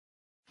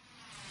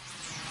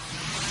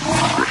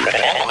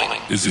following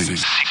is a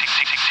Secret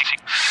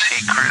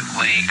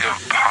League of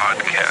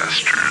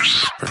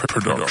Podcasters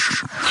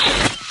production.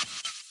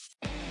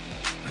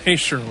 Hey,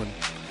 Sherwin,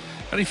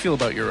 how do you feel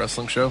about your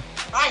wrestling show?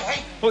 I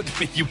hate.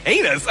 What, you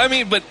hate us? I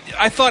mean, but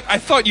I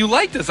thought you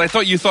liked us. I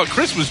thought you thought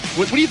Chris was.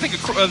 What do you think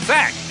of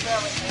Zach?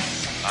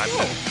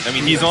 I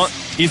mean, he's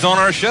on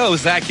our show.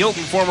 Zach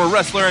Hilton, former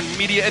wrestler and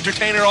media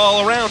entertainer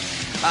all around.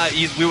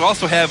 We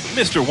also have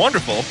Mr.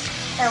 Wonderful.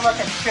 And look,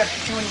 I'm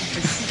just doing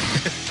the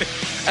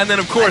And then,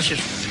 of course,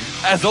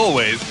 as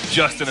always,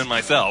 Justin and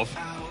myself.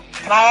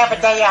 Can I have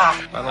a day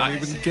off? I don't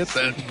even get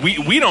that.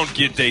 We don't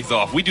get days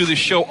off. We do this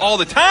show all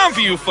the time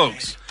for you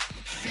folks.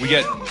 We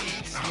get...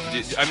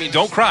 I mean,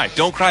 don't cry,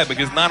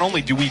 because not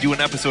only do we do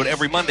an episode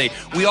every Monday,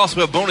 we also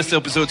have bonus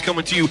episodes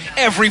coming to you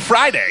every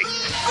Friday.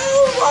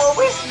 Oh,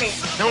 woe is me.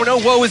 No,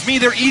 woe is me.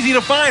 They're easy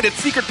to find at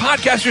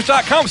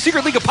secretpodcasters.com.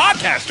 Secret League of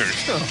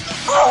Podcasters.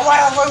 Oh,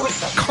 what a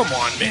loser. Come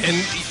on,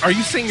 man. Are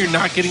you saying you're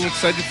not getting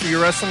excited for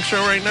your wrestling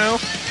show right now?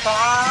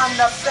 I'm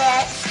the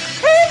best.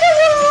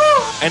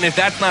 And if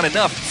that's not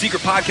enough,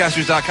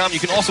 secretpodcasters.com, you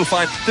can also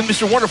find the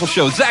Mr. Wonderful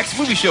Show, Zach's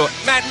Movie Show,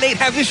 Matt and Nate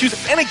Have Issues,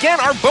 and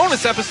again, our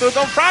bonus episodes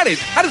on Fridays.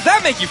 How does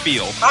that make you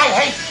feel? I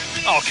hate.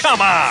 Oh,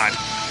 come on.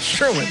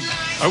 Sherwin,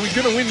 are we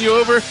going to win you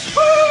over?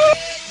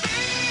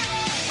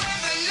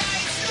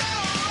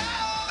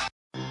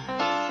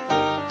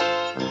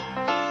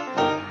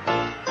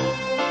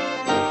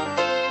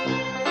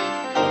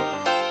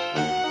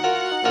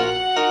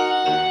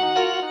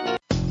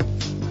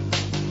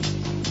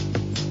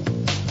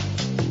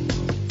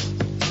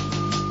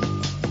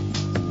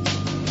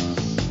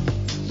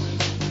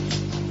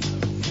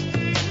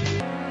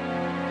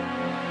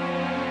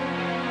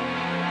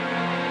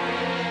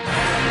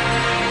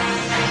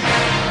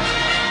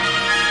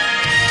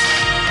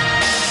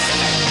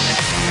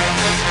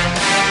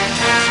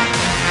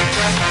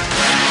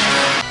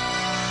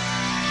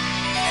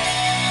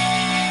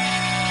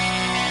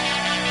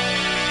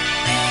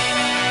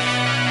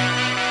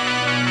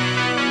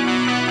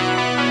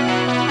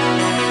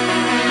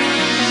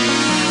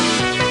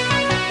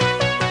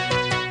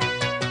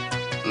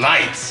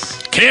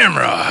 Lights.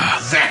 Camera.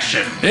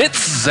 Action. It's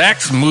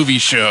Zach's Movie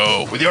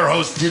Show. With your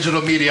host,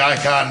 digital media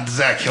icon,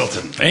 Zach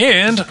Hilton.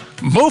 And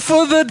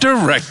Mofa the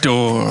Director.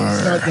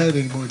 Not that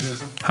anymore,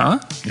 Jason. Huh?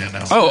 Yeah,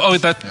 no. Oh,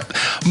 that. Yeah.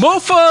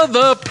 Mofa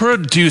the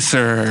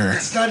Producer.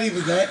 It's not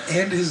even that,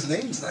 and his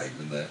name's not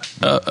even that.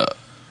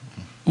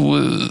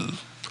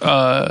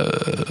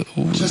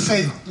 Just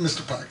say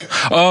Mr.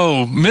 Podcast.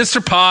 Oh, Mr.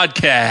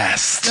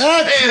 Podcast.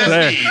 That's it.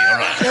 There.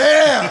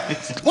 Yeah.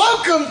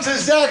 Welcome to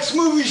Zach's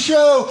Movie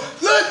Show,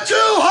 the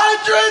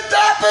 200th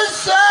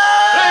episode!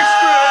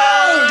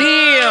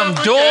 Damn,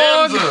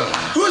 dog.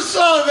 Who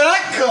saw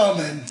that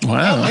coming?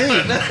 Wow.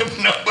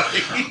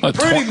 Nobody.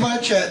 Pretty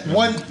much at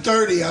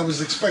 1:30, I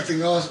was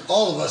expecting all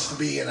of us to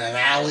be in an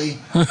alley,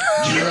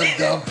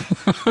 drugged up.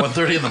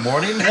 1:30 in the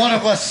morning? One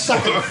of us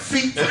sucking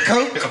feet for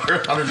coke.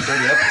 We're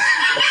 130 episodes.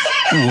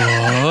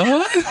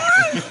 What?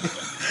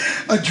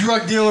 A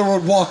drug dealer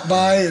would walk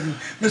by and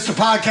Mr.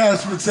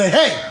 Podcast would say,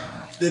 "Hey,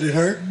 did it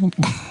hurt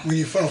when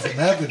you fell from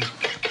heaven?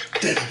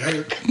 Did it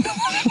hurt?"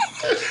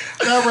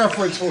 That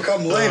reference will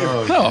come later.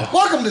 Oh.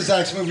 Welcome to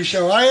Zach's Movie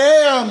Show. I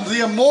am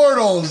the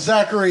immortal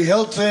Zachary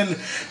Hilton.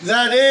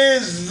 That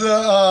is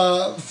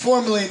the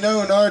formerly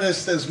known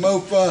artist as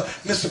Mofa,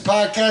 Mr.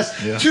 Podcast.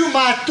 Yeah. To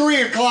my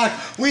 3 o'clock,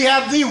 we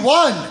have the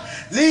one,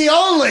 the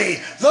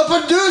only, the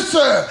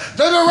producer,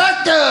 the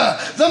director,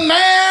 the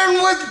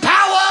man with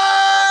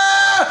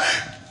power,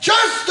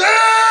 Justin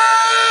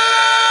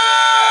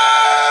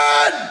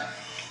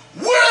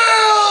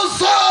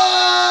Wilson!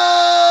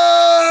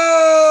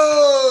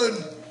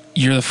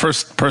 You're the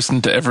first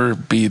person to ever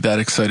be that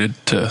excited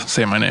to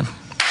say my name.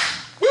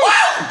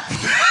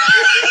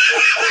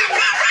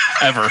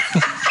 Ever.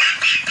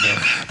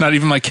 Not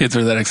even my kids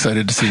are that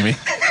excited to see me.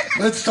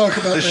 Let's talk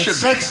about that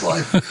sex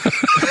life.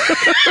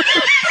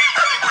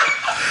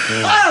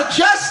 Wow,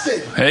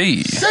 Justin!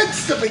 Hey.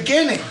 Since the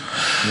beginning.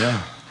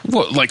 Yeah.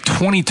 What, like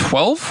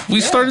 2012 we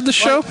started the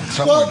show?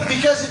 Well,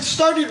 because it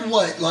started,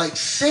 like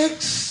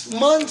 6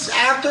 months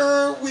after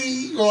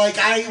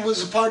I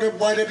was a part of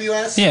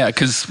YWS? Yeah,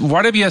 because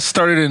YWS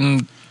started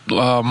in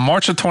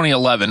March of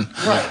 2011.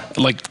 Right.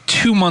 Like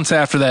 2 months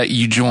after that,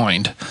 you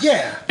joined.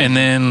 Yeah. And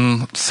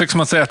then 6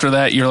 months after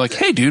that, you're like,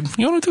 hey, dude,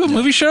 you want to do a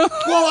movie show?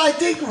 Well, I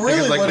think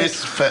really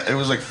it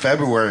was like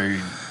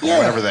February, Yeah.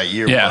 whatever that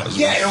year was.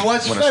 Yeah, it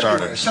was when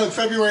February. it started. So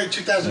February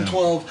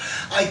 2012,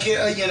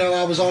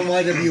 I was on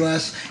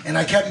YWS and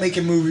I kept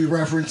making movie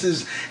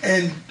references.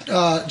 And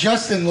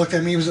Justin looked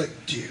at me and was like,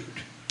 "Dude,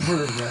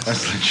 we're a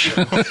wrestling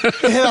show."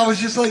 And I was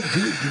just like,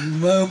 "Dude, give me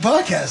my own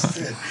podcast."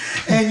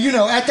 And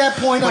at that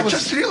point, I was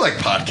Justin, you like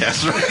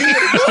podcasts,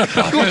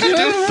 right? What you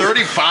do?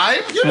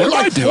 35? You were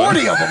like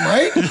 40 of them,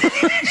 right?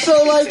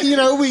 So,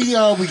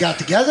 we got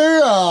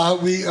together.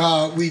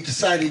 We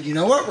decided, you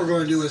know what, we're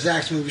going to do a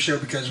Zach's Movie Show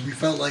because we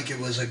felt like it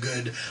was a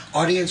good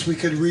audience we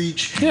could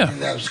reach. Yeah.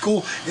 And that was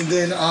cool. And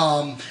then,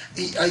 I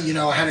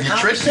had a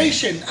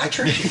conversation. I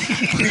tricked you.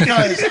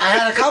 Because I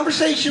had a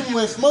conversation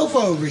with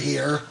Mofo over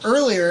here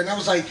earlier, and I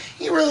was like, like,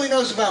 he really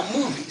knows about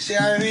movies. You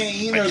know what I mean?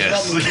 He knows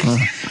about guess. movies.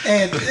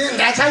 And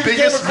that's how you came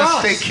Biggest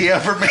across. mistake he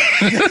ever made.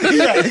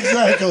 Yeah,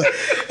 exactly.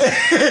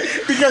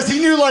 Because he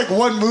knew like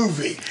one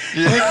movie.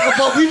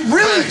 But we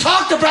really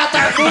talked about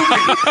that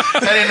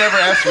movie. And he never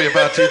asked me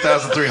about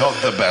 2003 Hulk,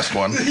 the best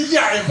one.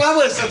 Yeah, if I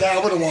would have said that, I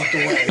would have walked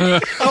away.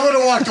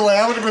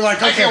 I would have been like,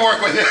 okay, I can't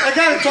work with it. I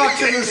got to talk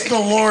to this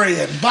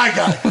DeLorean. Bye,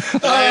 guy.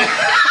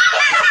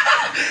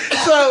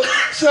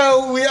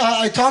 So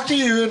I talked to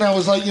you, and I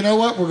was like, you know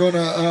what? We're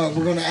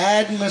gonna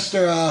add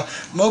Mr.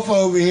 Mofa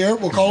over here.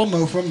 We'll call him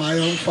Mofa, my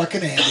own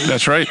fucking Andy.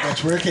 That's right.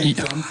 That's where it came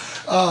from.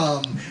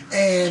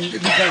 And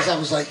because I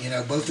was like, you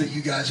know, both of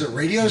you guys are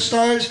radio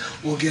stars.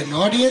 We'll get an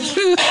audience.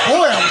 Boy,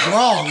 I was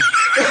wrong.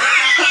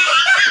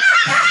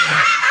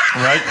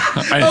 Right?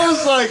 I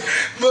was like,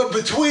 but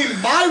between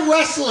my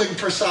wrestling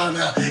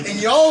persona and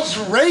y'all's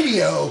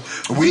radio,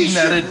 We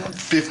netted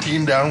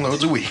 15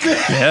 downloads a week.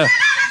 Yeah.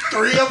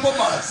 3 of them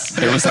us.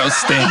 It was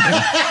outstanding.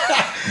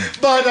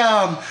 But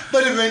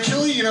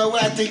eventually, you know,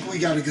 I think we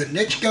got a good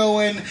niche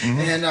going.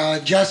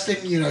 And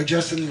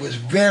Justin was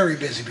very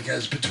busy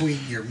because between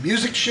your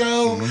music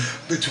show,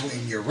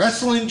 between your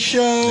wrestling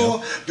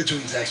show,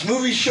 between Zach's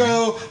movie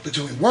show,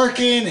 between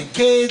working and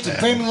kids and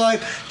family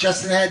life,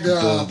 Justin had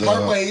to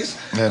part ways.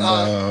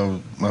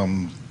 And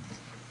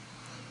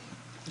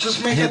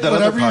Just make he up had that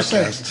whatever other you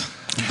say.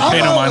 podcast. Pay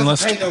no mind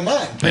list. Pay no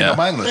mind. Pay Yeah. no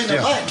mind list. Pay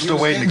no Yeah. mind. Still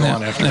waiting to go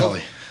on after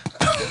Ellie.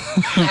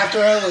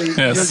 After Ellie,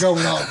 Yes. you're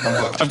going on.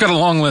 I've got a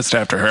long list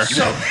after her.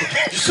 You're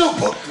so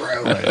booked,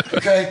 bro.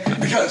 Okay?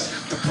 Because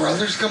the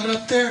brother's coming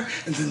up there,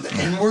 and then the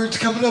N-word's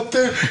coming up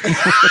there.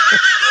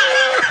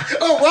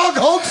 Oh, wrong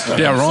Holster.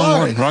 Yeah, I'm wrong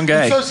sorry. one. Wrong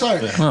guy. I'm so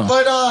sorry. Oh.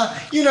 But, I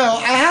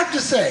have to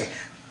say,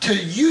 to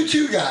you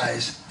two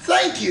guys,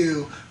 thank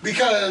you,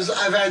 because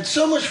I've had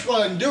so much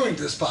fun doing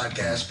this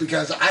podcast,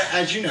 because,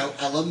 as you know,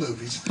 I love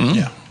movies.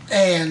 Yeah.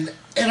 And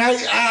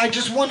I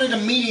just wanted a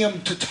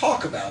medium to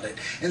talk about it.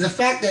 And the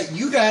fact that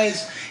you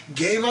guys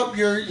gave up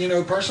your,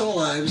 personal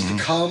lives to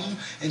come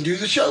and do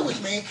the show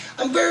with me,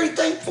 I'm very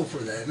thankful for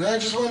that. And I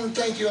just want to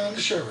thank you on the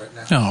show right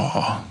now.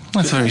 Oh,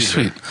 that's very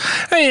sweet.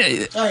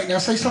 Hey, All right, now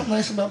say something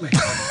nice about me.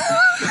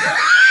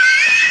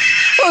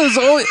 well, there's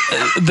always,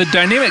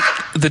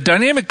 the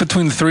dynamic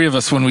between the three of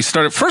us when we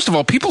started. First of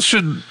all, people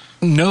should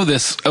know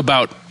this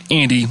about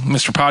Andy,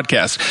 Mr.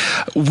 Podcast.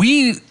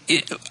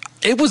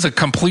 It was a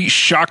complete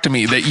shock to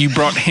me that you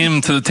brought him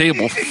to the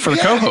table for the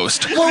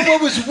co-host. Well,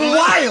 what was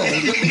wild,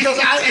 because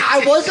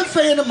I was a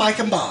fan of Mike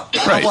and Bob.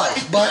 Right. I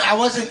was, but I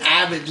was an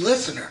avid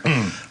listener.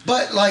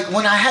 But, like,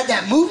 when I had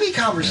that movie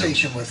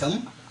conversation with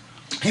him,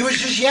 he was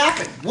just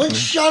yakking. Wouldn't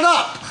shut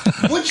up.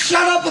 Wouldn't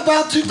shut up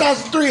about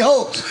 2003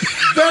 Hoax.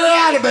 Very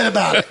adamant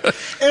about it.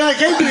 And I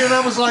came to you and I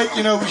was like,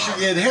 we should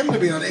get him to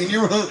be on it. And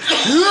you were like,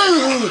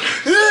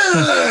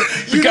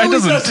 The guy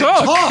doesn't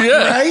talk,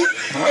 yeah. right?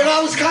 And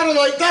I was kind of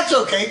like, that's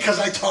okay, because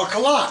I talk a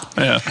lot.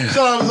 Yeah.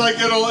 So I was like,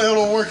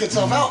 it'll work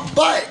itself out.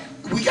 But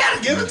we got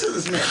to give it to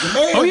this man. The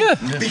man, Oh, yeah.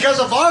 because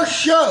of our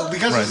show,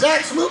 because of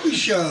Zach's movie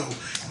show,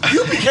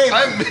 you became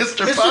I'm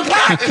Mr.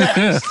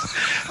 Podcast.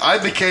 I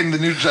became the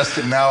new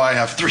Justin. Now I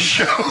have 3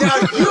 shows. Now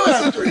you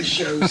have 3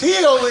 shows.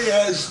 He only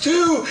has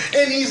 2,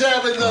 and he's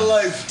having a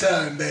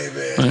lifetime,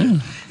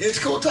 baby. It's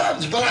cool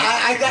times. But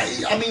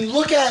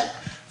look at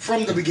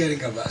from the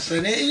beginning of us.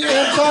 And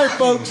I'm sorry,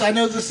 folks. I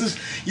know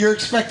you're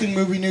expecting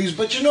movie news,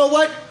 but you know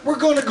what? We're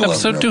going to go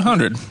Episode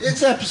 200.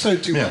 It's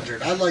episode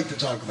 200. I'd like to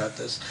talk about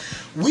this.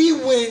 We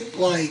went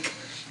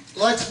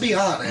let's be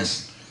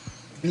honest.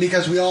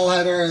 Because we all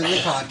had our other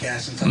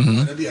podcasts and stuff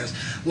like that.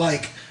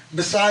 Like,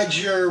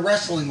 besides your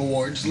wrestling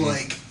awards, we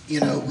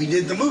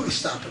did the movie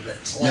stop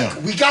events.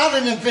 We got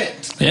an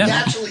event. Yeah. We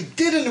actually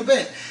did an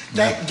event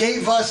that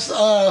gave us,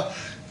 I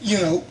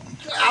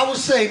would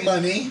say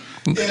money,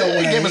 in a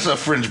way. It gave us a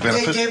fringe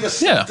benefit. It gave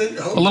us Yeah, something.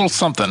 a little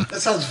something.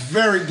 That sounds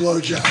very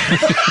blowjob.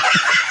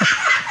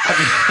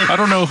 I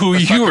don't know who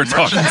you were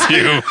talking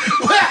to.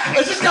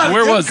 I just got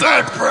Where a was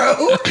card, that?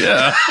 bro?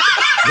 Yeah.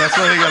 That's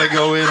why you got to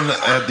go in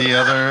at the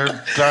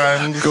other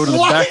times. Go to the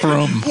back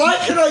room. Why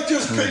can I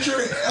just picture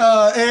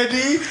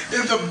Andy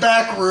in the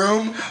back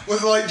room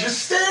with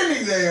just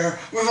standing there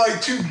with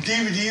 2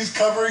 DVDs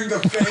covering the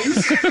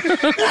face,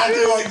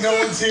 acting like no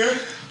one's here?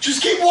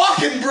 Just keep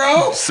walking,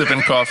 bro.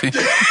 Sipping coffee.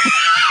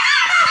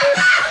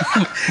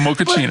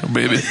 Mochaccino,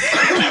 baby.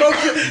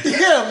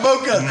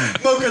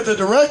 Mocha the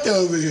director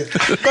over here.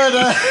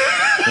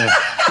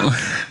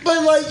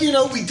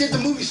 But we did the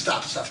movie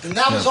stop stuff, and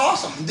that was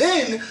awesome.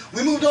 Then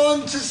we moved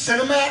on to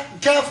Cinema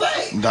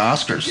Cafe. The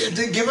Oscars.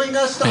 Giving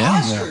us the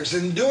Oscars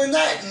and doing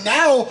that.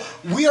 Now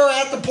we are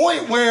at the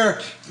point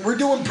where we're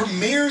doing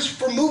premieres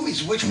for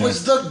movies, which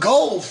was the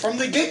goal from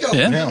the get-go.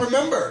 Yeah.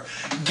 Remember,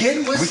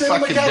 getting with We Cinema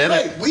fucking Cafe. did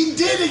it. We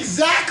did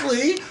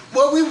exactly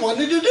what we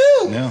wanted to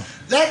do. Yeah.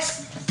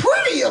 That's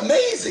pretty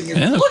amazing if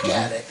you look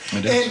at it.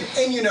 It is.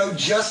 And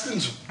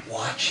Justin's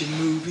watching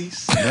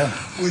movies. Yeah.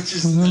 Which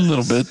is A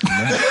little bit.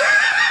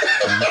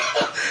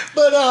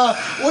 But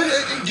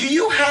do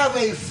you have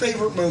a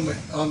favorite moment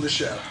on the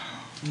show?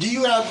 Do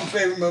you have a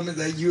favorite moment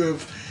that you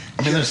have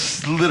I mean,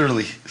 there's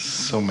literally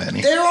so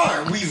many. There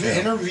are. We've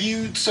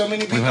interviewed so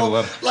many people. We've had a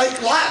lot. Like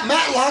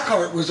Matt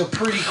Lockhart was a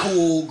pretty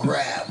cool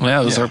grab.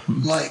 Yeah, it was our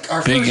big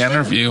first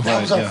interview.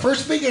 That was our yeah.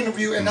 first big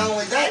interview, and not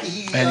only that,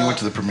 And you went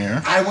to the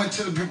premiere. I went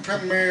to the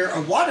premiere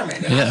of Waterman,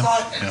 and Yeah.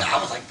 I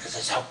was like, this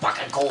is so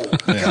fucking cool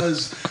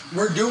because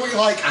we're doing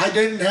I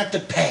didn't have to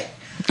pay.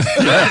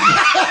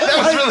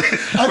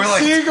 I'm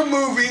seeing a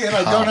movie and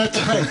I don't have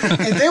to pay.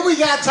 And then we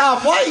got Tom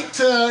White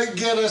to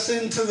get us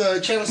into the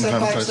Channel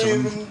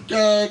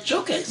 757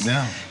 showcase.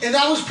 Yeah. And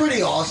that was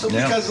pretty awesome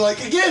Yeah. because,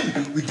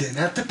 again, we didn't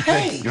have to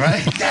pay.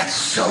 Right. That's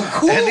so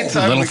cool.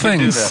 Anytime Little we can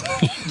do things.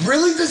 that.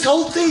 Really, this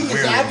whole thing is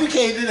Weird.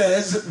 advocated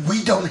as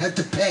we don't have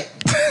to pay.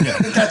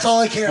 That's all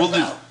I care We'll do-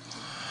 about.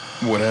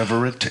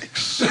 Whatever it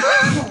takes.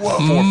 Whoa,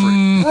 For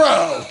free.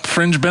 bro.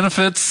 Fringe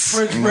benefits.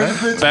 Fringe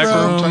benefits, Back That's what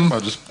I'm bro. talking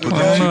about. Just put the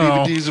I two don't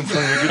know. DVDs in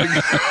front of you. Good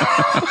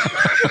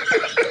to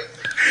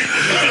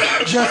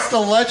go. Just the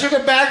Legend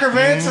of Bagger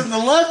Vance in the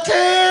left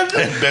hand.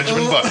 And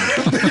Benjamin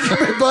Button.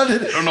 Benjamin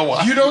Button. I don't know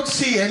why. You don't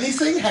see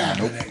anything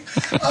happening.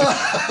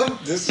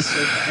 This is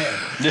so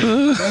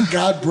bad. Thank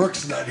God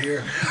Brooke's not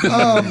here.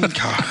 God,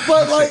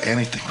 But, say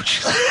anything. What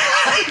she said.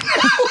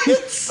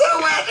 It's so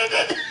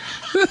edited.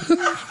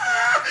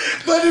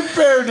 But in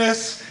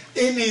fairness,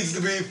 it needs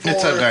to be for...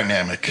 It's a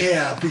dynamic.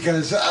 Yeah,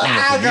 because know if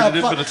I we got needed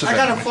it, but it's a I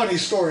got a dynamic. funny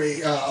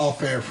story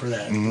off air for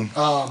that.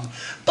 Mm-hmm.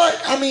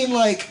 But I mean,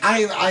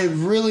 I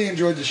really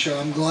enjoyed the show.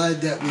 I'm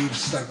glad that we've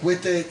stuck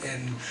with it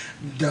and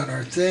done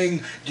our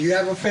thing. Do you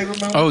have a favorite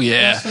moment? Oh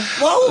yeah. Justin?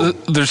 Whoa.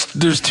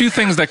 There's two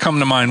things that come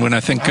to mind when I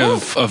think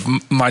of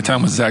my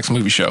time with Zach's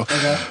movie show.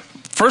 Okay.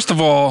 First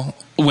of all,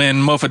 when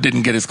Mofa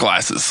didn't get his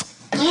glasses.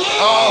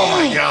 Oh,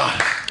 my God.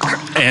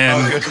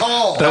 And Good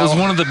call. that was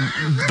one of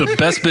the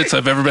best bits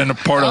I've ever been a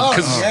part of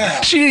because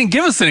yeah. she didn't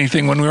give us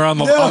anything when we were on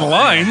the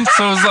line.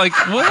 So I was like,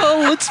 well,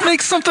 let's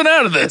make something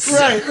out of this.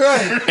 Right.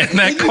 And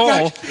that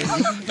call.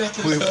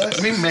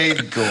 We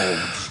made gold.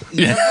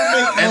 Yeah.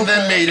 And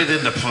then made it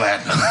into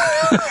platinum.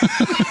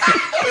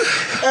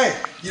 Hey,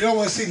 you don't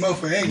want to see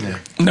Mofa angry.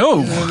 No,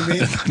 You know what I mean?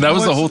 that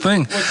was the What's- whole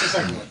thing. What's the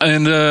second one?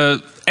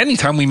 And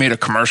anytime we made a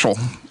commercial,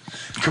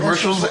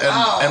 Commercials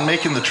and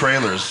making the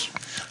trailers.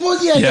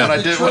 Well, yeah. Yeah.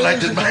 When I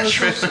did my commercials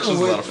trailers, it was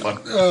a lot of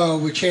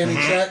fun. With Channing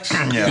Sachs.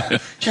 Yeah.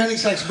 Channing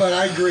Sachs, but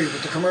I agree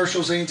with the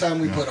commercials. Anytime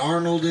we put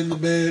Arnold in the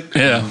bit,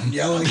 Yeah.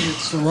 yelling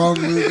it's the wrong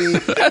movie.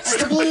 I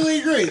completely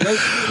agree.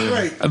 That's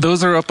great.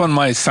 those are up on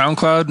my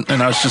SoundCloud,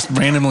 and I was just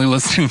randomly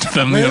listening to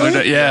them the other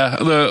Really? day.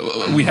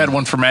 Yeah, we had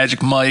one for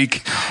Magic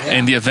Mike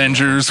and the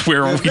Avengers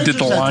where we did the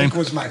Avengers, I line. think,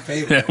 was my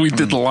favorite. Yeah, we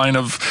did the line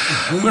of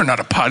 "We're not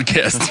a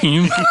podcast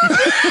team."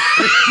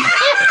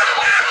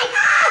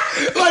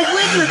 Like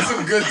we did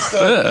some good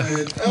stuff.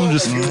 Man. Oh, We're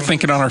just my goodness.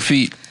 thinking on our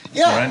feet.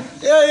 Yeah, Right?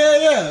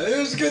 yeah. It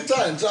was good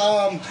times.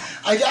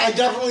 I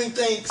definitely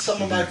think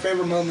some of my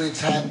favorite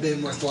moments have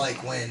been with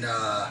when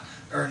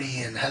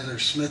Ernie and Heather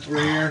Smith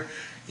were here.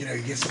 You know,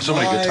 you get some So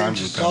many good wine, times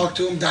just with them. talk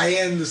to him.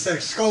 Diane, the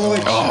sex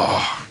Skolowicz.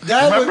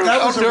 Remember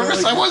that how was a nervous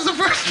really I was the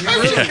first You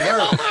time? really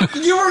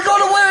were. You were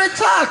going to wear a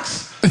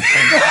tux.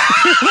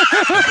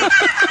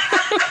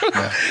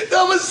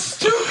 That was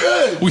too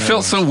good. We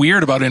felt so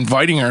weird about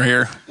inviting her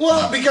here.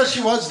 Well, because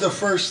she was the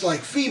first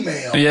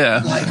female.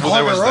 Yeah. Like Well,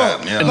 there on was her that,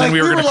 own. yeah. And then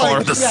we were gonna call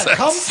her the yeah, sex.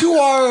 come to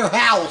our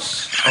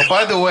house. Oh,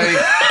 by the way,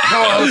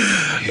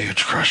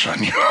 huge crush on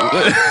you.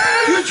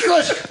 Huge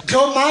crush.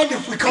 Don't mind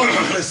if we call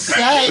you the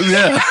sex.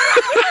 Yeah.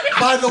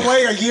 By the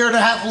way, a year and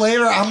a half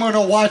later, I'm going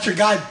to watch a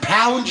guy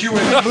pound you in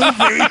a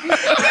movie.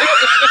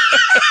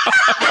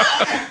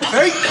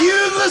 Thank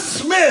you, the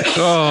Smith.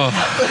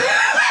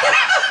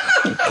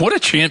 What a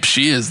champ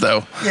she is,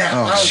 though.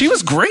 Yeah. She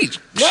was great.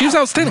 She was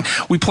outstanding.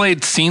 We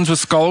played scenes with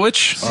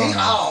Skolowicz.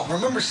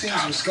 Remember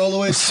scenes with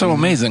Skolowicz? So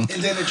amazing.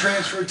 And then it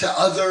transferred to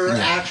other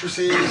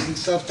actresses and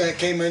stuff that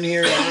came in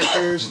here,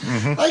 actors.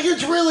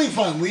 It's really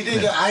fun. We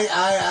did. I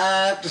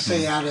have to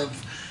say,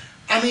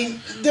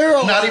 there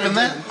are Not even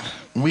that.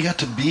 We got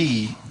to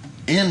be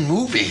in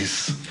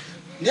movies.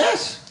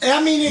 Yes,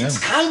 it's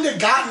kind of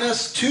gotten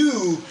us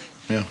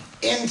Yeah.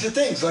 into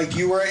things. Like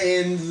you were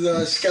in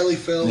the Skelly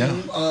film,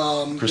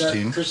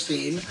 Christine.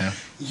 Christine. Yeah.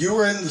 You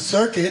were in the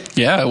Circuit,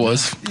 Yeah, it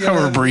was.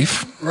 However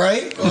brief.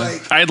 right?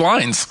 I had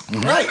lines.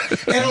 Right.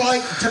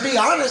 And to be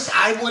honest,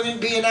 I wouldn't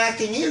be in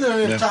acting either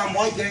if Tom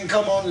White didn't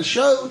come on the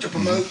show to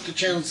promote the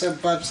Channel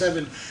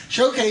 757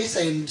 showcase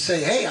and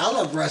say, "Hey, I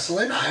love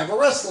wrestling. I have a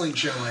wrestling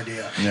show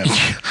idea." Yeah.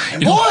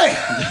 And boy,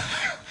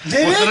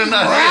 did Wasn't it it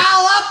not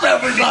rile up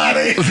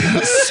everybody.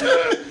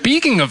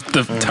 Speaking of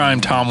the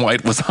time Tom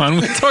White was on,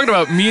 we talked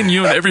about me and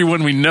you and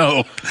everyone we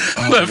know.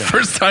 The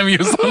first time he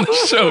was on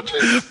the show,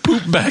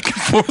 poop back and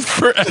forth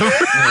forever.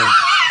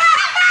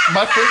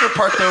 My favorite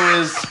part, though,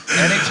 is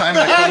anytime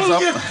that comes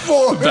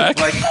up, Back.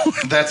 like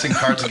that's in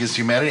Cards Against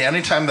Humanity,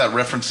 anytime that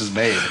reference is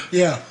made,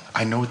 Yeah.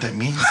 I know what that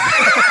means.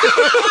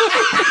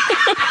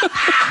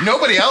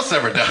 Nobody else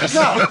ever does.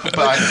 No, But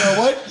but you know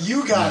what?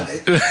 You got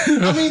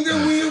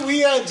it. We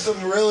had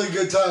some really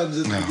good times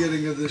at the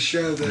beginning of the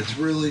show that's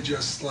really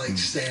just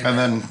standing. and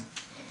then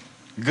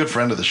A good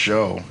friend of the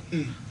show,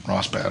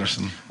 Ross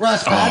Patterson.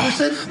 Ross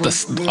Patterson?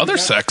 The other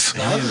sex.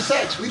 The other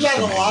sex. We got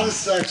a lot of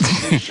sex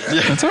on this show.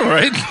 That's all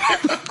right.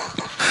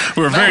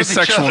 We're a very with each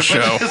sexual other,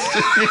 show.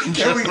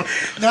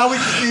 Now we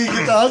can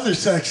get the other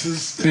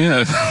sexes.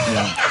 Yeah.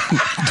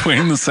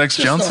 Dwayne the Sex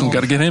Johnson,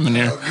 got to get him in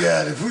here. Oh,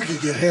 God, if we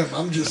could get him,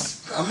 I'm going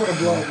to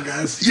blow him,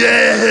 guys.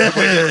 Yeah!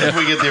 If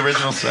we get the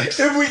original sex.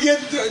 If we get,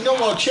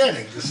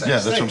 Channing, the sex Yeah,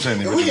 that's thing. what I'm saying,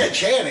 the If we original. get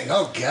Channing,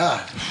 oh,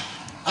 God.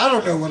 I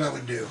don't know what I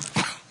would do.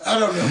 I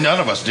don't know. None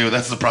of us do.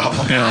 That's the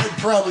problem. Yeah. I'd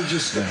probably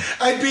just,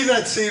 I'd be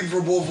that scene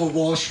from Wolf of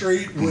Wall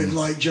Street when,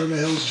 like, Jonah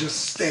Hill's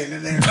just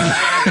standing there.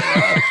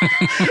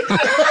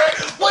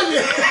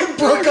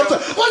 Brooke comes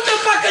up, what the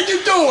fuck are you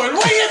doing?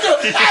 What are you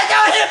doing? Hey,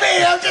 don't hit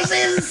me. I'm just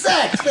having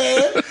sex,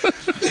 man.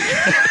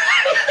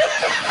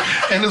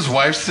 And his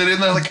wife's sitting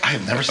there like, I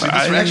have never seen this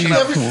I reaction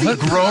never of seen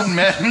grown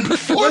men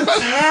before.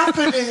 What's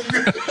happening?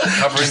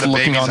 Covering Just the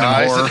looking baby's on in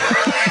eyes.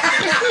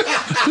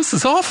 horror. This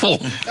is awful.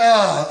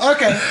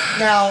 Okay,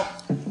 now,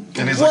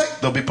 And he's what? like,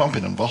 there'll be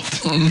pumping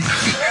involved.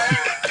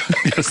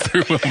 Yes,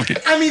 there will be.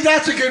 I mean,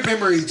 that's a good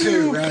memory,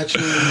 too,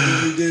 actually.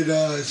 When we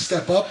did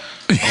Step Up.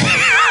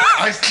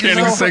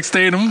 Channing Sex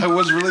Tatum. I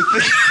was really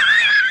thinking,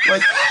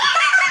 like,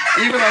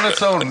 even on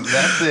its own,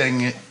 that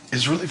thing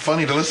is really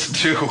funny to listen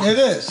to. It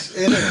is.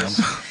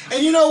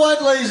 And you know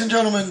what, ladies and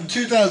gentlemen,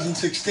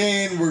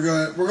 2016, we're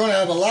going to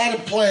have a lot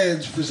of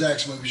plans for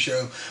Zach's Movie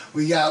Show.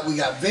 We got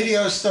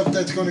video stuff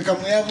that's going to come.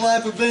 We have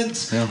live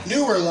events,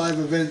 newer live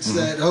events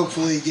that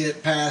hopefully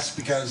get passed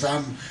because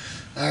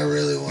I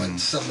really want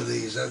some of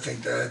these. I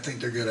think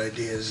they're good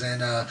ideas.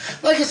 And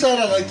like I said,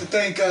 I'd like to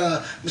thank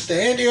Mr.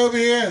 Andy over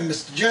here and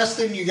Mr.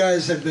 Justin. You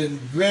guys have been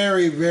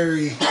very,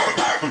 very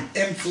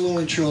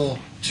influential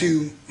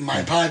to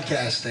my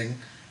podcasting.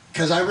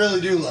 Because I really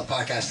do love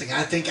podcasting.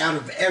 I think out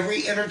of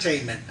every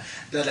entertainment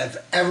that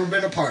I've ever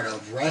been a part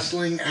of,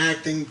 wrestling,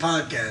 acting,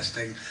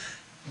 podcasting,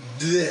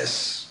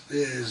 this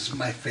is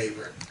my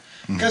favorite.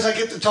 Because I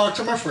get to talk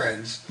to my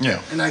friends.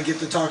 Yeah. And I get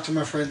to talk to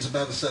my friends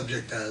about a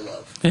subject that I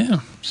love. Yeah.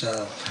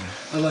 So,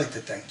 I'd like to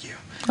thank you.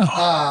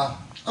 Oh.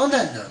 On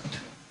that note,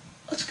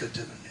 let's go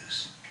to the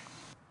news.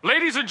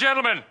 Ladies and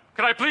gentlemen,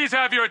 can I please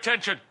have your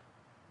attention?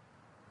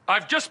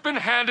 I've just been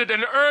handed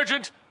an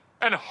urgent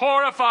and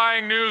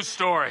horrifying news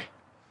story.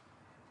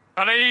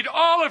 And I need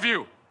all of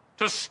you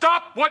to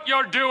stop what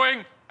you're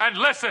doing and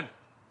listen.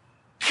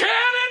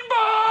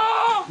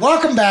 Cannonball!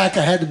 Welcome back.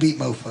 I had to beat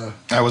Mofo.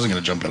 I wasn't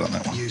going to jump in on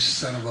that one. You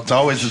son of a It's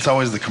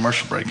always the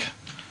commercial break.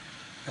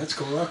 That's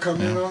cool. I'll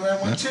come in on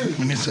that one, too.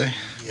 When you say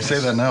Yes. say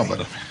that now,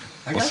 but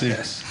I we'll got see.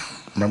 this.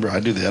 Remember, I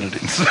do the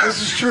editing. So. This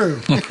is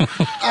true. Not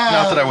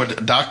that I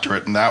would doctor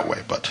it in that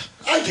way, but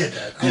I get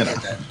that. I You get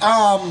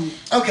know.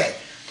 that. Okay.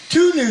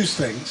 2 news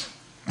things.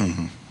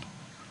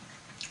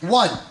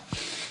 One.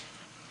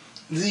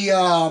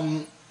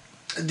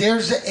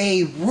 There's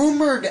a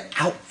rumored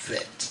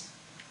outfit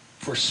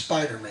for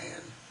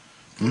Spider-Man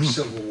for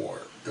Civil War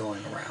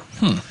going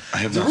around. I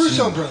have The not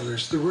Russo seen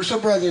brothers. The Russo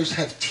brothers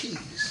have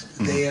teased.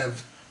 They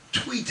have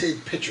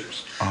tweeted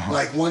pictures.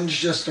 Like one's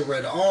just a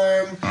red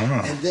arm,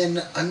 and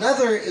then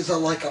another is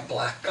like a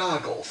black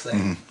goggle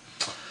thing.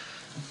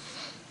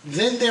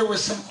 Then there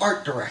was some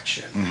art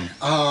direction.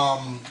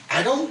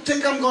 I don't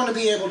think I'm going to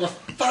be able to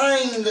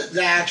find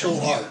the actual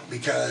art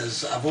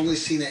because I've only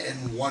seen it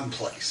in one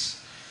place.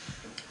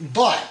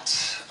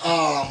 But,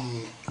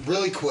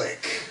 really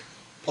quick,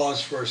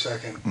 pause for a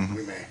second.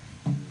 We may.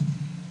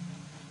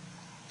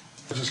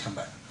 I'll just come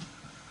back.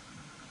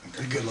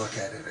 A good look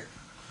at it.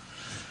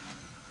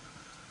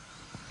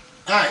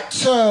 Alright,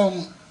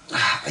 so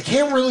I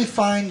can't really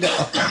find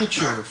a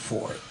picture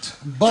for it,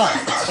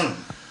 but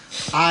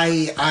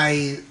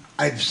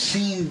I've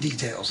seen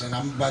details, and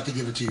I'm about to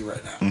give it to you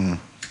right now.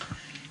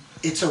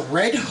 It's a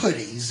red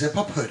hoodie,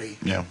 zip-up hoodie.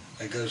 Yeah.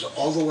 That goes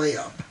all the way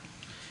up.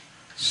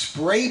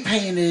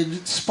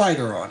 Spray-painted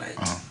spider on it.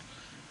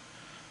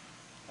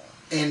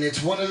 And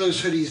it's one of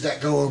those hoodies that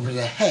go over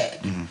the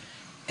head.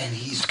 And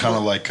he's kind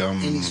of like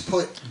and he's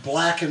put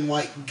black and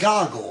white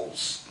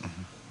goggles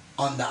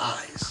on the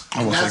eyes.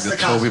 And almost like that's the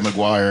Tobey costume.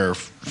 Maguire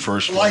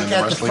first one Like in the at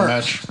the wrestling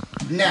first.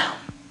 match. Now,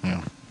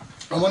 Yeah.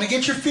 I want to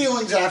get your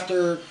feelings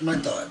after my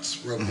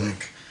thoughts real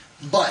quick.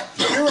 But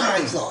here are my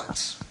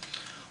thoughts.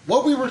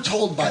 What we were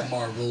told by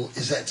Marvel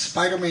is that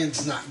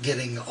Spider-Man's not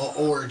getting an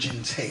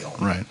origin tale.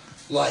 Right.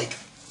 Like,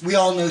 we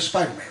all know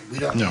Spider-Man. We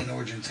don't No. need an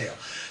origin tale.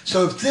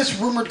 So if this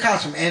rumored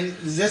costume, and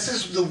this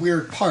is the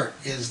weird part,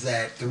 is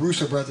that the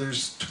Russo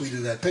brothers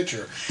tweeted that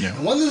picture. Yeah.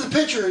 And one of the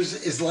pictures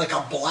is like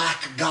a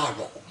black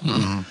goggle.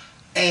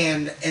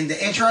 And the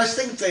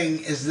interesting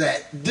thing is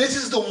that this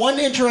is the one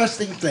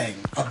interesting thing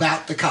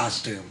about the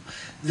costume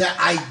that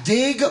I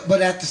dig,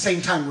 but at the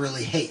same time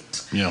really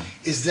hate. Yeah.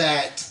 Is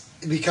that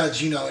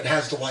because, it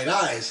has the white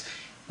eyes,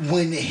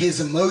 when his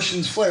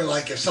emotions flare,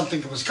 like if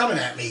something was coming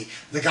at me,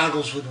 the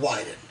goggles would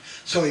widen.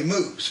 So he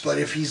moves. But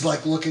if he's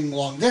like looking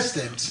long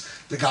distance,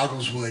 the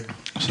goggles would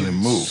So they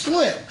move.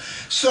 slim.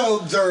 So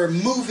they're a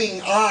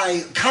moving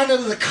eye, kind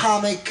of the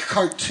comic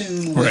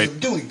cartoon way Right. of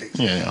doing things.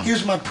 Yeah.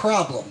 Here's my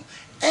problem.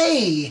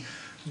 A,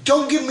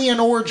 don't give me an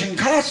origin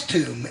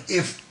costume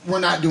if we're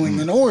not doing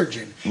an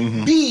origin.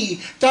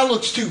 B, that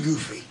looks too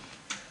goofy.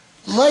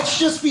 Let's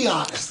just be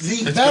honest.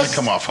 It's going to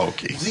come off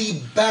hokey. The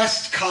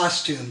best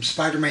costume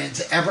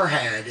Spider-Man's ever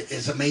had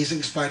is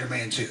Amazing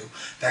Spider-Man 2.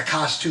 That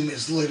costume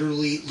is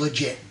literally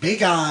legit.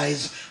 Big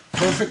eyes,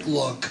 perfect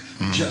look,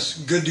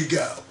 just good to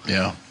go.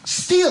 Yeah.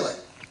 Steal it.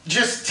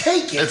 Just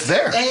take it. It's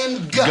there.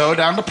 And go. Go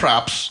down to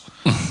props,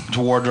 to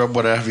wardrobe,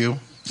 what have you.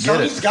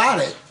 Somebody's got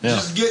it. Yeah.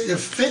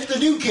 Just fit the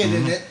new kid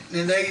in it,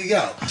 and there you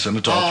go. Send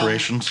it to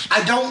alterations.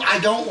 I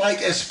don't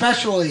like,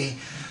 especially,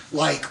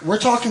 like, we're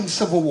talking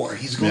Civil War.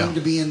 He's going to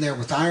be in there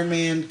with Iron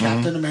Man,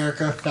 Captain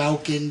America,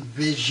 Falcon,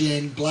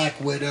 Vision, Black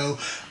Widow,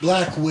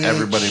 Black Witch.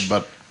 Everybody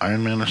but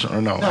Iron Man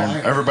or no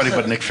everybody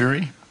but Nick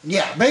Fury.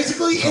 Yeah,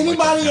 basically Something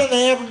anybody like that,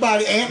 and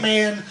everybody,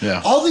 Ant-Man,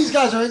 Yeah. all these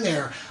guys are in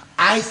there.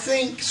 I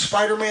think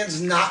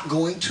Spider-Man's not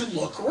going to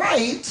look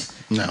right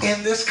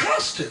in this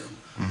costume.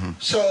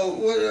 So,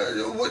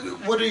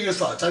 what are your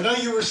thoughts? I know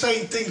you were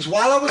saying things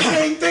while I was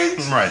saying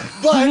things, Right.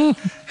 But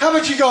how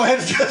about you go ahead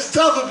and just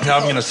tell them?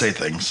 I'm going to say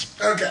things.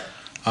 Okay.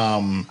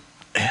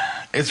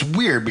 It's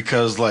weird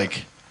because,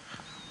 like,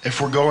 if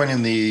we're going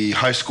in the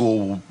high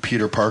school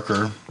Peter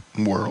Parker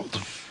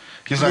world,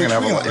 he's not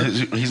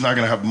going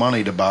to have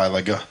money to buy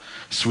like a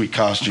sweet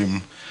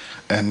costume,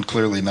 and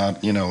clearly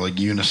not, like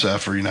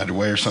UNICEF or United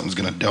Way or something's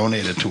going to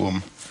donate it to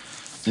him.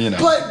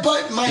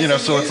 But my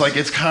so it's like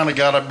it's kind of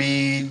got to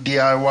be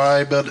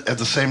DIY, but at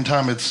the same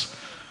time it's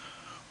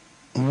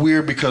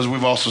weird because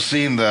we've also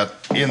seen that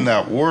in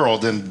that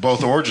world, in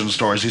both origin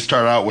stories, he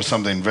started out with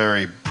something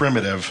very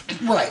primitive,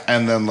 right?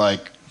 And then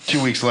like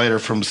 2 weeks later,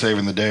 from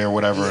saving the day or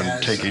whatever,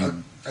 and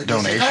taking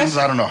donations.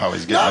 I don't know how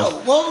he's getting.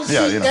 No, well,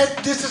 see,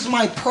 this is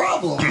my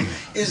problem: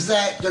 is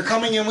that they're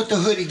coming in with the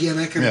hoodie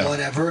gimmick and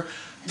whatever.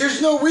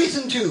 There's no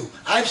reason to.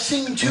 I've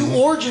seen 2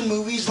 origin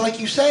movies, like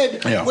you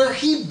said, where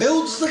he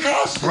builds the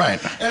costume. Right.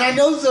 And I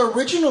know the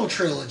original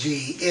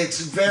trilogy,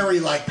 it's very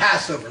like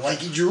Passover, like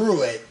he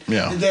drew it.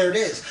 Yeah. And there it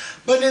is.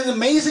 But in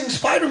Amazing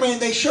Spider-Man,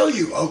 they show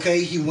you,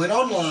 okay, he went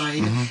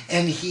online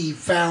and he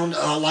found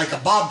like a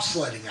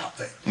bobsledding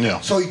outfit.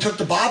 Yeah. So he took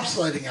the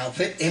bobsledding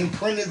outfit and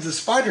printed the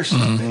spider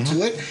stuff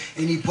into it,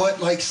 and he put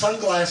like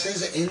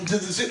sunglasses into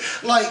the suit.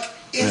 Like,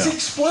 it's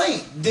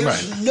explained.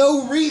 There's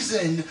no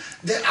reason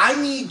that I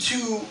need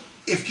to.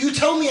 If you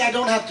tell me I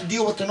don't have to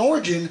deal with an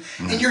origin,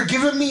 and you're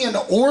giving me an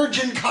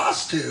origin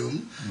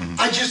costume,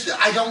 I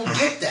don't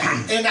get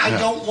that, and I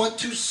don't want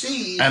to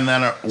see and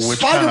then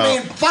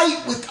Spider-Man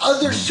fight with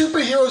other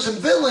superheroes and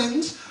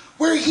villains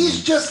where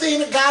he's just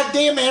in a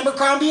goddamn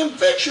Abercrombie and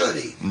Fitch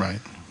hoodie. Right.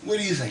 What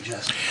do you think,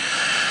 Justin?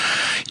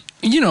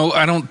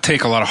 I don't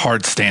take a lot of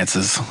hard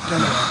stances,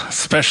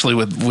 especially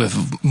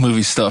with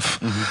movie stuff.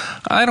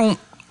 I don't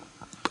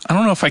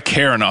know if I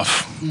care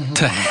enough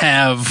to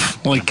have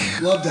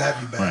Love to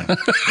have you back. Right.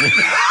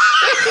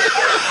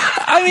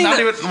 I mean,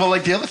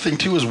 the other thing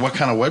too is what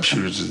kind of web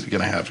shooters is it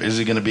going to have? Is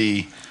it going to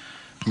be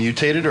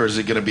mutated or is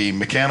it going to be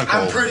mechanical?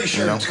 I'm pretty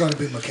sure it's going to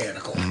be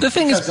mechanical. The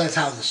thing because is, that's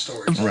how the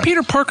story is. Right.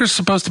 Peter Parker's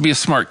supposed to be a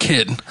smart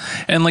kid,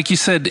 and like you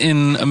said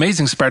in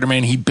Amazing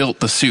Spider-Man, he built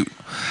the suit.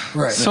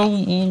 Right. So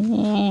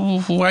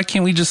why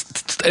can't we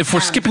just, if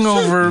we're skipping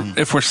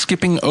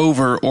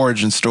over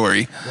origin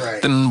story,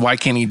 then why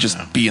can't he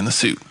just be in the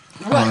suit?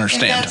 I don't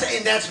understand.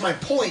 And that's my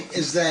point,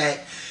 is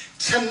that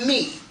to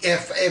me,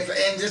 if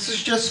and this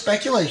is just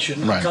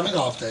speculation coming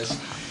off this,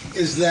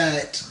 is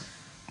that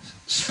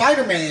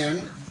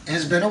Spider-Man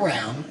has been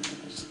around.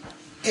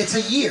 It's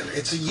a year.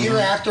 It's a year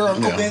after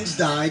Uncle Ben's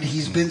died.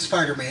 He's been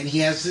Spider-Man. He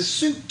has this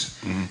suit.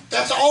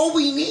 That's all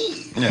we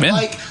need.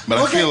 Yeah.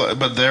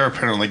 But they're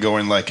apparently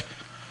going like,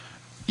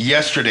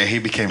 yesterday he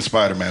became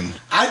Spider-Man.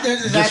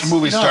 This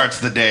movie starts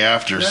the day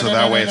after, so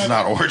that way it's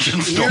not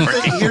origin story.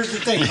 Here's the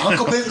thing.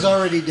 Uncle Ben's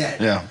already dead.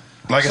 Yeah.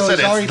 Like I said,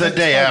 it's the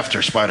day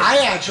after Spider-Man.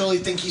 I actually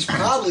think he's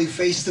probably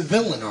faced the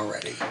villain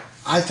already.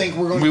 I think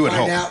we're going to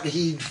find out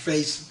he'd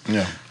face...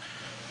 Yeah.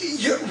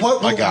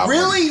 What would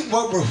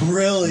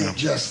really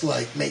just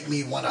like make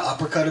me want to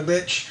uppercut a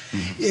bitch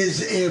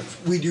is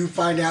if we do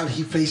find out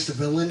he faced a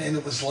villain and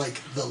it was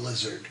like the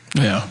Lizard.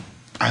 Yeah.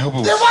 I hope it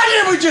was... Then why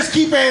didn't we just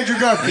keep Andrew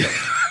Garfield?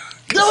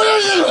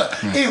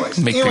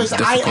 Anyways,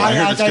 I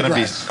heard it's going to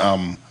digress.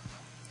 be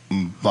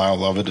Lyle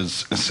Lovett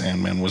as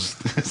Sandman was.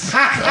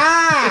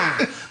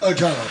 Oh,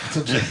 John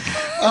Lovett.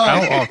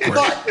 How awkward.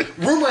 But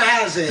rumor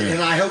has it,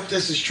 and I hope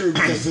this is true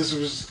because this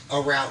was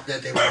a route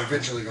that they were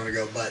eventually going to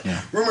go. But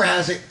rumor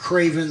has it,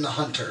 Kraven the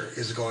Hunter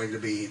is going to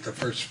be the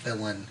first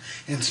villain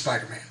in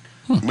Spider-Man.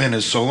 In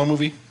his solo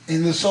movie?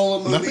 In the solo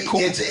movie, That'd be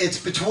cool. it's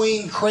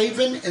between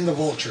Kraven and the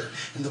Vulture.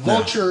 And the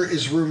Vulture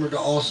is rumored to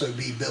also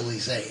be Billy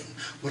Zane,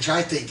 which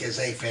I think is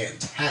a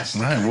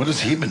fantastic Right, what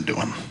has he been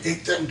doing?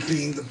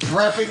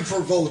 Prepping for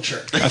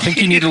Vulture. I think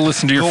you need to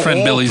listen to your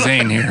friend Billy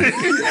Zane here.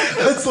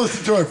 Let's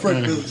listen to our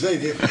friend Billy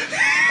Zane here.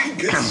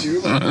 Good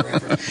Zoolander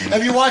reference.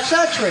 Have you watched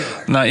that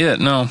trailer? Not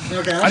yet, no.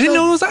 Okay, I didn't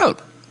know it was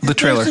out. The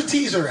trailer. There's a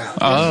teaser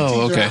out.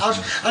 Okay.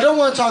 I don't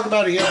want to talk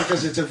about it here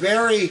because it's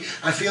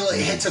I feel it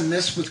hits a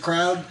miss with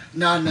crowd.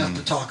 Not enough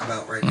to talk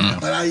about right now,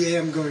 but I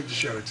am going to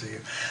show it to you.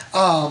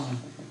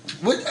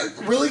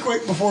 Really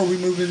quick before we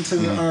move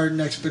into our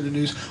next bit of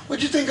news,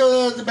 what'd you think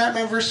of the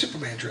Batman vs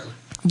Superman trailer?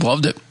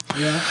 Loved it.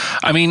 Yeah.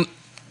 I mean,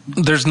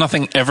 there's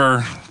nothing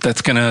ever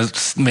that's going to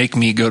make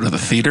me go to the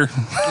theater.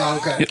 Oh,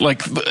 okay.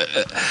 Like,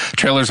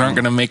 trailers aren't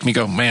going to make me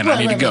go, man, I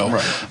need to go.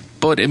 Right.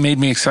 But it made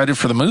me excited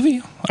for the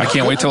movie. I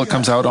can't wait till it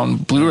comes out on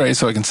Blu-ray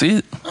so I can see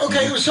it.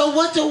 Okay, so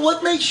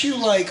what makes you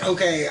like,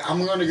 okay,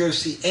 I'm going to go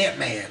see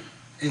Ant-Man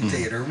in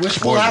theater,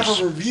 which we'll have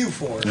a review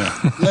for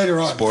later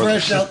on,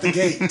 fresh out the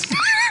gate.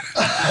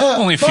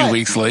 Only a few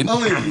weeks late.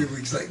 Only a few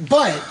weeks late.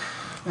 But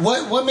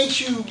what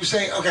makes you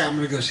say, okay, I'm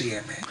going to go see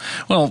Ant-Man?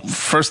 Well,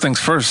 first things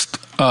first,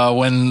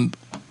 when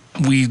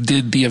we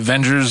did the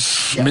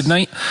Avengers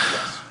Midnight,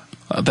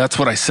 that's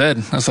what I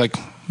said. I was like,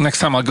 next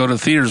time I go to the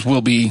theaters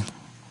will be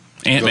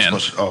Ant-Man.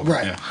 Oh,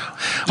 right. Yeah.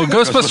 Well,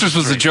 Ghostbusters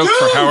was a joke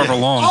for however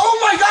long. Oh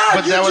my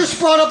God! You just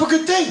brought up a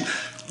good thing.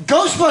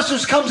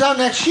 Ghostbusters comes out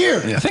next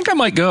year. Yeah. I think I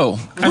might go.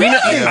 I mean,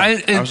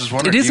 I was just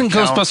wondering, it isn't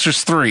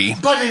Ghostbusters 3.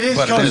 But it is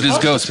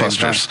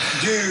Ghostbusters.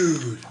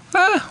 Dude.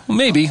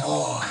 Maybe.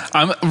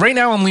 Right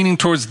now I'm leaning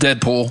towards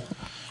Deadpool.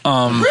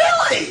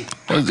 Really?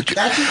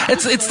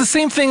 It's the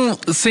same thing,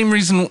 the same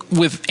reason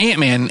with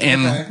Ant-Man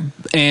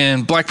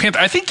and Black Panther.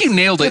 I think you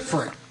nailed it.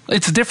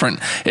 It's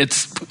different.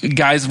 It's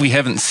guys we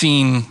haven't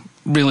seen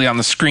really on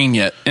the screen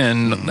yet.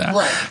 And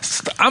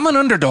I'm an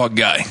underdog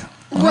guy.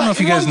 I don't know if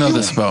you guys know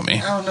this about me.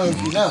 I don't know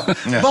if you know.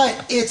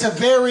 But it's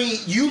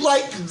you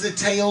like the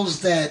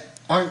tales that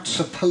aren't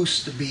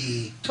supposed to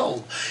be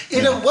told.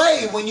 In a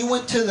way, when you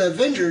went to the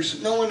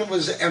Avengers, no one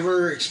was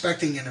ever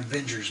expecting an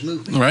Avengers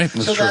movie. Right.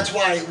 So that's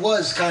why it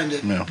was kind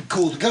of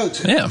cool to go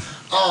to. Yeah.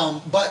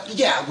 But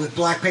with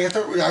Black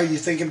Panther, are you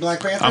thinking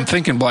Black Panther? I'm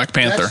thinking Black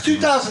Panther. That's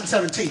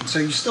 2017, so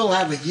you still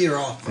have a year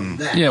off from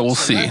that. Yeah, we'll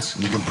see.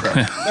 You can prep.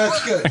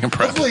 That's good. I can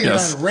prep. Hopefully you're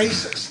not a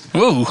racist.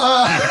 Whoa.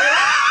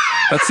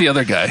 That's the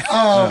other guy.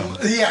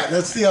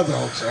 That's the other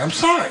hoaxer. I'm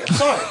sorry.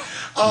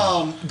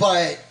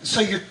 But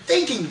so you're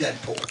thinking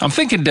Deadpool? I'm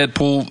thinking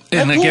Deadpool,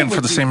 and again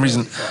for the same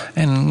reason.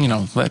 And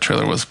that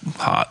trailer was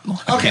hot.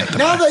 Okay,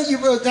 now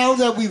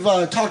that we've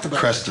talked about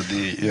Crested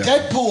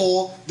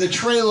Deadpool, the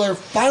trailer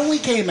finally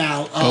came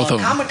out.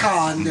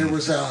 Comic-Con, there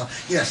was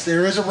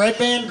there is a red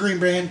band, green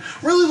band.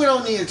 Really, we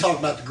don't need to talk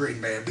about the green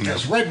band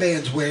because red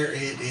band's where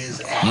it is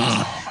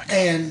at.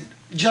 And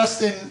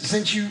Justin,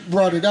 since you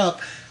brought it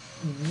up,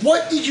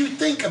 what did you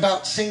think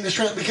about seeing this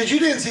trailer? Because you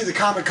didn't see the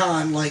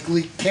Comic-Con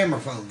leaked camera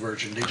phone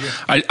version, did you?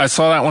 I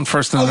saw that one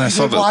first, and then I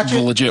saw the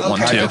legit one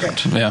too.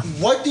 Okay. Yeah.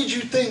 What did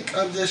you think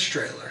of this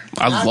trailer?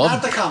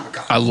 Not the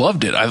Comic-Con. I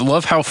loved it. I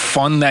love how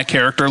fun that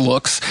character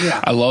looks.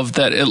 Yeah. I love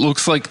that it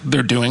looks like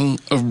they're doing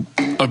a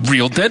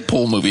real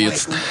Deadpool movie.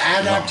 It's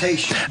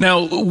adaptation.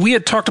 Now, we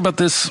had talked about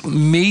this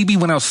maybe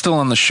when I was still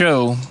on the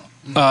show.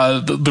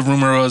 The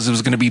rumor was it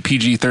was going to be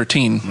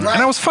PG-13, and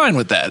I was fine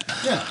with that.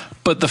 Yeah.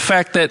 But the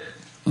fact that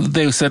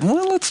they said,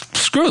 well,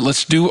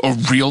 let's do a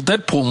real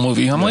Deadpool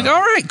movie. I'm like, all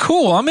right,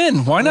 cool, I'm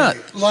in. Why not?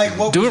 Like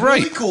what do was it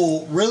right.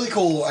 really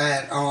cool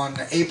on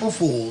April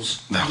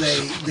Fool's,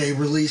 they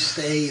released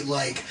a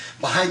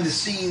behind the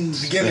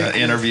scenes gimmick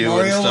interview with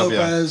Mario and stuff,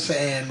 Lopez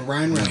and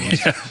Ryan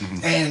Reynolds.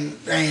 And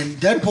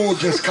Deadpool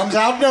just comes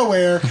out of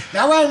nowhere.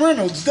 Now Ryan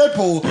Reynolds,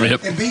 Deadpool,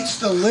 and beats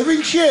the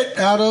living shit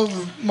out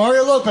of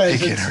Mario Lopez.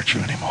 He can't hurt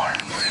you anymore.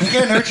 He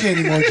can't hurt you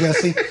anymore,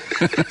 Jesse.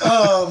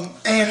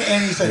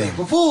 And he said,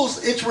 April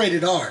Fool's, it's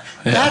rated R.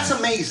 Yeah. That's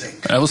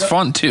amazing. That was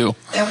fun too.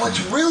 And what's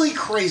really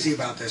crazy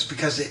about this,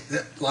 because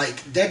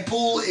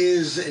Deadpool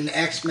is an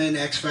X-Men,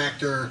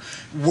 X-Factor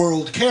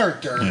world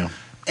character,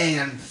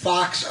 and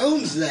Fox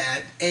owns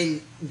that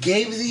and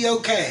gave the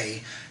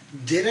okay,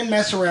 didn't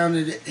mess around.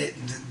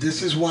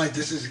 This is why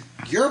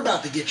you're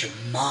about to get your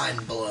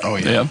mind blown. Oh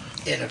yeah.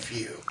 In a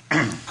few.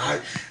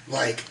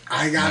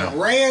 I got a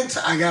rant,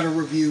 I got a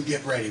review,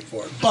 get ready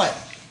for it. But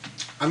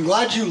I'm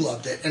glad you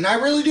loved it, and I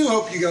really do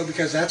hope you go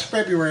because that's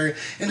February.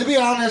 And to be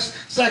honest,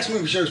 Zach's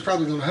Movie Show is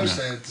probably going to host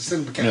that at the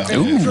Cinema Cafe.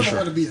 If you're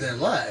going to be there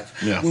live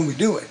when we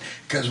do it,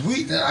 because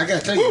I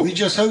got to tell you, we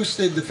just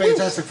hosted the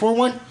Fantastic Four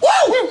one.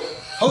 Woo!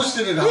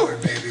 Hosted it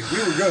hard, baby. We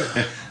were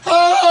good.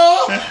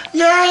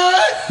 No!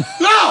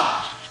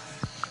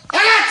 I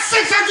got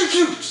 600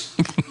 shoots.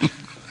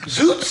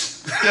 Zoots?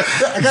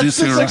 I got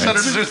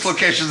 600 Zoots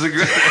locations.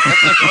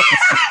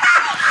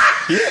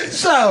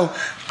 So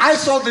I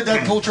saw the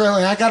Deadpool trailer,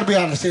 and I got to be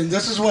honest, and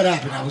this is what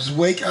happened. I was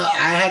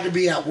I had to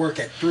be at work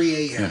at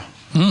 3 a.m.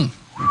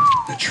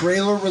 The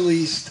trailer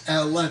released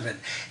at 11,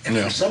 and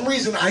for some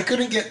reason I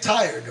couldn't get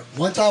tired.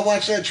 Once I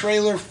watched that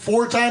trailer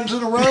 4 times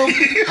in a row,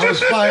 I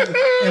was fine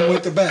and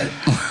went to bed.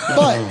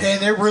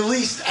 And it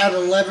released at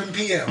 11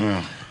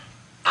 p.m.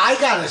 I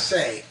gotta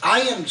say,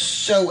 I am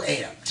so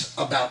amped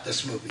about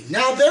this movie.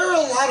 Now, there are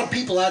a lot of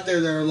people out there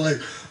that are like,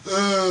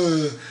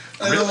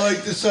 I don't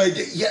like this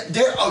idea. Yeah,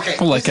 they're okay.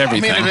 Well, like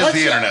everything. I mean, it is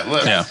the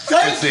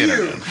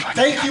internet.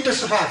 Thank you,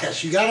 Mr.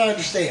 Podcast. You gotta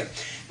understand.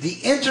 The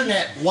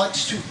internet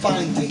wants to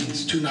find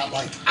things to not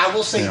like. I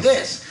will say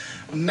this.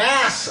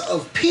 mass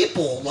of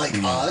people like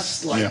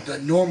us, like the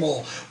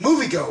normal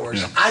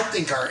moviegoers, I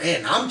think are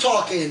in. I'm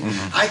talking,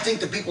 I think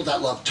the people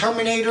that love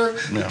Terminator,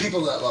 the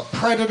people that love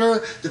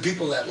Predator, the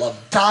people that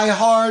love Die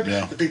Hard,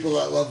 the people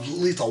that love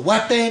Lethal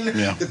Weapon,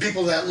 the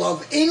people that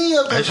love any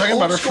of those. Are you talking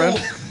about our friend?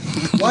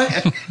 What?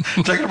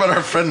 Talking about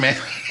our friend, man.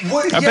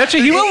 I bet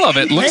you he will love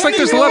it. Looks like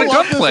there's a lot of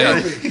gunplay.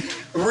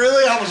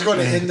 Really, I was going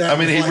to end that. I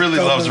mean, he with, really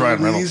Thelma loves and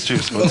Ryan Reynolds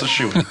Louise. too, so it's a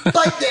shoe.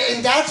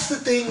 And that's the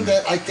thing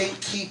that I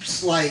think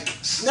keeps like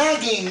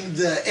snagging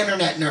the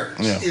internet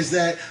nerds is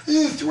that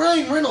it's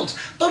Ryan Reynolds,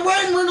 but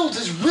Ryan Reynolds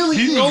is really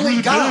He the was only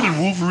really guy. good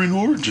in Wolverine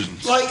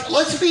Origins. Like,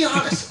 let's be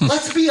honest.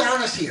 Let's be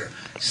honest here.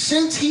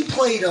 Since he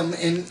played him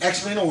in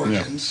X-Men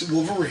Origins,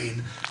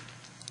 Wolverine,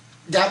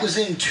 that was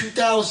in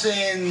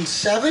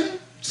 2007,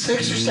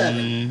 6 or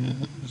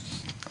 7.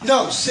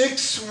 No,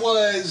 6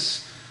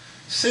 was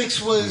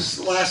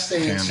Last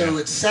Stand, so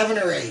it's 7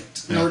 or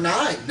 8 or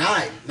 9.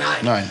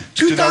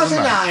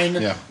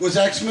 2009 was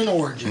X-Men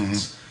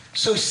Origins.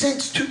 So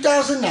since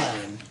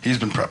 2009, he's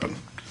been prepping.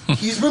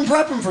 He's been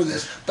prepping for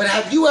this. But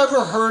have you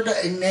ever heard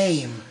a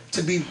name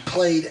to be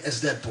played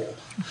as Deadpool?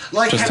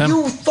 Like, Just have him?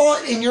 you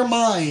thought in your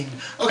mind,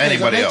 okay,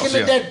 Anybody they're making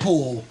else, a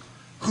Deadpool,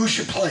 who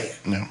should play it?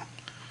 No.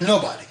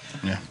 Nobody.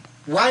 Yeah.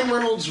 Ryan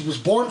Reynolds was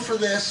born for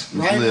this.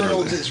 Ryan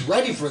Reynolds is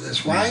ready for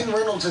this. Ryan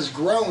Reynolds has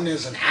grown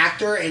as an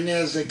actor and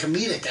as a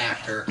comedic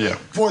actor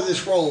for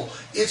this role.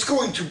 It's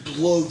going to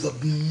blow the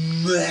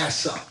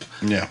mess up.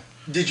 Yeah.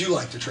 Did you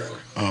like the trailer?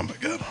 Oh my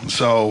god.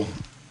 So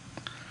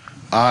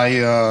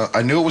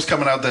I knew it was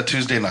coming out that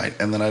Tuesday night,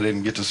 and then I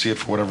didn't get to see it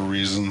for whatever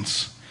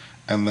reasons.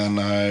 And then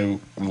I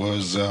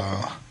was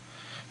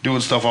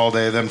doing stuff all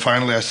day. Then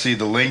finally I see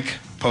the link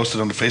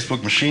posted on the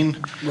Facebook machine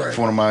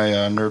for one of my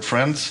nerd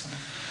friends.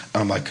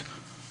 I'm like,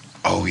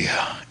 oh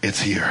yeah, it's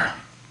here.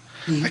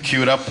 I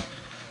queue it up,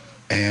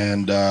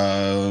 and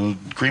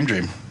Cream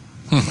Dream.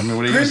 I mean,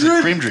 what do you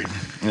say? Cream Dream.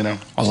 You know,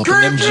 all up in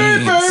them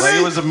jeans. Like,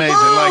 it was amazing.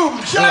 Boom!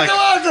 Like,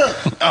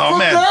 oh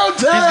man, downtown.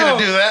 he's gonna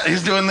do that.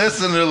 He's doing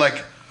this, and they're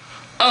like,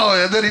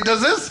 oh, and then he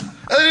does this, and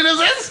then he does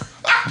this.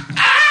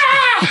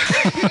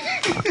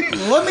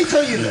 Let me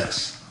tell you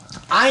this.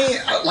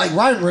 I like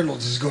Ryan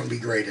Reynolds is going to be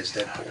great as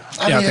Deadpool.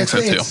 I think so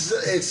too.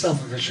 It's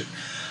self-efficient.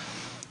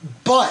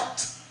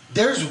 But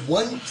there's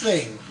one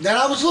thing that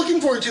I was looking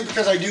forward to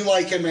because I do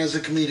like him as a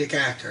comedic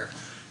actor.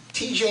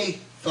 TJ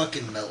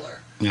fucking Miller.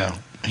 Yeah,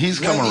 he's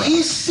coming around.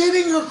 He's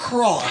sitting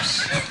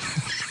across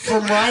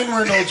from Ryan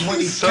Reynolds when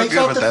he He's so takes good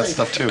off with the that thing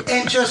stuff, too.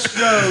 and just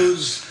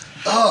goes,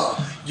 "Oh,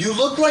 you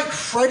look like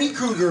Freddy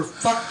Krueger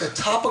fucked the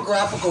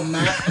topographical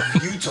map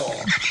of Utah."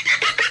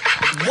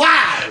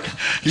 Wow!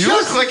 You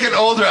look like an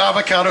older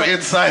avocado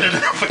inside and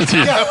out.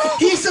 Yeah,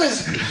 he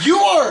says, "You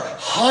are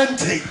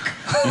hunting."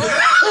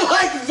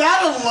 Like,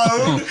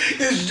 that alone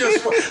is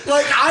just...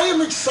 Like, I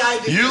am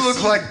excited. You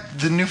look like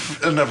the new...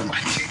 never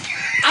mind.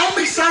 I'm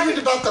excited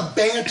about the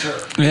banter.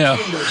 Yeah.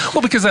 between those two.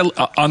 Well, because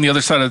on the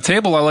other side of the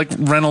table, I like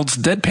Reynolds'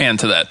 deadpan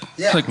to that.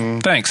 Yeah. Like,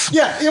 thanks.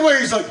 Yeah, where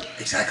he's like,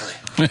 exactly.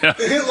 Yeah.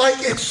 Like,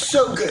 it's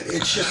so good.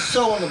 It's just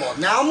so on the ball.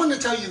 Now, I'm going to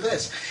tell you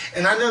this,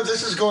 and I know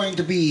this is going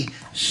to be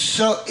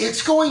so...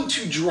 It's going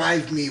to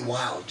drive me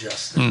wild,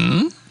 Justin.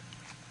 Mm-hmm.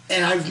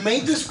 And I've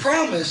made this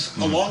promise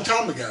a long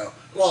time ago.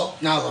 Well,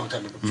 not a long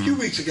time ago, a few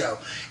weeks ago.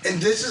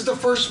 And this is the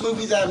first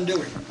movie that I'm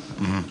doing.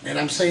 And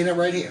I'm saying it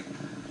right here.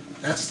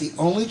 That's the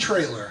only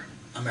trailer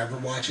I'm ever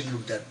watching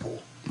of Deadpool.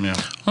 Yeah.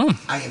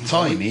 I am That's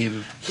all you going-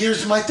 need.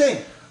 Here's my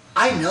thing.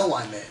 I know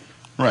I'm in.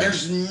 Right.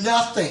 There's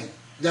nothing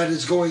that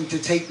is going to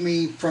take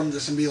me from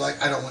this and be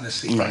like, I don't want to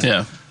see Right. it.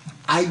 Yeah.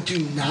 I do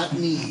not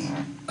need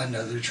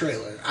another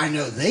trailer. I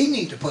know they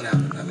need to put out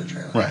another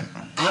trailer. Right.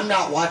 I'm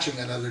not watching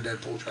another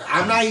Deadpool trailer.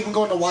 I'm not even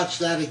going to watch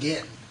that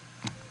again.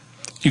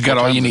 You got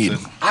all you Sometimes need.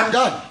 it's I'm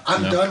done.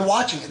 I'm done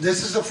watching it.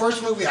 This is the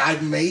first movie I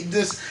made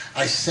this.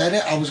 I said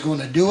it. I was going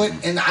to do it,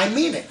 and I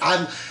mean it.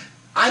 I'm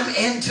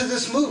into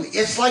this movie.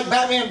 It's like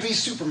Batman v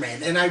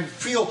Superman, and I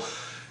feel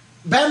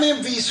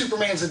Batman v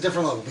Superman's a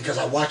different level because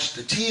I watched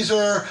the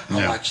teaser.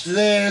 I watched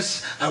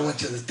this. I went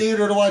to the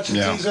theater to watch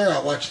the teaser. I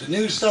watched the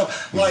new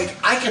stuff. Like,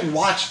 I can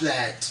watch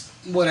that.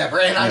 Whatever,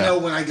 and I know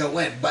when I go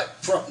in, but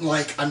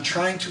I'm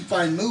trying to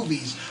find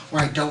movies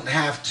where I don't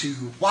have to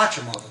watch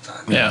them all the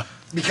time. Yeah.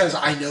 Because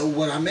I know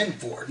what I'm in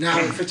for. Now,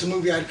 if it's a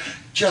movie,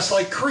 just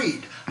like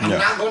Creed, I'm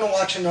not going to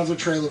watch another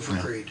trailer for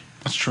Creed.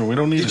 That's true. We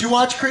don't need Did it. you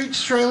watch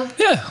Creed's trailer?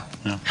 Yeah.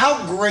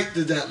 How great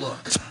did that look?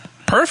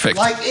 Perfect.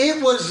 Like,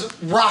 it was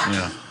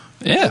Rocky.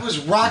 Yeah. It was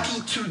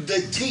Rocky to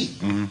the T.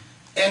 Mm-hmm.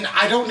 And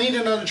I don't need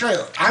another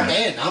trailer. I'm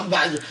in. I'm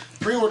buying,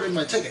 pre-ordering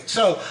my ticket.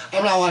 So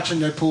I'm not watching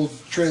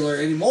Deadpool trailer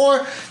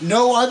anymore.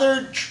 No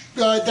other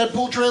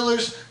Deadpool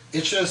trailers.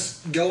 It's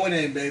just going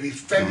in, baby.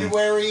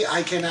 February,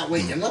 I cannot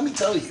wait. And let me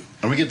tell you.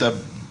 And we get that...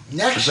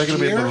 Next is that going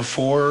to be year-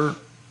 before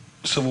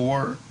Civil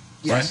War?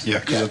 Yes. Right? Yeah,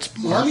 because it's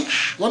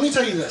March. Let me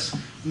tell you this.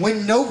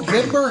 When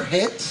November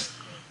hits,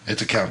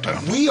 It's a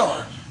countdown. we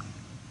are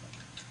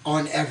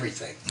on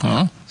everything.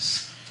 Huh?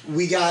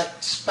 We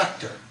got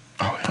Spectre.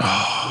 Oh, yeah. We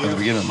At the have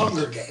beginning of the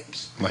Hunger month.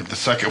 Games. Like the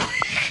second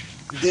week.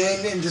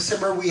 Then in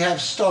December we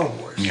have Star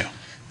Wars. Yeah.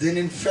 Then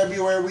in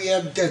February we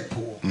have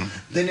Deadpool.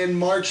 Then in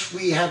March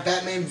we have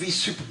Batman v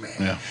Superman.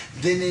 Yeah.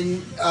 Then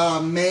in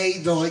May,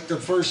 the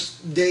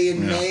first day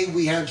in May,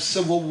 we have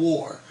Civil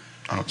War.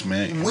 Oh, it's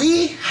May.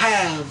 We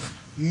have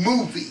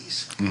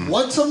movies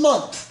once a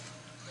month.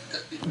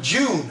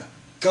 June,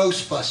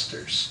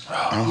 Ghostbusters.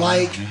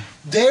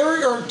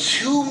 There are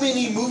too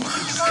many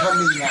movies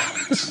coming out.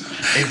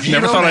 If you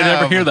Never don't thought I'd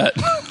ever have hear that.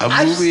 A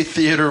movie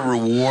theater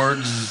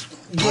rewards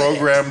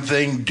program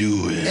thing,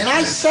 do it. And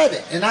I said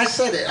it.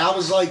 I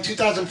was like,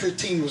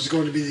 2015 was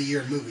going to be the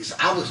year of movies.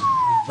 I was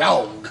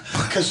wrong.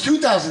 Because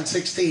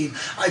 2016,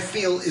 I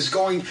feel, is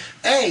going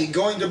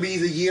to be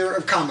the year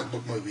of comic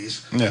book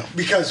movies. Yeah.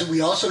 Because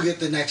we also get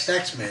the next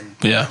X-Men,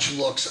 which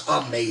looks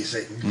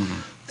amazing.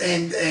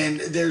 And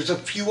there's a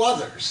few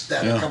others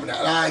that are coming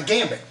out.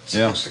 Gambit is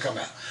supposed to come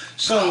out.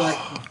 So,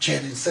 like,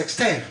 Jen and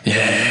 610.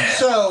 Yeah.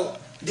 So,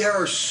 there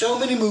are so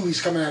many movies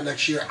coming out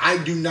next year, I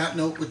do not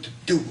know what to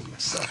do with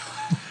myself.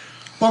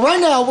 But right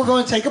now, we're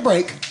going to take a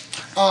break.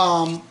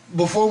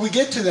 Before we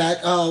get to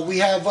that, we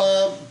have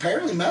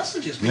apparently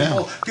messages.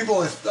 People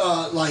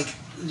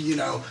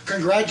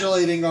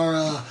congratulating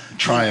our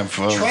triumph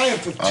of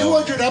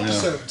 200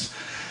 episodes.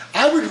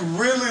 I would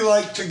really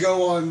like to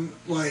go on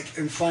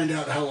and find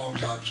out how long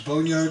Bob's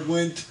Boneyard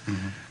went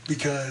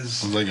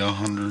because it was like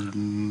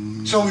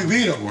 100. So we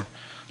beat him.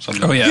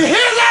 Oh yeah! You hear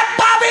that,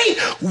 Bobby?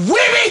 We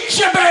beat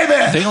you,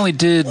 baby. They only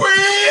did. We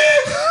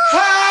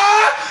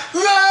are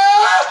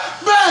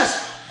the best.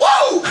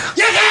 Whoa!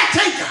 You can't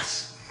take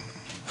us.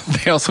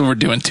 They also were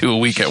doing 2 a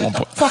week at one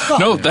point. Fuck up.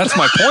 No, that's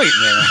my point.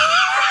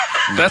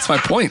 That's my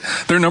point.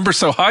 Their number's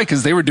so high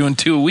because they were doing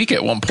 2 a week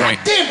at one point.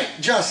 God damn it,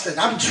 Justin!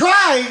 I'm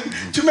trying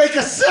to make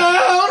a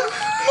sound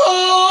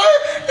more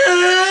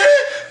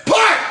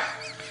important.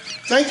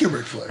 Thank you,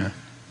 Ric Flair.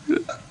 All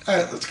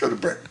right, let's go to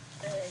break.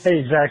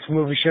 Hey, Zach's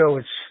Movie Show.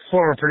 It's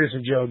former producer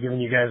Joe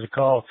giving you guys a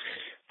call.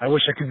 I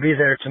wish I could be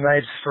there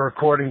tonight for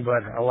recording,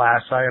 but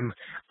alas, I am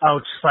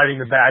out fighting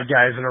the bad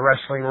guys in a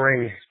wrestling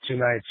ring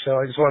tonight. So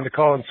I just wanted to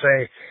call and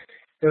say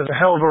it was a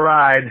hell of a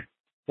ride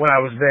when I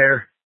was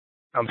there.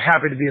 I'm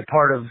happy to be a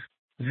part of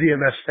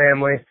ZMS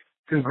family.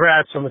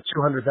 Congrats on the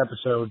 200th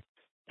episode,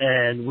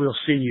 and we'll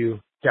see you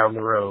down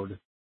the road.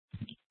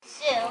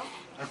 Sue.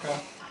 Okay.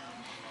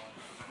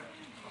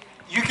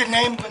 You can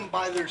name them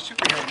by their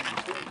superhero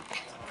names.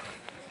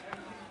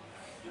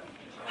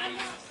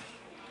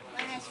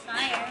 One has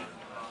fire.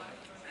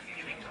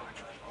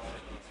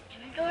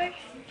 Human Torch?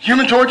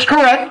 Human Torch,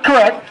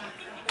 correct.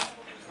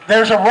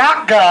 There's a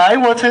rock guy.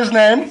 What's his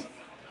name?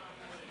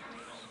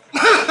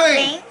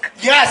 Link.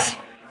 Yes,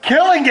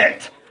 killing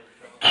it.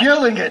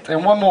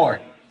 And one more.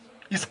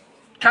 He's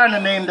kind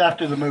of named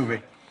after the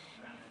movie.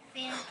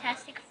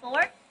 Fantastic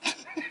Four?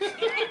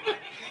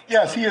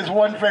 Yes, he is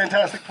one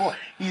Fantastic Four.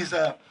 He's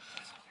Mr.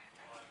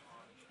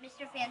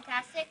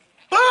 Fantastic?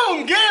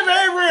 Boom! Give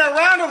Avery a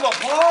round of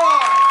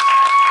applause.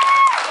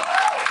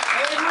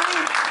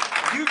 Avery,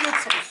 you get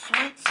some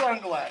sweet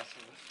sunglasses.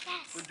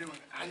 We're doing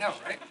it. I know,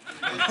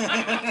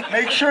 right?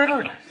 Make sure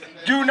to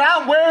do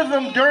not wear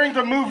them during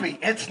the movie.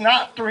 It's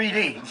not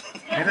 3D.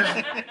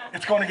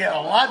 It's going to get a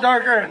lot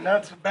darker, and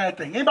that's a bad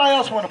thing. Anybody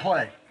else want to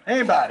play?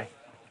 Anybody?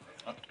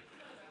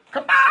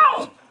 Come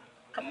on!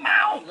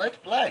 Let's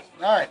play.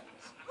 All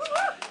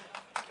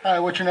right.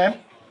 What's your name?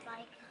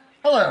 Mike.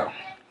 Hello.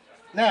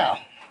 Now,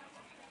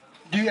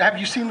 have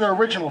you seen the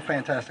original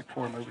Fantastic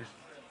Four movies?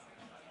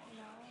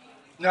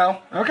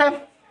 No.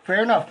 Okay.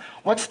 Fair enough.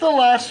 What's the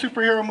last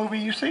superhero movie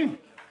you've seen?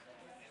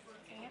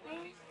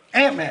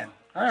 Ant-Man.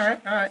 All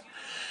right.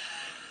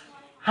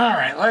 All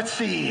right, let's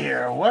see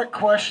here. What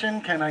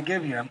question can I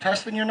give you? I'm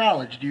testing your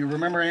knowledge. Do you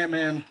remember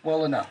Ant-Man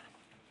well enough?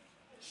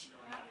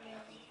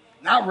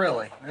 Not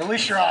really. At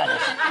least you're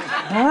honest.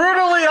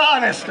 Brutally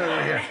honest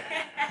over here.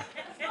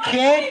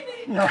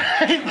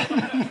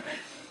 Right?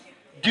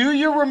 Do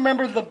you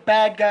remember the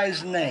bad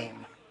guy's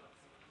name?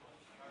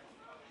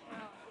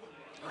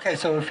 Okay,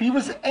 so if he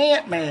was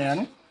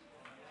Ant-Man,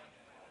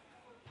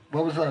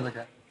 what was the other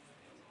guy?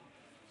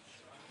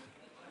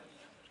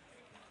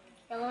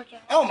 Yellow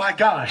Jacket. Oh my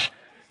gosh.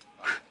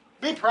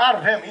 Be proud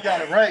of him. He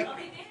got it right.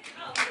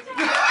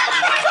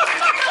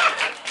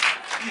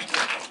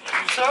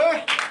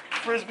 Sir,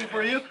 Frisbee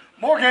for you.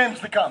 More games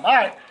to come. All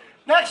right.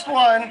 Next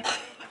one,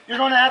 you're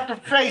going to have to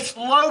face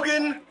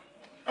Logan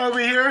over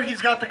here.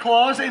 He's got the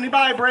claws.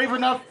 Anybody brave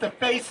enough to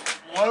face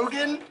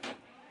Logan?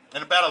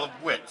 In a battle of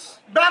wits.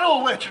 Battle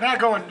of wits. You're not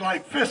going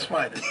like fist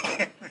fighting.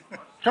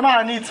 Come on,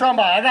 I need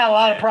somebody. I got a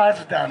lot of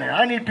prizes down there.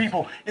 I need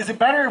people. Is it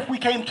better if we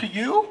came to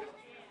you?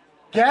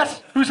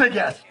 Yes? Who said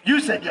yes? You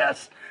said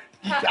yes.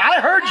 I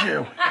heard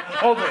you.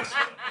 Hold this.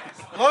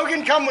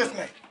 Logan, come with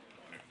me.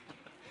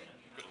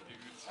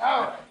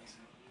 All right.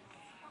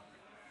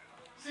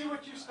 See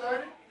what you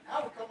started?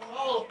 Now we're coming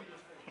all over your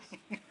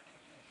face.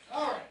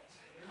 All right.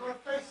 You're going to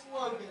face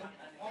Logan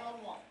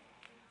one-on-one.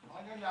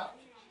 On your knowledge.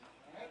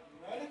 All right.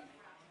 You ready?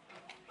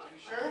 You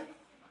sure?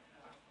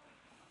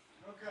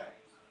 Okay.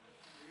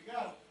 Here you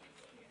go.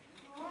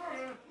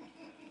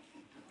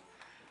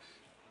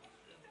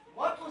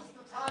 What was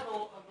the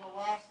title of the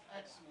last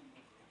X-Men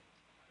movie?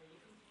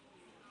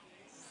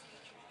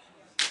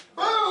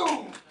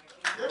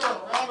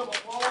 round of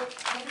applause.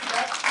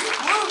 You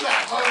blew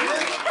that,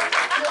 Logan.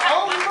 Your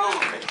own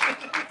movie.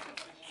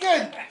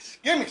 Goodness.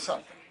 Give me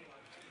something.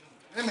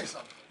 Give me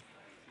something.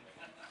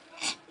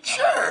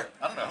 Sure.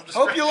 I don't know.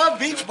 Hope you love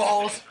beach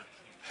balls.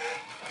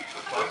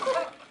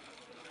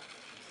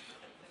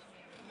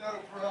 No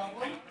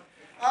problem.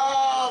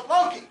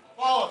 Loki,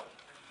 follow.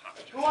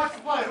 Who wants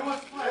to play? Who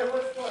wants to play? Who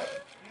wants to play?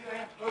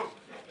 Who?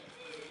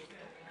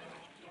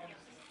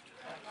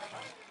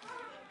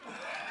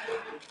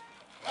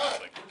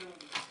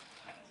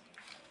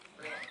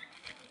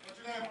 What's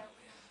your name?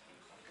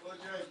 Hello,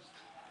 James.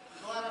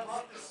 Glad I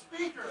brought the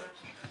speaker.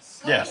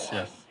 Yes,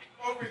 yes.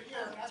 Over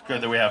here. It's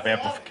good that we have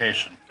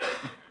amplification.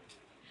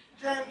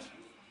 James.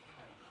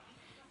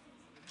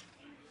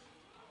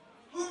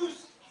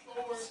 Who's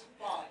Thor's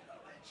father?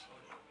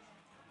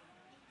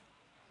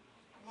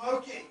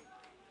 Loki.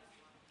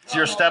 It's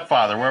your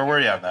stepfather. Where were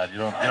you on that? You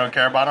don't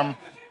care about him?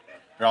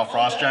 You're all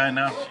Frost Giant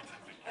now?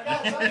 I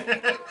gotta tell you,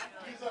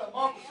 he's a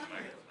Marvel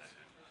superhero.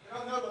 They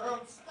don't know their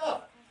own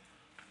stuff.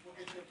 We'll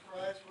get you a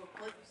prize real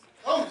quick.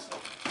 Tell me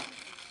something.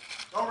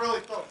 Don't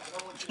really throw it. I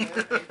don't want you to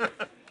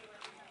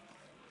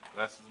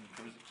hurt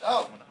me.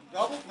 Oh,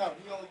 double? No,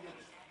 he only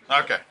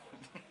gets. Okay.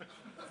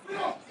 We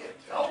don't get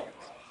double.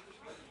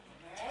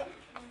 Man.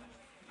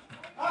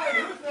 All right,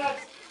 who's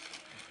next?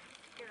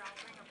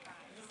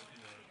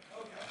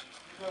 Okay.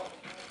 So,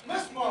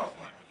 Miss Marvel.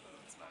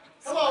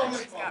 Hello,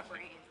 Miss Marvel.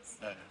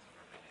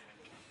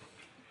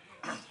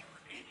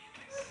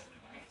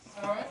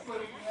 All right, what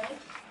do you have?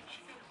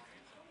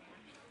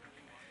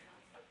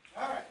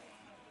 All right.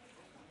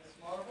 Miss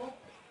Marvel.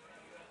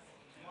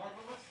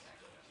 Marvelous.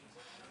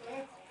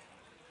 Okay.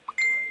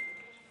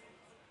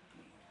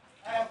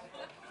 I have.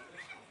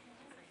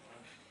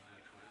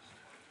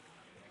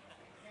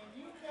 Can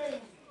you name me?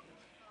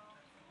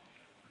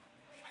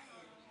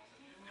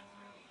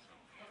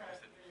 Okay,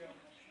 here you go.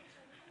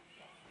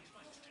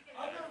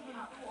 Other than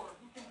Thor,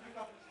 who can pick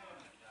up his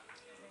hand?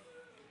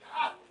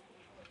 Ah!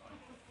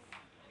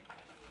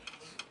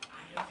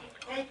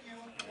 Thank you.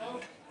 No,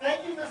 thank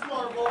you, Miss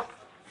Marvel.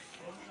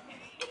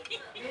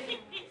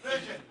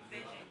 Vision.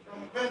 From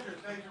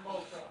Avengers, Age of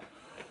Ultron.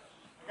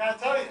 I gotta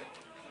tell you,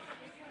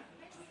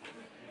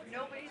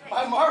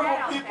 my Marvel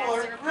people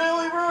are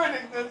really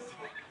ruining this.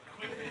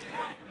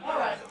 All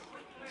right.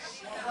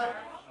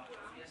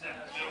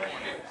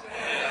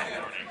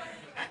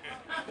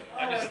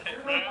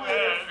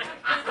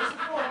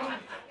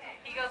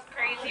 He goes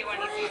crazy when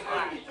he sees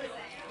Flash.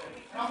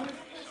 I'm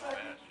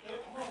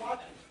gonna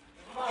watch it.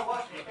 I'm gonna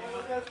watch it.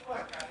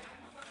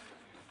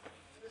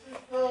 This is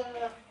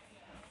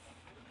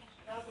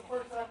that's the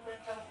first time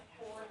Fantastic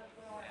Four has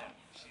been on.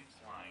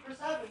 Chris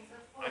Evans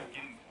has played.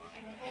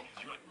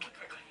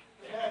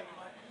 Yeah, you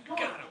might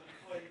enjoy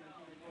it.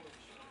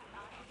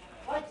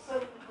 Like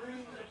 7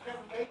 Degrees of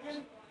Kevin Bacon,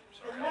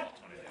 and next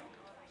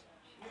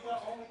we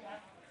are only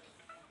actors.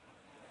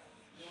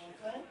 You know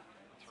what I'm saying?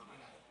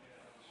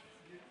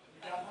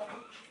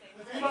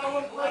 Does anybody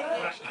want to play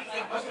that?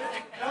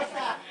 Just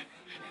act.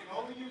 You can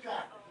only use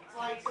actors. It's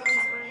like 7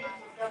 Degrees of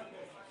Kevin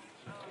Bacon.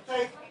 You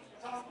take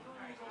Tom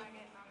Cruise and,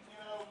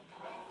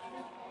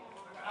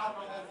 out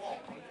on that wall.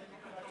 You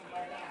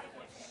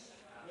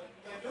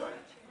can't do it.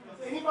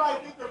 Does anybody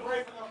think they're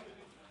brave enough to do it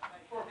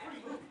for a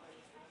free movie?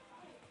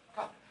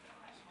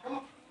 Come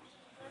on.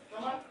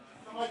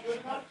 Somebody good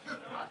enough?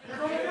 You're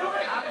going to do it?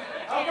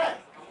 Okay.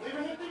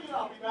 Leaving it to you.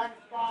 I'll be back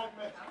in 5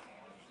 minutes.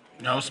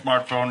 No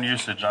smartphone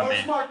usage on No the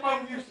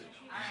smartphone usage.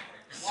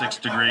 6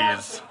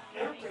 degrees.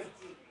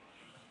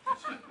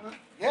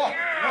 Yeah,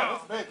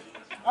 that's big.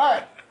 All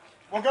right.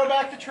 We'll go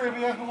back to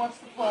trivia. Who wants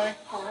to play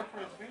for a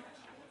frisbee?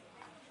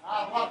 I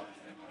love it.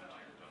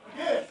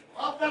 Good.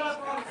 Love that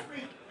up on the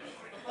speed.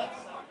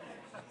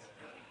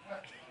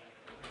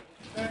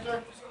 Center.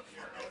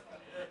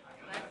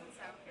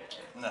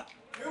 No.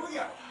 Here we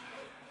go.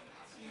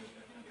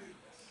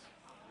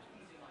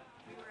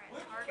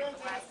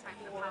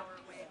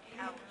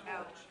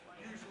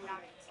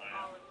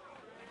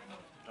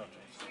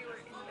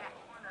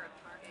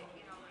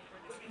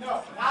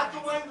 No, not the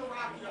way the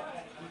rock goes.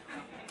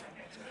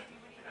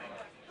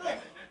 Think.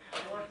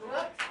 You are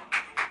correct?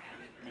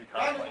 I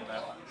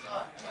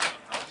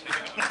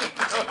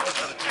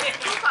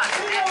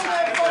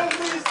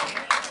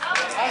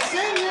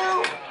see you.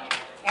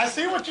 I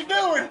see what you're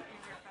doing.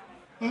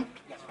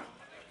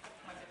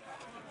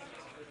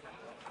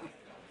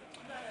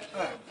 All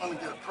right, let me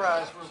get a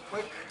prize real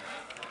quick.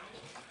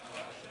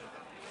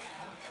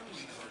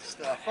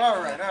 Stuff.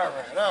 All right.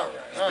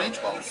 Beach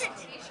balls.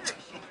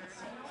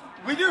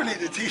 We do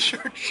need a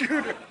t-shirt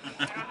shooter.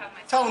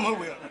 Tell them who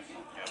we are.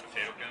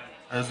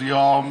 As you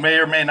all may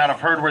or may not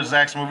have heard, we're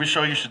Zach's Movie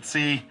Show. You should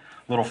see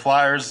little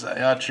flyers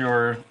at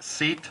your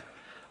seat.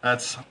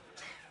 That's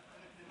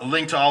a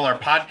link to all our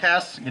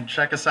podcasts. You can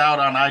check us out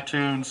on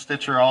iTunes,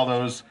 Stitcher, all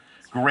those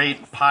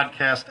great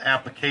podcast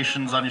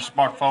applications on your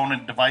smartphone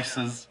and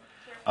devices.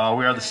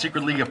 We are the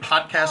Secret League of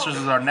Podcasters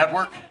is our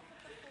network.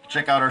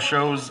 Check out our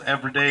shows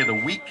every day of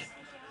the week.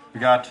 We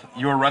got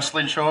your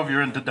wrestling show if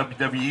you're into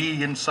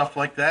WWE and stuff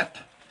like that.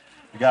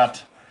 We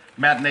got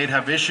Matt and Nate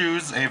Have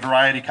Issues, a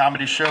variety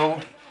comedy show.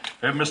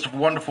 We have Mr.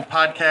 Wonderful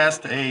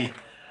Podcast, a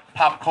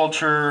pop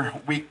culture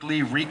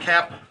weekly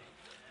recap.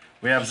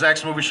 We have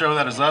Zach's Movie Show,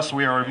 that is us.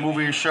 We are a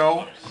movie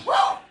show.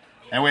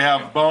 And we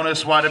have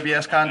bonus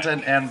YWS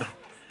content and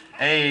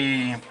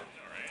a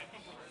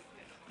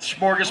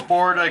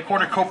smorgasbord, a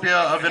cornucopia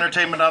of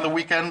entertainment on the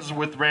weekends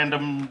with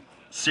random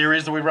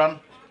series that we run.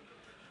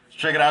 So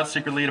check it out,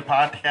 Secret Leader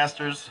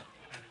Podcasters.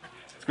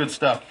 It's good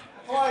stuff.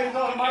 Why he's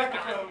on the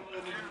microphone?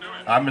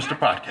 I'm Mr.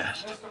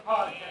 Podcast. Mr.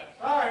 Podcast.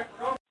 All right.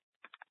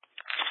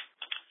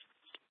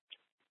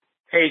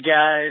 Hey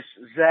guys,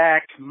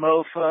 Zach,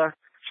 Mofa,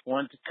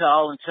 wanted to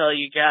call and tell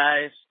you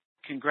guys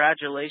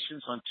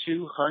congratulations on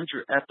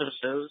 200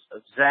 episodes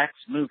of Zach's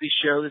Movie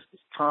Show. This is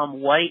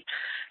Tom White.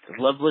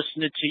 I love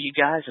listening to you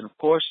guys, and of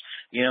course,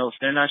 you know, if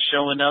they're not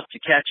showing up to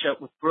catch up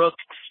with Brooke,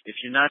 if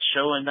you're not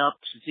showing up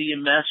to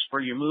ZMS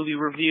for your movie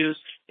reviews,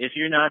 if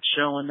you're not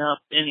showing up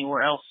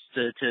anywhere else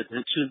to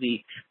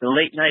the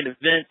late night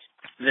event,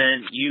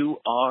 then you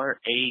are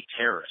a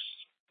terrorist.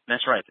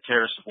 That's right, the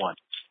terrorists have won.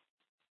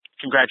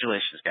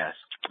 Congratulations, guys.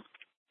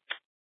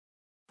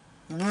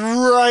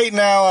 Right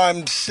now,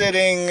 I'm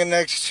sitting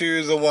next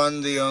to the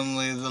one, the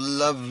only, the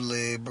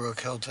lovely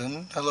Brooke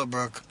Hilton. Hello,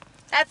 Brooke.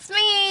 That's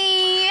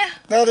me.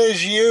 That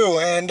is you,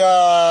 and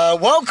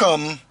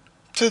welcome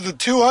to the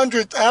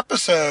 200th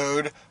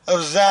episode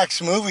of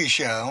Zach's Movie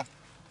Show.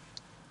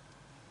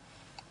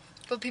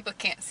 But people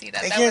can't see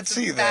that. They that can't was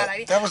see a bad that.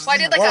 idea. That was well,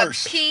 the I did like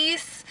worst. a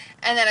piece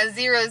and then a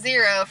 0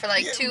 for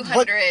like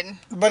 200.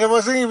 But it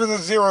wasn't even a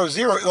 0.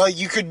 Like,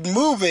 you could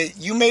move it.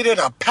 You made it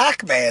a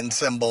Pac-Man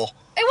symbol.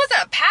 It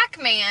wasn't a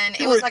Pac-Man.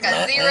 It was like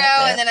a 0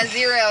 and then a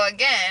 0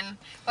 again.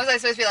 Was I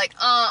supposed to be like,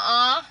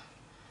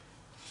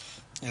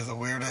 You're the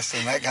weirdest,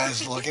 and that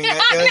guy's looking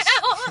at us.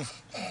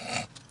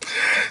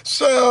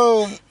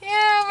 So... Yeah,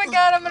 oh my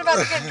God, I'm about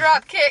to get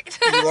drop kicked.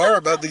 You are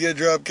about to get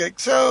drop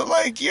kicked. So,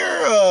 like,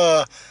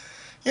 you're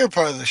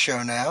part of the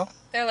show now.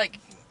 They're like,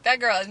 that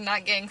girl is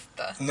not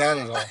gangsta. Not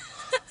at all.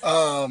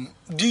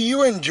 Do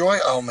you enjoy...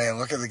 Oh, man,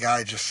 look at the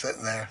guy just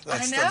sitting there.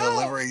 That's the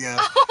delivery guy.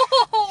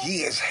 Oh.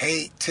 He is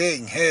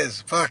hating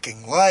his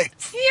fucking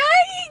life.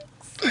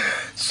 Yikes!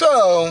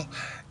 So,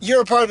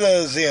 you're a part of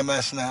the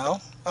ZMS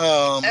now.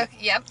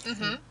 Yep,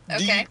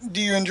 okay.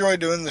 Do you enjoy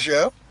doing the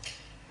show?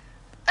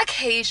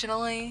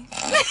 Occasionally.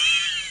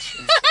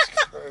 Jesus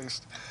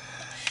Christ.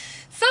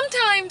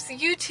 Sometimes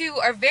you two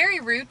are very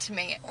rude to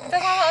me.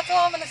 That's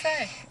all I'm going to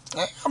say.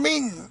 I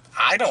mean,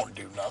 I don't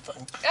do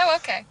nothing. Oh,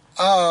 okay.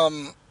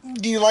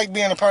 Do you like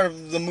being a part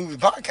of the movie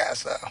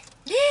podcast, though?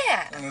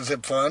 Yeah. And is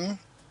it fun?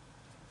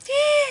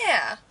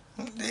 Yeah.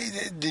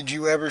 Did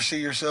you ever see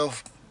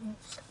yourself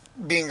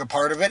being a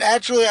part of it?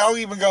 Actually, I'll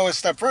even go a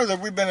step further.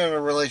 We've been in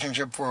a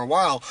relationship for a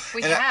while.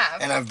 We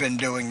have. And I've been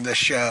doing the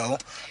show.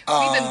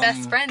 We've been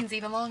best friends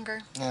even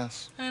longer.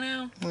 Yes. I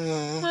know.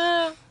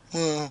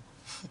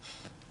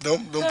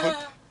 Don't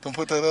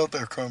put that out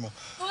there, Karma.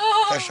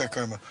 Oh. Hashtag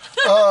Karma.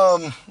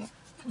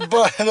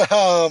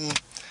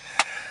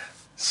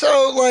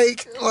 So,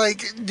 like,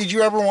 did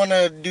you ever want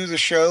to do the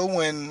show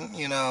when,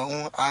 you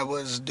know, I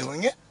was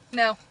doing it?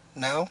 No.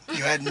 No?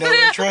 You had no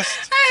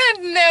interest? I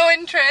had no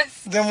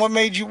interest. Then what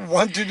made you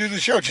want to do the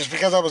show? Just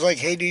because I was like,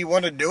 hey, do you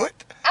want to do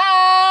it?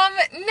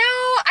 No,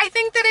 I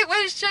think that it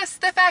was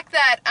just the fact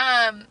that,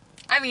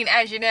 I mean,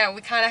 as you know,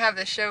 we kind of have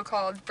this show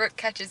called Brooke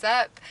Catches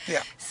Up.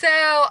 Yeah. So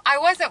I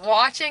wasn't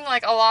watching,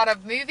 like, a lot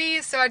of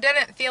movies, so I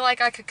didn't feel like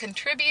I could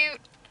contribute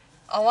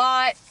a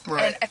lot.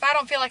 Right. And if I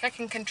don't feel like I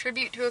can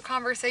contribute to a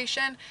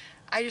conversation,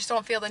 I just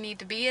don't feel the need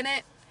to be in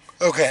it.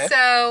 Okay.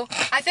 So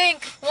I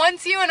think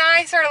once you and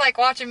I started, like,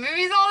 watching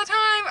movies all the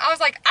time, I was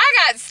like, I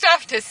got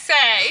stuff to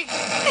say.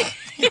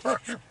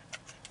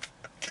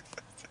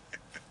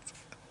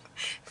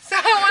 So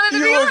I wanted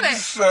to be on it.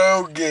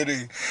 So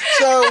giddy.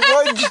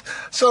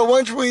 So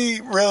once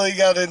we really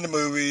got into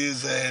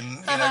movies and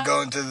you know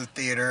going to the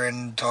theater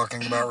and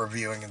talking about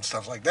reviewing and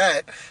stuff like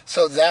that,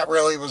 so that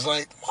really was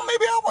like, well,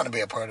 maybe I want to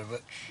be a part of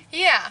it.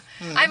 Yeah.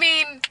 I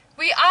mean,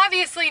 we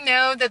obviously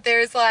know that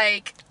there's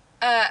like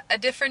a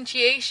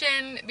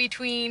differentiation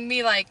between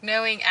me like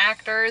knowing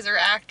actors or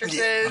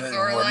actresses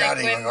or we're like not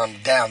even going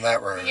down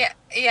that road.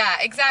 Yeah,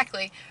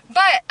 exactly.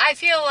 But I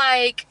feel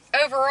like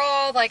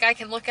overall, like I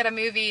can look at a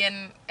movie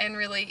and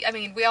really, I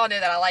mean, we all know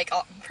that I like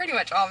pretty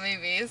much all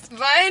movies,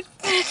 but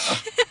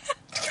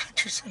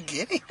you're so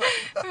giddy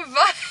right now.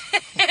 But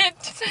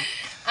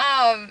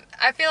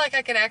I feel like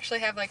I can actually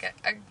have like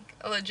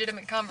a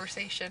legitimate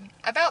conversation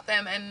about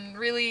them and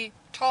really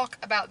talk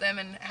about them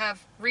and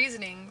have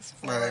reasonings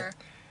for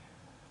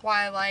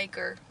why I like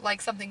or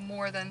like something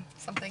more than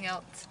something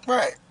else.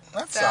 Right.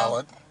 That's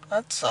solid.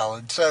 That's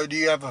solid. So, do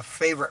you have a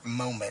favorite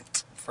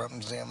moment from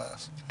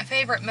ZMS? A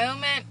favorite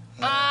moment?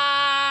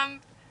 Oh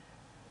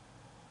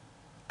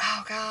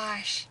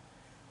gosh.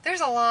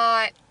 There's a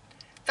lot.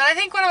 But I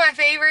think one of my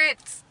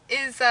favorites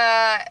is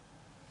there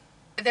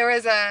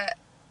was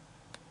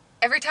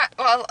every time,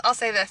 well, I'll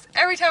say this.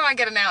 Every time I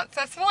get announced,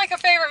 that's like a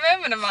favorite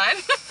moment of mine.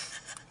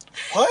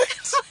 What?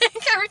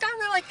 Like every time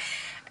they're like,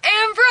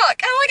 and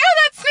Brooke. I'm like, oh,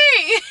 that's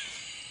me.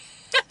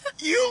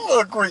 You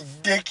look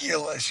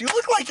ridiculous. You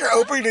look like you're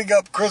opening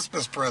up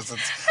Christmas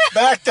presents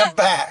back to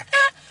back.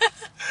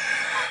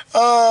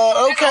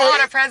 Okay. There's a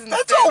lot of presents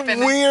That's to a open.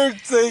 weird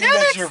thing. No,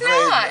 that's that's your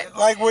not. favorite.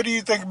 Like, what do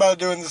you think about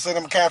doing the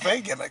Cinema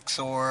Cafe gimmicks?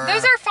 Or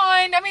Those are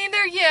fine. I mean,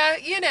 they're, yeah,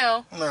 you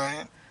know.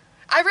 right.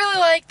 I really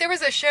like, there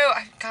was a show,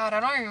 God, I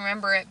don't even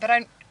remember it, but I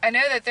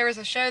know that there was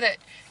a show that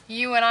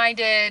you and I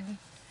did,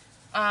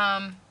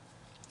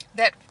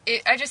 that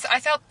I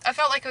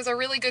felt like it was a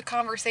really good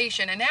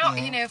conversation, and now,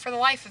 you know, for the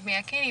life of me,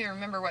 I can't even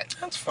remember what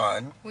That's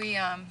fine. we,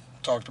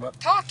 Talked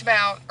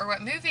about, or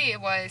what movie it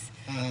was,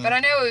 Mhm. but I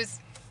know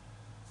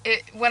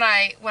when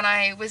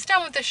I was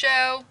done with the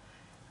show,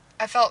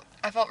 I felt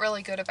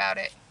really good about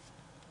it.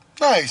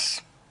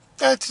 Nice.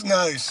 That's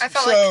nice. I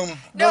felt so, like-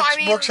 no, Brooks, I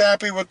mean- Brooks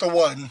happy with the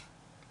one.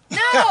 No,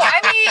 I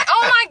mean,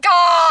 oh my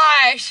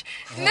gosh!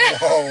 No!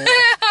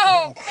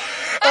 Whoa.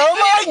 Oh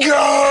my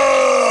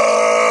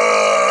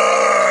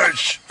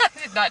gosh! I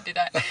did not do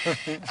that.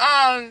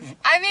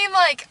 I mean,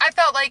 like, I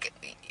felt like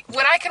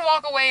when I can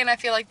walk away and I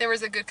feel like there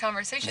was a good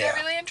conversation, Yeah. I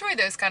really enjoy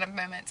those kind of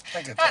moments.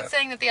 I get Not that.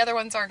 saying that the other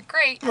ones aren't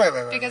great, Right,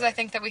 right, because right. I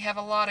think that we have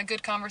a lot of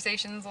good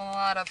conversations and a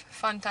lot of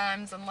fun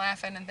times and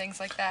laughing and things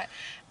like that.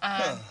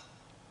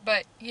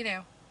 But, you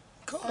know.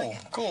 Cool,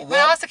 cool. But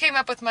I also came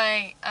up with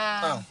my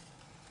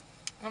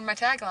one of my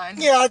taglines.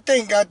 Yeah, I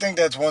think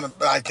that's one of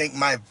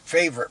my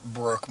favorite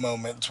Brooke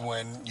moments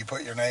when you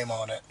put your name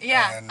on it.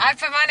 Yeah, and, I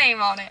put my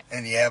name on it.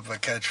 and you have a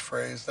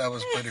catchphrase. That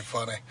was pretty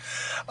funny.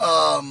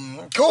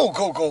 Cool.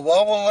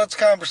 Well, let's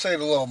conversate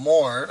a little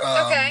more.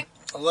 Okay.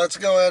 Let's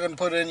go ahead and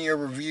put in your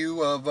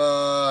review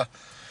of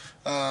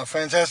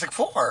Fantastic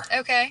Four.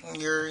 Okay.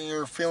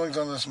 Your feelings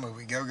on this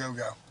movie. Go.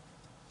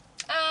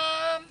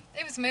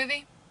 It was a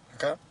movie.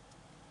 Okay.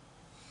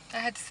 I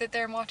had to sit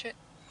there and watch it.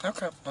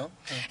 Okay. Well,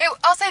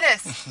 I'll say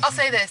this.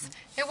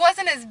 It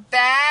wasn't as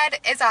bad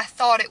as I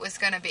thought it was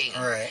going to be.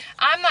 right.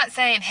 I'm not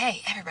saying,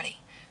 hey, everybody,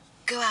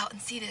 go out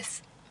and see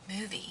this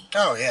movie.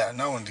 Oh, yeah.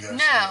 No one's going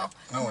to see No.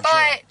 it. No one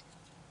But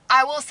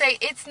I will say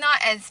it's not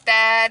as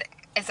bad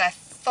as I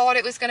thought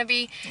it was going to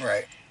be. should.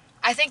 Right.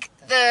 I think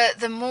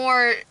the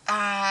more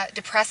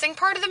depressing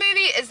part of the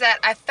movie is that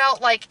I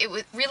felt like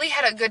it really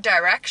had a good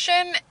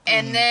direction,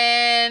 and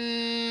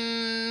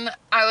then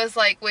I was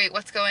like, wait,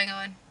 what's going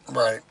on?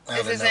 Right. Out This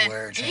of isn't.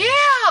 nowhere it changed.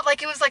 Yeah,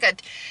 like it was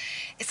like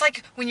it's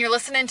like when you're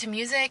listening to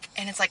music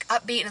and it's like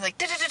upbeat and it's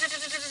like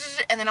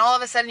and then all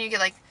of a sudden you get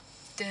like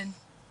dun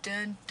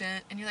dun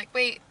dun and you're like,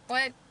 wait,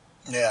 what?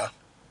 Yeah.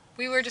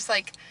 We were just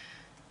like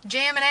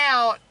jamming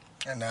out.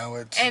 And now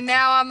it's... And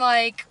now I'm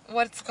like,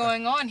 what's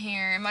going on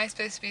here? Am I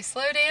supposed to be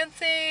slow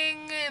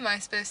dancing? Am I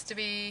supposed to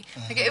be...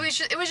 Like, it was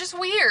just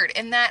weird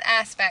in that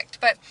aspect.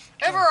 But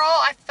overall,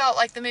 I felt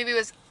like the movie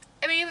was...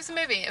 I mean, it was a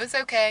movie. It was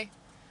okay.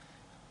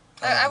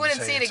 I wouldn't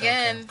see it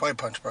again. Okay. Play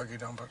Punch Buggy,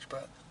 don't punch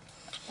bad.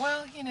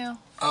 Well, you know.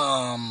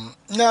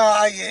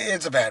 No,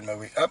 it's a bad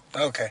movie. Oh,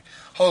 okay.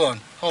 Hold on.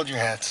 Hold your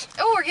hats.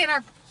 Oh, we're getting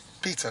our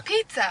Pizza.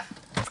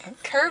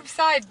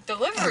 Curbside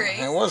delivery.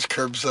 It was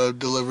curbside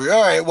delivery.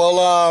 All right.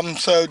 Well,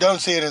 so don't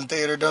see it in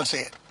theater. Don't see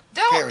it.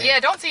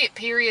 Don't see it,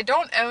 period.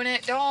 Don't own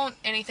it. Don't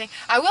anything.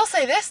 I will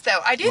say this, though.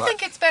 I do What?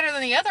 think it's better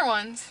than the other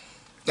ones.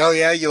 Oh,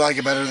 yeah? You like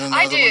it better than the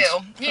I other do.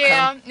 ones?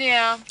 Yeah, Okay.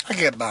 yeah. I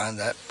get behind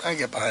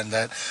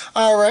that.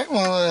 All right.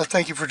 Well,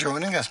 thank you for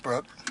joining us,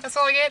 Brooke. That's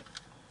all I get.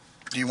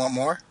 Do you want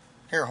more?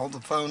 Here, hold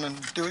the phone and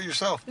do it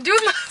yourself. Do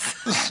it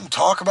myself.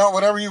 Talk about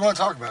whatever you want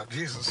to talk about.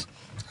 Jesus.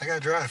 I got to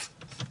drive.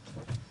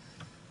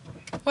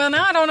 Well,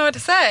 now I don't know what to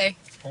say.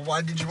 Well,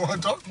 why did you want to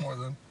talk more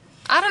then?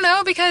 I don't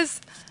know,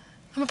 because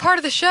I'm a part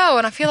of the show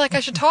and I feel like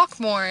I should talk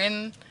more,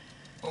 and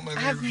Well, maybe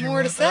I have if you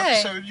more to weren't the say.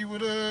 episode, you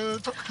would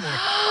talk more.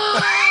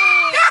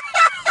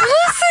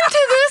 Listen to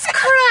this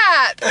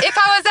crap. If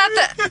I was at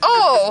the...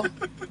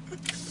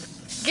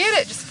 Get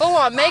it? Just full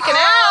on making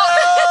out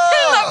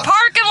in the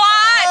parking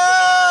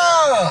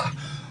lot.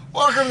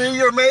 Welcome to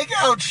your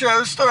makeout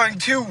show starring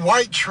two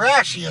white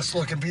trashiest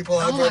looking people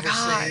I've Oh my ever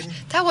gosh. seen.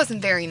 That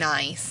wasn't very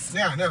nice.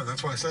 Yeah, I know.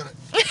 That's why I said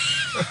it.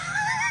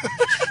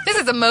 This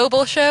is a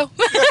mobile show.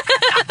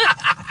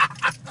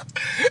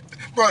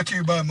 Brought to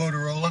you by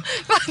Motorola.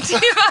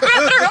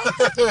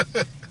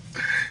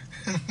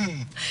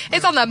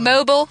 It's on the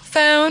mobile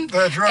phone.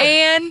 That's right.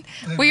 And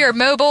we are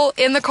mobile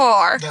in the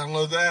car.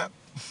 Download the app.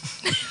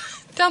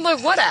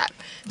 Download what app?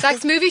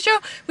 Zach's Movie Show?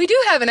 We do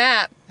have an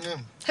app. Yeah.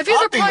 Have you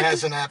ever Podbean plugged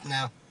has an app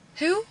now.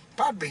 Who?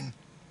 Podbean.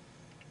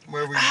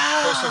 Where we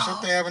post our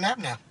stuff, they have an app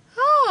now.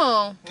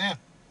 Oh. Yeah.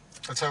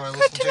 That's how I Good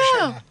listen to to the show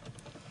know. now.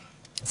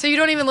 So you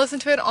don't even listen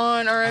to it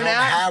on our I own don't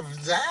app?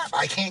 have the app.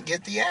 I can't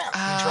get the app.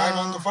 You try it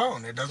on the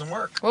phone. It doesn't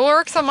work. Well, it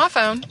works on my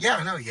phone. Yeah,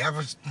 I know. You have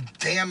a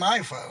damn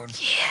iPhone.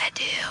 Yeah, I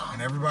do.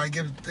 And everybody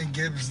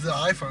gives the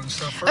iPhone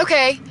stuff first.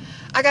 Okay,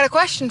 I got a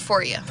question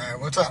for you. All right,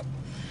 what's up?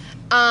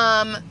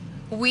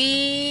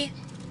 We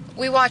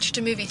watched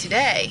a movie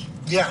today.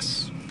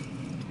 Yes.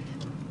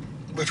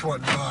 Which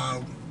one?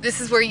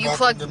 This is where you Welcome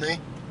plug to Me?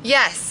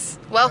 Yes,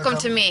 Welcome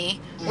to Me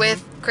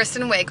with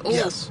Kristen Wiig. Ooh,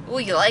 Yes. ooh,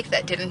 you like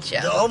that, didn't you?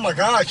 Oh my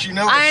gosh, you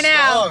know the I know.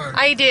 star.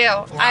 I do.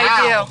 Wow,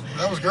 I do.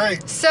 That was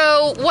great.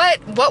 So,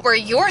 what were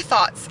your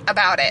thoughts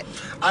about it?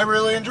 I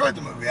really enjoyed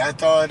the movie. I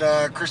thought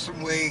Kristen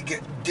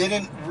Wiig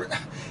didn't.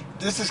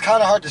 This is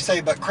kind of hard to say,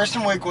 but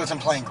Kristen Wiig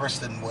wasn't playing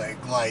Kristen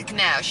Wiig. Like,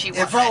 No, she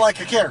wasn't. it felt like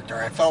a character.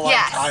 I felt like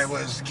Yes. I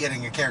was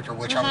getting a character,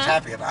 which I was Mhm.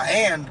 happy about.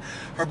 And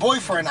her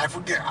boyfriend, I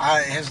forget,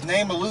 his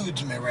name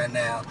eludes me right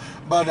now,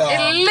 but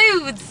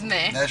Eludes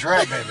me. that's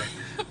right, baby.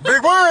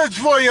 Big words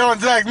for you on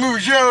Zach Movie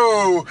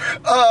Show.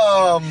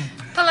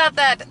 Pull out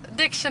that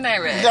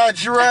dictionary.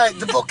 That's right,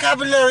 the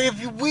vocabulary, if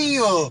you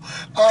will.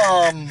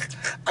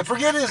 I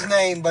forget his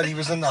name, but he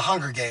was in the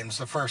Hunger Games,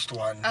 the first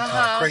one.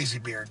 Uh-huh. Crazy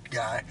beard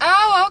guy.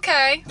 Oh,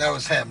 okay. That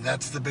was him.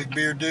 That's the big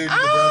beard dude, the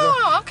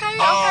Oh,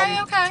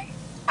 brother. okay.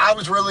 I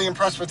was really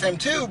impressed with him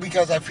too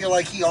because I feel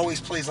like he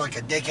always plays like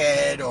a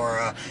dickhead or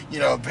a,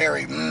 a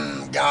very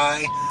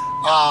guy.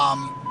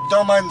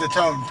 Don't mind the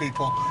tone,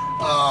 people.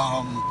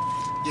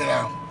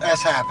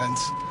 As happens.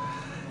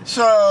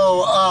 So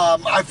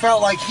I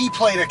felt like he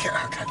played a character.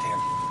 Oh,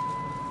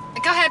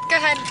 goddamn. Go ahead.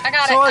 I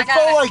got So it. I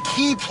felt like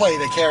he played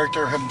a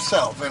character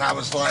himself, and I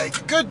was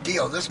like, good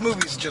deal. This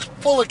movie's just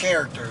full of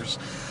characters.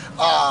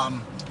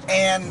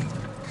 And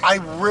I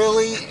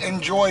really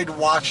enjoyed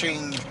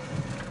watching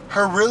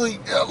her really,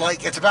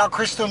 it's about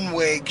Kristen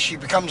Wiig. She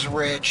becomes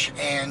rich,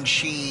 and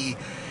she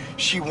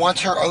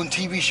wants her own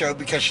TV show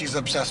because she's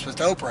obsessed with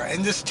Oprah.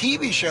 And this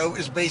TV show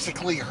is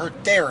basically her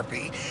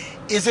therapy.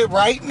 Is it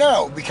right?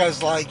 No,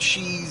 because,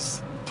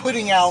 she's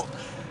putting out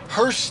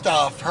her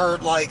stuff, her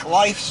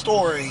life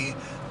story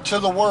to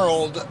the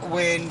world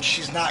when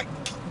she's not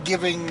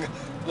giving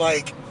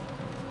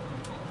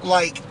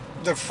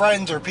the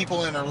friends or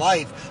people in her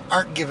life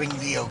aren't giving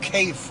the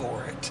okay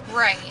for it.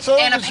 Right. So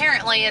and it was-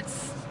 apparently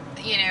it's,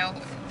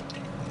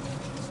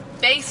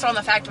 based on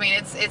the fact,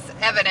 it's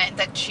evident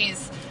that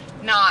she's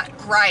not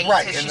right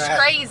Right, because in she's that-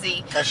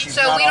 crazy. 'cause she's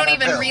so not we on don't her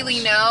even pills. really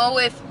know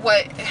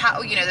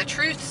how the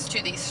truths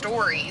to these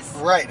stories.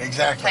 Right,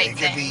 exactly. Type It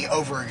could be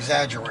over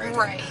exaggerated.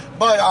 Right.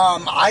 But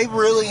I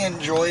really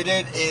enjoyed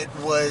it.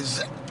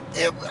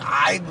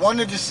 I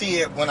wanted to see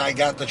it when I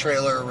got the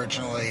trailer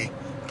originally,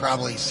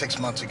 probably 6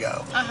 months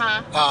ago.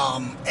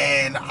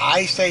 And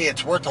I say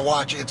it's worth a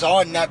watch. It's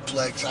on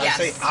Netflix. I Yes.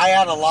 say I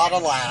had a lot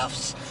of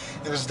laughs.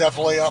 It was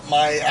definitely up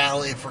my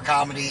alley for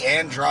comedy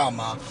and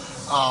drama.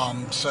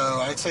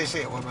 So I'd say see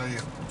it. What about you?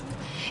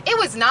 It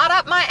was not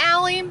up my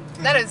alley.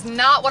 That is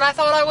not what I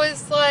thought I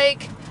was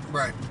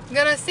Right.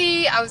 gonna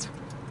see.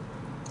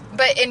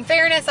 But in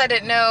fairness, I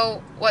didn't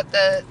know what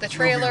the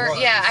trailer. was.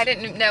 Yeah, I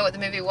didn't know what the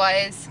movie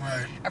was.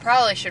 Right. I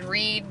probably should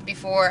read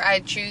before I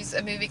choose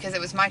a movie because it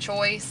was my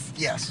choice.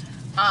 Yes.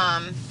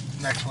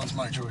 Next one's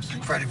my choice.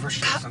 Freddy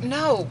vs. Jason.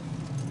 No.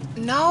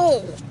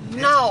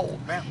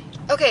 Ma'am.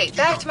 Okay,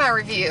 back to my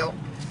review.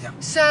 Yeah.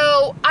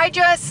 So I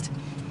just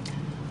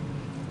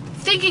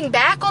thinking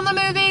back on the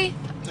movie.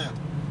 Yeah.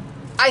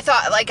 I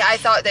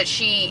thought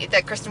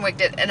that Kristen Wiig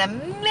did an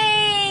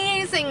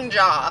amazing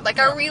job.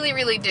 I really,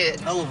 really did.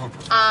 Hell of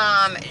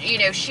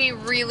a She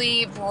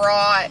really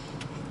brought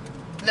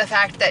the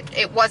fact that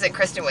it wasn't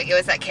Kristen Wiig, it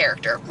was that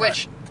character,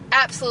 which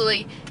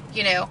absolutely,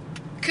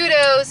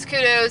 kudos.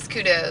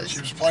 She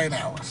was playing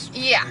Alice.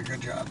 Yeah. Did a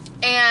good job.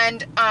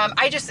 And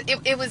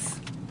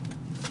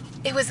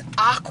it was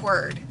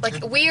awkward,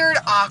 weird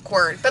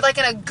awkward, but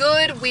in a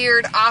good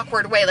weird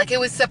awkward way. It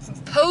was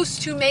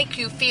supposed to make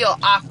you feel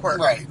awkward.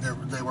 Right,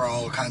 there were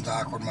all kinds of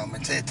awkward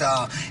moments.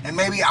 And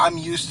maybe I'm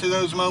used to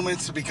those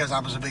moments because I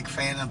was a big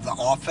fan of The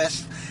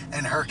Office,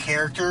 and her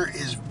character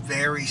is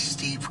very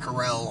Steve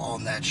Carell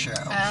on that show.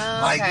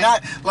 Oh,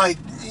 okay.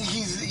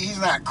 He's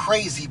not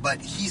crazy,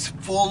 but he's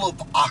full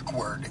of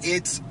awkward.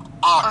 It's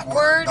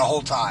awkward the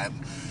whole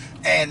time.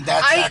 And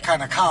that's that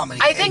kind of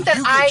comedy. I think and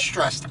you get I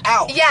stressed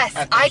out. Yes,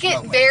 at those I get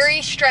moments.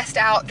 very stressed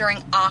out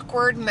during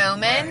awkward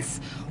moments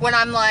when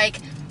I'm like,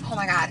 oh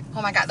my god.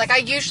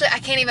 I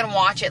can't even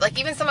watch it.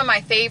 Even some of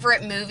my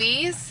favorite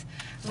movies,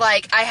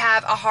 I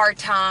have a hard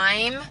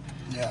time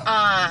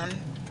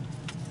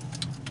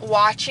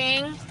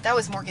watching. That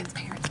was Morgan's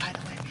parents, by the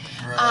way.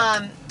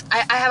 Right.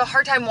 I have a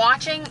hard time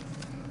watching,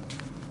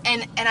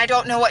 and I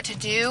don't know what to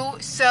do.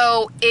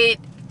 So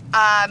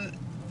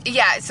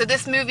so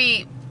this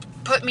movie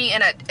put me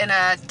in a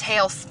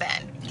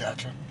tailspin.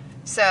 Gotcha.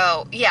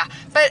 So yeah,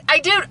 but I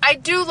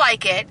do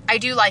like it. I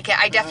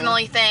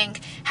definitely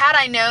think had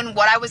I known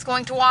what I was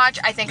going to watch,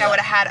 I think I would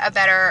have had a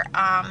better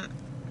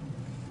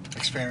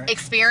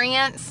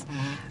experience.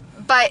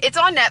 But it's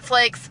on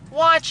Netflix.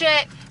 Watch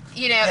it.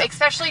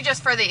 Especially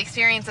just for the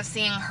experience of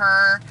seeing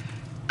her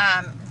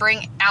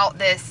bring out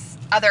this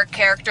other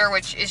character,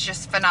 which is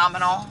just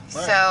phenomenal.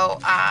 Right. So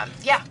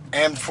yeah.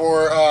 And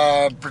for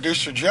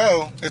producer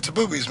Joe, it's a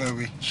boobies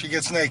movie. She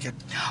gets naked.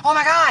 Oh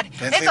my god,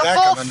 Didn't it's see a that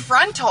full coming.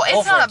 frontal. Full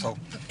It's not frontal.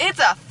 it's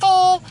a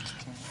full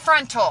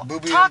frontal.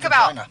 Boobie Talk and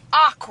about vagina.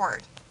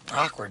 awkward.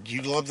 Awkward.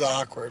 You love the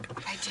awkward.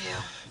 I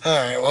do. All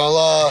right.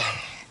 Well,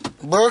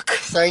 Brooke,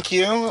 thank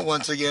you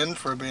once again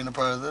for being a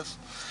part of this.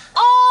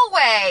 Oh,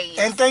 Always.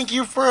 And thank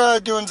you for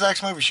doing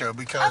Zach's Movie Show,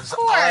 because Of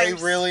course. I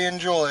really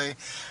enjoy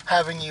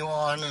having you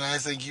on, and I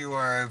think you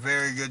are a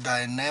very good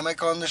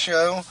dynamic on the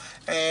show,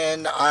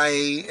 and I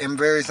am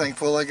very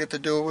thankful I get to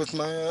do it with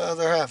my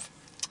other half.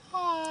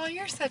 Oh,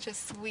 you're such a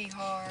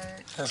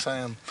sweetheart. Yes, I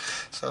am.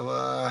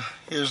 So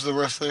here's the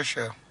rest of their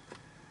show.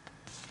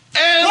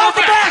 And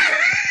welcome back!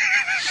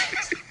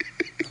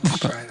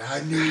 That's right. I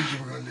knew you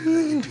were going to do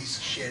that, you piece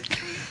of shit.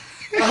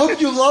 I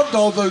hope you loved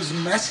all those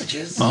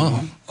messages.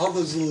 Oh. All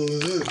those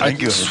little... I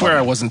swear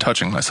I wasn't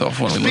touching myself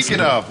when we listened.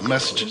 Speaking of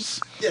messages,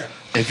 Yeah.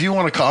 if you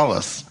want to call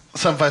us,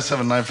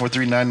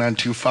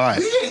 757-943-9925.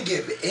 We didn't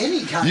give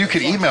any kind You of...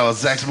 could email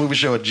us,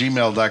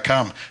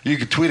 ZachsMovieShow@gmail.com. You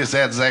could tweet us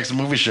at Zach's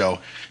Movie Show.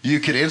 You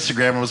could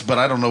Instagram us, but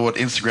I don't know what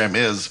Instagram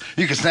is.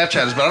 You could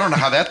Snapchat us, but I don't know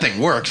how that thing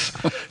works.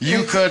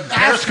 You could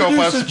Periscope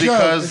us Producer Joe.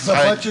 because It's a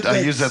bunch of I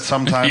dicks. use that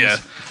sometimes. Yeah.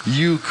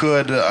 You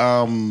could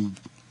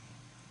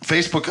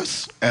Facebook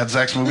us at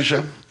Zach's Movie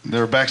Show.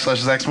 They're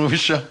 /Zach's Movie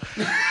Show.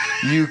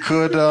 You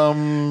could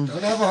Don't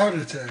have a heart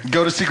attack.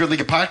 go to Secret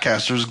League of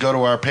Podcasters, go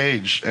to our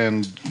page,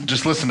 and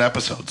just listen to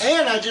episodes.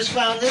 And I just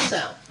found this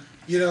out.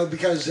 You know,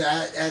 because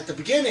at the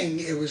beginning,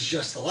 it was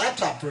just the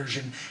laptop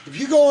version. If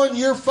you go on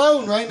your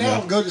phone right now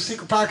and go to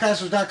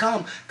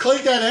secretpodcasters.com,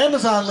 click that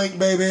Amazon link,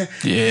 baby.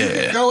 Yeah. You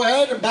can go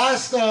ahead and buy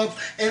stuff,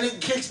 and it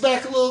kicks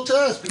back a little to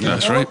us. Because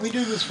That's you know right. what? We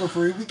do this for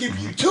free. We give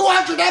you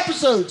 200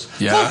 episodes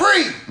Yeah. for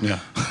free. Yeah.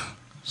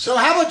 So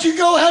how about you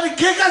go ahead and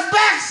kick us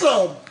back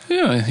some?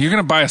 Yeah, you're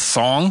gonna buy a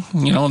song,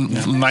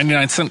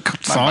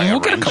 99-cent song. We'll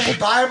get a You couple. may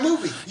buy a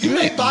movie. You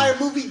may buy a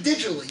movie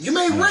digitally. You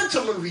may rent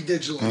a movie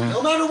digitally.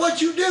 No matter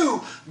what you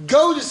do,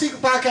 go to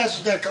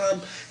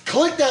secretpodcasters.com,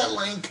 click that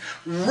link,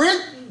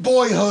 rent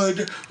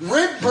Boyhood,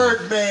 rent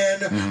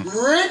Birdman,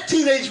 rent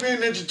Teenage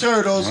Mutant Ninja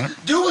Turtles.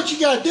 Do what you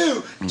gotta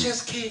do.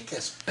 Just kick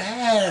us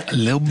back. A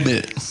little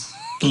bit.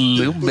 A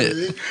little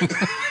bit.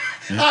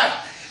 All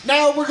right,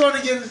 now we're going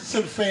to get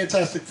into the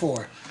Fantastic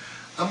Four.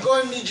 I'm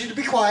going to need you to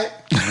be quiet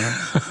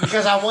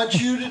because I want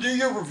you to do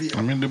your review.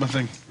 I'm going to do my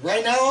thing.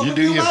 Right now, I'm You going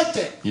to do do you. my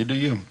thing. You do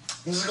you.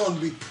 This is going to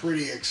be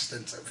pretty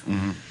extensive. You're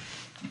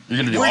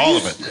going to do We're all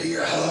of used- it.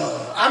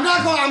 I'm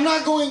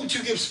not going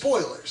to give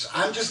spoilers.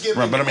 I'm just giving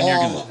Right, but I mean, you're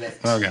all gonna, of it.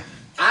 okay.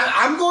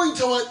 I'm going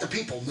to let the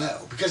people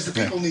know because the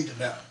people need to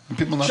know.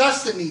 People know.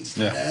 Justin needs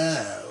to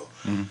Yeah.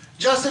 know.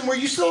 Justin, were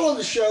you still on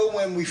the show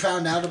when we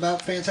found out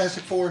about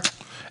Fantastic Four?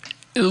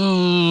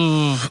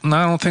 No,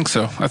 I don't think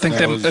so. I think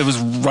That that it was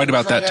right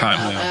about that time.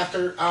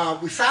 After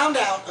we found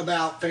out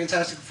about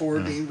Fantastic Four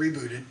being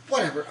rebooted,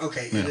 whatever.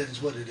 Okay, it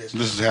is what it is.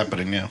 This is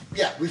happening, yeah.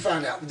 Yeah, we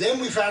found out. Then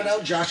we found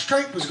out Josh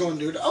Trank was going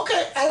to do it.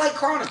 Okay, I like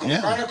Chronicle.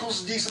 Yeah.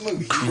 Chronicle's a decent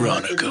movie.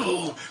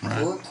 Chronicle.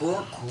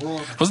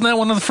 Chronicle. Wasn't that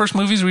one of the first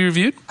movies we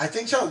reviewed? I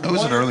think so. It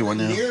was an early one,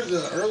 yeah. Near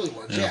the early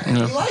ones, yeah. Yeah.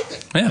 And we liked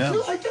it. Yeah. We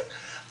liked it.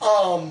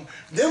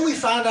 Then we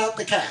found out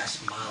the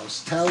cast: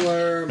 Miles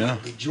Teller, Yeah.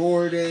 Michael B.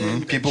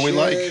 Jordan, the people we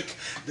like. chick,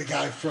 the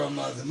guy from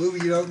the movie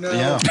you don't know.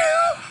 Yeah.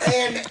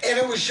 And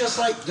it was just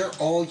like they're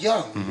all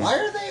young. Why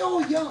are they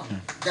all young?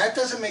 That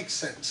doesn't make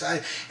sense.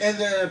 And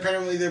then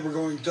apparently they were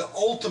going to the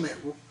ultimate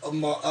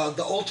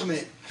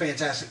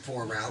Fantastic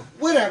Four route.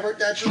 Whatever,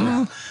 that's your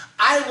route.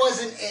 I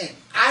wasn't in.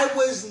 I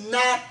was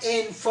not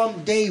in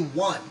from day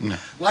one. No.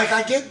 Like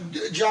I get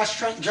Josh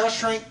Trank. Josh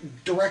Trank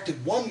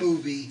directed one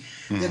movie.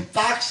 Then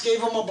Fox gave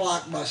him a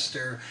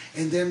blockbuster,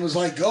 and then was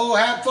like, "Go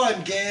have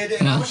fun, kid."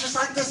 And I was just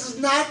like, "This is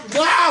not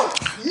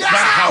Not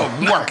how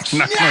it works.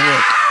 Not gonna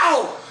work.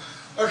 no."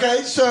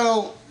 Okay,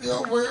 so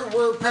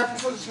we're prepping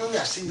for this movie.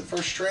 I've seen the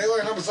first trailer,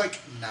 and I was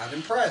like, not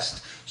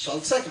impressed. Saw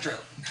the second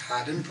trailer,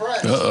 not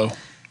impressed. Uh-oh.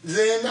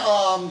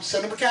 Then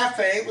Cinema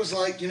Cafe was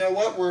like, you know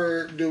what?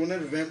 We're doing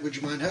an event. Would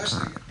you mind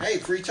hosting it? Hey,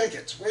 free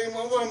tickets. What am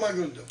I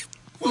going to do?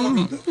 What am I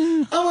going to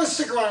do? I want to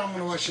stick around. I'm going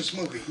to watch this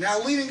movie. Now,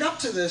 leading up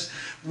to this,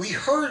 we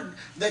heard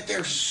that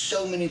there's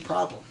so many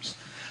problems.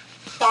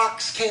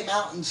 Fox came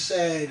out and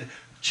said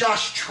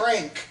Josh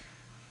Trank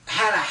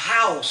had a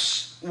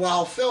house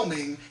while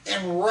filming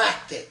and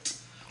wrecked it.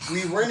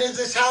 We rented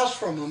this house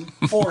for him,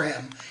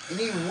 and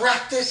he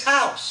wrecked this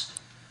house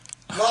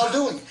while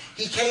doing it.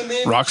 He came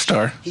in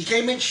Rockstar. He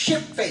came in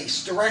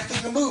shit-faced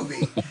directing the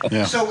movie.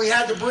 Yeah. So we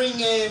had to bring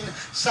in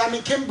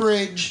Simon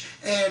Kinbridge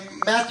and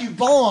Matthew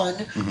Vaughn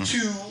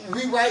to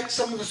rewrite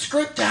some of the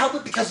script to help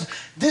it because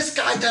this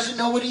guy doesn't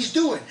know what he's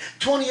doing.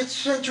 20th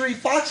Century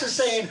Fox is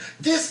saying,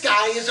 this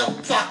guy is a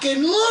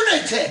fucking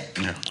lunatic.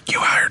 Yeah. You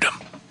hired him.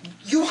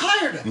 You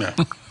hired him. Yeah.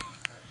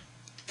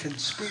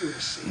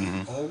 Conspiracy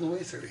all the way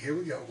through. Here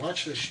we go.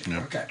 Watch this shit.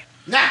 Yeah. Okay.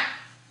 Now,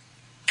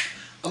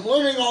 I'm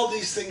learning all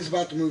these things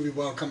about the movie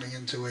while coming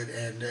into it,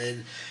 and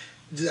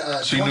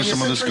So you knew 20th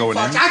some of this Century going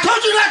Fox. in? I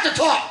told you not to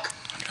talk.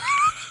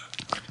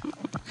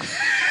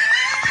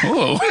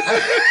 Whoa.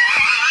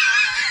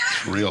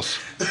 It's reals.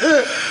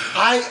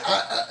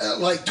 I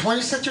like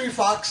 20th Century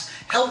Fox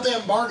held the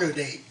embargo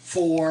date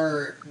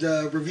for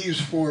the reviews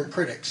for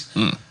critics.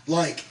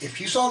 Like, if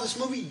you saw this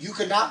movie, you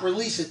could not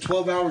release it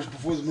 12 hours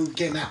before the movie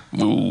came out.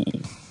 Ooh.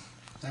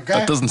 Okay?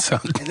 That doesn't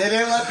sound And they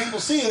didn't let people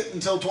see it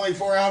until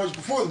 24 hours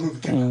before the movie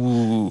came out.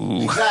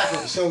 Ooh.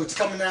 Exactly. So it's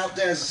coming out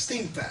as a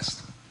Steam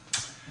Fest.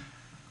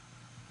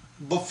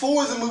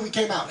 before the movie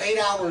came out, 8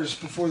 hours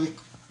before the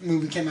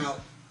movie came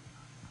out,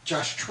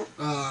 Josh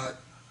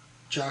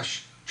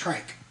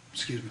Trank,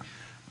 tweeted.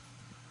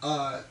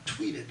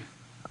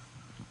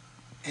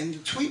 And the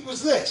tweet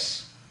was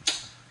this: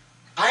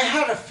 I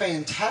had a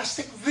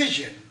fantastic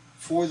vision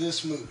for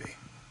this movie.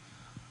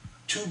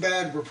 Too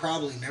bad we're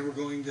probably never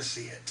going to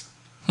see it.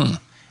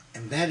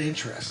 And that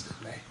interested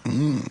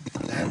me.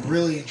 That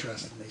really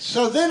interested me.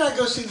 So then I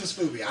go see this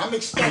movie. I'm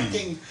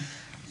expecting,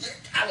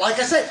 like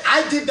I said,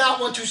 I did not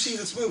want to see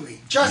this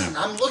movie. Justin,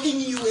 I'm looking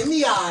you in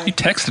the eye. You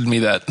texted me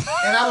that.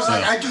 And I was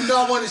like, I do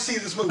not want to see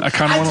this movie. I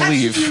kind of want to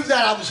leave. I texted you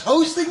that I was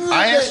hosting the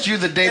I event, asked you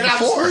the day and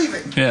before. I was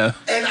leaving. Yeah.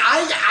 And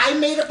I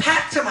made a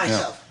pact to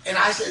myself. And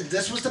I said,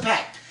 this was the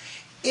pact.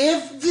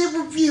 If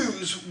the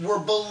reviews were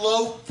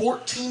below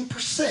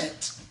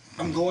 14%,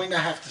 I'm going to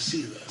have to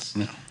see this.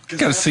 Yeah.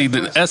 Got to see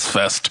the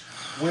S-Fest.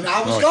 When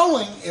I was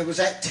going, it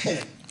was at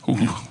 10.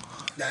 Ooh.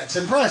 That's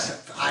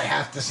impressive. I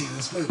have to see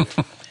this movie.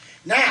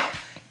 Now,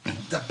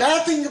 the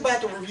bad thing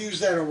about the reviews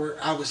that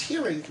I was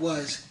hearing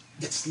was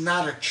it's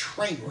not a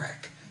train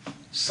wreck.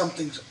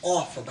 Something's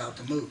off about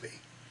the movie.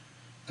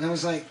 And I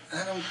was like,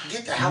 I don't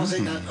get that. How is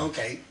it not?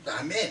 Okay,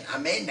 I'm in.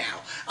 I'm in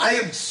now. I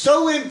am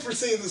so in for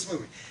seeing this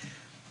movie.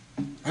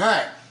 All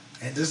right,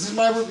 and this is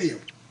my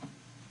review.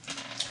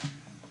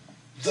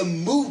 The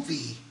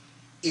movie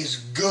is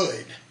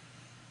good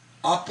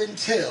up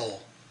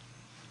until,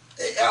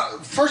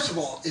 first of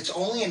all, it's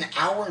only an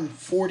hour and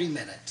 40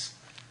 minutes.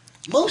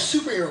 Most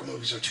superhero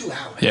movies are 2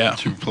 hours. Yeah.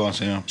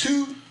 2+, yeah.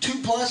 Two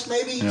plus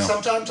maybe. Yeah.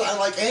 Sometimes I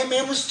like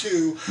Ant-Man was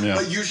 2, Yeah.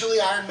 but usually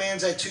Iron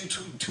Man's at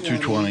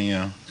 220.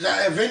 Yeah.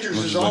 The Avengers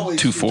is like always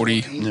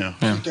 240. 220, Yeah.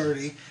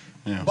 230.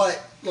 Yeah.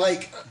 But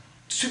like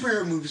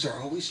superhero movies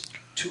are always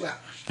 2 hours.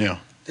 Yeah.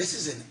 This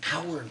is an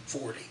hour and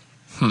 40.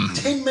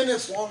 10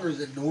 minutes longer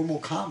than normal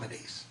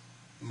comedies.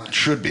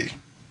 Should be.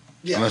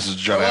 Yeah. Unless it's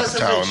Judd Unless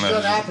Apatow. it's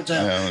Judd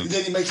Apatow.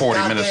 Then he makes 40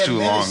 a minutes too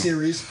long.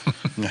 series.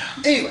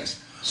 Anyways,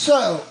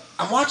 so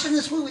I'm watching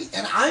this movie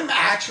and I'm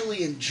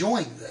actually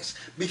enjoying this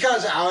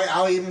because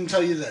I'll even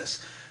tell you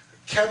this.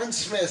 Kevin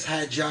Smith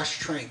had Josh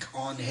Trank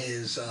on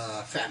his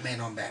Fat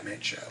Man on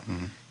Batman show.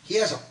 Mm-hmm. He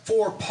has a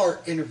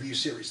 4-part interview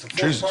series. The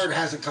 4th part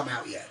hasn't come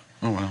out yet.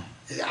 Oh, wow.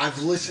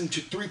 I've listened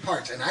to 3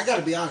 parts, and I got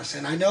to be honest.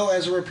 And I know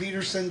Ezra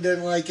Peterson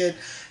didn't like it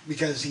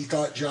because he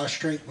thought Josh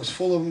Trank was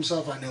full of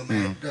himself. I know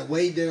Matt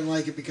Wade didn't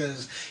like it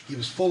because he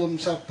was full of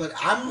himself. But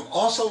I'm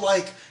also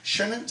like,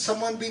 shouldn't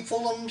someone be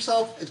full of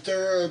himself if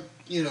they're,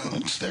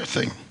 it's their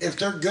thing. If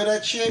they're good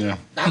at shit? Yeah.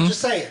 I'm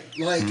just saying.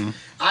 Like,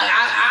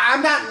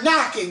 I'm not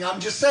knocking. I'm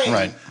just saying.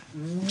 Right.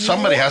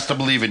 Somebody has to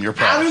believe in your Out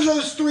product. of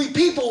those 3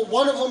 people,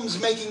 one of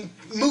them's making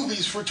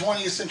movies for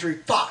 20th Century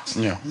Fox.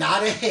 Yeah.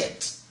 Not a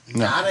hit.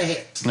 No. Not a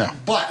hit. No.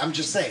 But I'm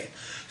just saying.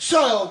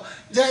 So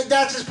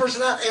that's his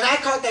personality. And I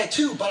caught that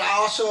too, but I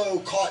also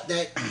caught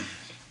that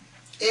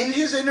in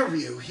his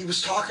interview, he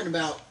was talking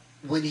about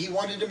when he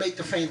wanted to make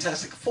the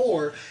Fantastic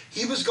Four,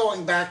 he was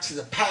going back to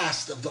the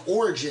past of the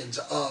origins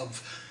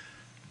of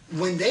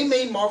when they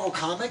made Marvel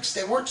Comics,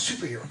 they weren't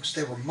superheroes,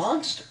 they were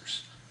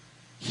monsters.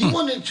 He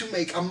wanted to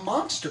make a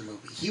monster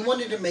movie. He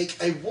wanted to make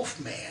a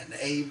Wolfman,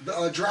 a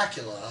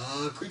Dracula,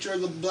 a Creature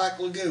of the Black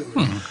Lagoon.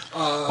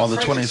 All the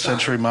 20th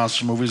century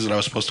monster movies that I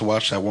was supposed to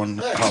watch that one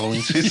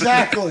Halloween season.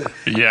 Exactly.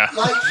 Yeah.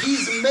 Like,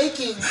 he's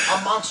making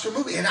a monster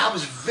movie. And I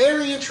was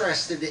very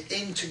interested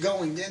into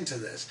going into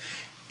this.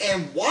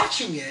 And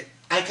watching it,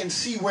 I can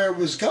see where it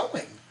was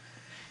going.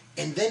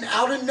 And then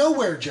out of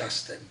nowhere,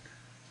 Justin.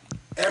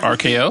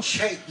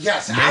 RKO?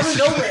 Yes, out of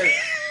nowhere.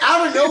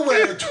 Out of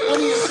nowhere,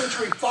 20th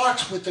Century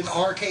Fox with an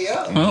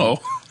RKO. Oh.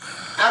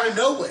 Out of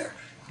nowhere.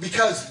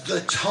 Because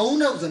the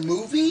tone of the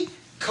movie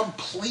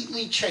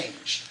completely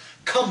changed.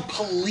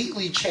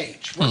 Completely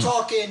changed. We're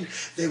talking,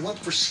 they went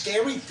for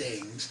scary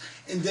things,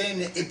 and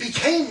then it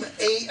became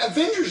a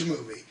Avengers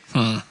movie.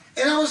 And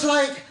I was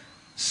like,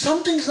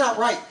 something's not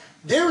right.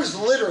 There is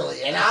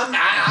literally, and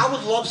I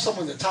would love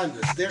someone to time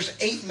this, there's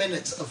 8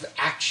 minutes of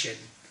action.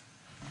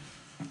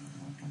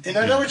 And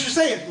I know what you're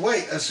saying.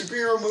 Wait, a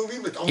superhero movie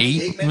with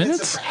only 8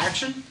 minutes of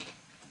action?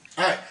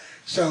 All right.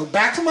 So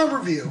back to my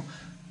review.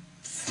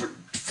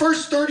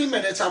 First 30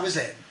 minutes I was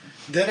in.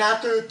 Then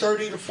after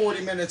 30 to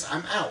 40 minutes,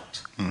 I'm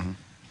out.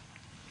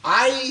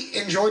 I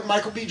enjoyed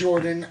Michael B.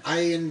 Jordan. I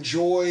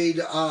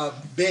enjoyed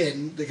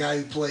Ben, the guy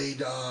who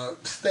played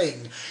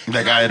Thing.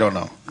 That guy I don't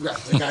know. Yeah,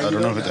 the guy I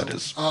don't know who that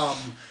is.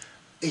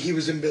 He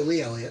was in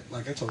Billy Elliot,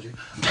 like I told you.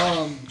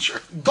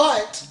 Sure.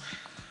 But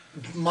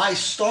my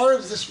star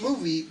of this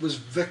movie was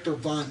Victor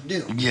Von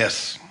Doom.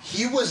 Yes.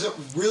 He was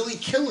really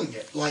killing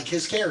it, like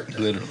his character.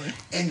 Literally.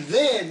 And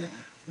then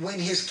when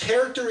his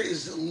character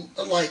is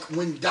like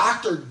when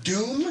Doctor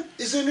Doom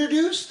is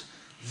introduced,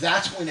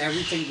 that's when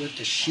everything went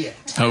to shit.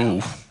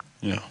 Oh.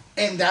 Yeah.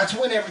 And that's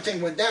when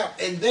everything went down.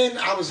 And then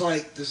I was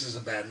like, this is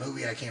a bad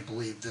movie. I can't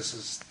believe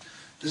this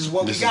is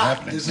what we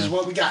got. This is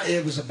what we got.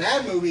 It was a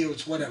bad movie. It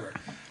was whatever.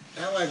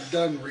 Now I've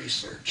done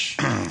research.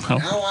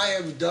 Now I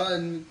have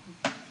done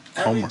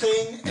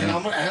everything, and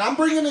I'm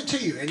bringing it to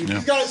you. And if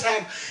you guys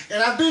have,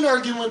 and I've been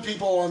arguing with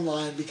people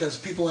online because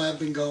people have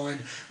been going,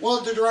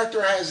 well, the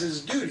director has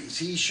his duties.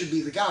 He should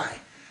be the guy.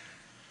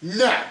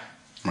 No.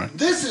 Right.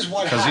 This is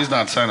what happened. Because he's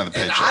not signing the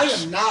paychecks. And I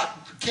am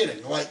not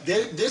kidding. Like,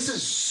 this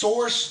is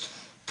sourced,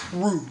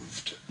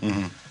 proved.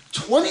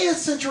 20th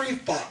Century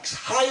Fox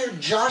hired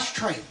Josh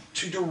Trank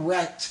to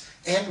direct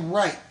and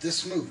write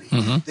this movie.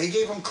 They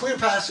gave him clear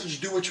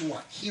passage, do what you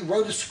want. He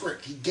wrote a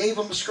script. He gave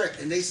him a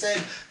script, and they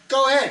said,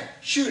 go ahead,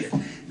 shoot it.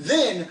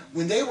 Then,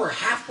 when they were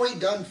halfway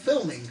done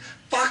filming,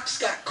 Fox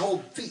got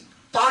cold feet.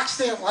 Fox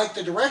didn't like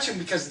the direction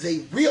because they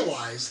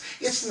realized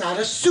it's not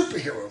a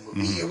superhero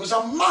movie. It was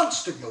a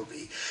monster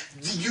movie.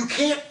 You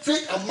can't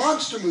fit a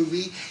monster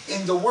movie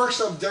in the works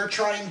of they're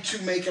trying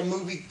to make a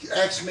movie,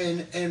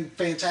 X-Men and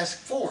Fantastic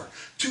Four,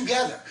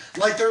 together.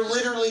 Like they're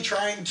literally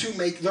trying to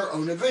make their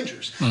own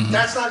Avengers.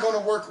 That's not going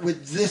to work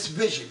with this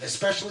vision,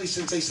 especially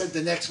since they said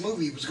the next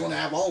movie was going to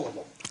have all of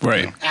them.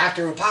 Right.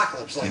 After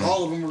Apocalypse. Like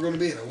all of them were going to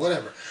be in it,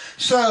 whatever.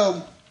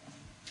 So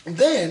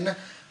then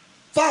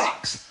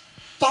Fox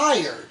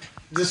fired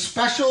the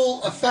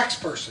special effects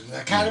person,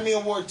 the Academy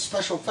Award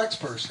special effects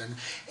person,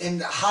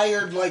 and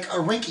hired like a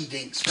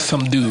rinky-dink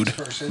special effects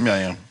person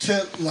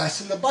to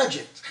lessen the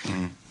budget.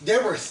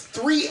 There were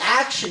 3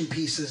 action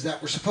pieces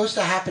that were supposed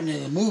to happen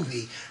in the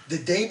movie. The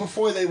day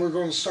before they were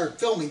going to start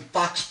filming,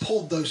 Fox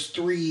pulled those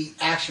 3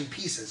 action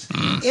pieces.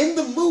 In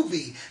the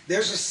movie,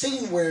 there's a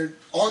scene where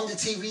on the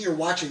TV you're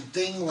watching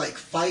thing like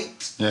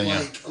fight,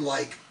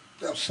 like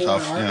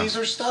foreign armies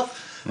or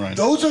stuff. Right.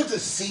 Those are the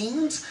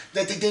scenes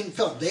that they didn't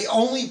film. They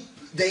only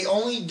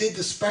did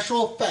the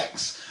special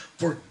effects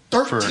for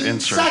 13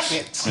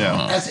 seconds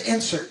as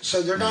inserts,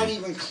 so they're not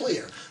even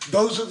clear.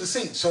 Those are the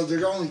scenes, so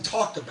they're only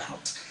talked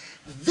about.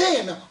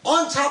 Then,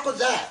 on top of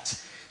that,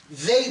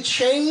 they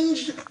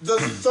changed the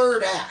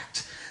third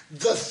act.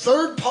 The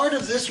third part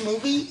of this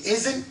movie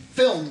isn't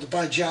filmed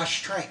by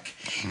Josh Trank.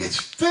 It's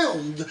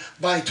filmed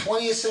by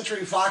 20th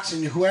Century Fox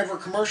and whoever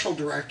commercial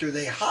director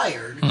they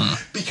hired,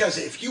 because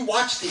if you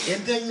watch the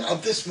ending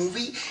of this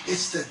movie,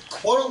 it's the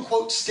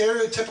quote-unquote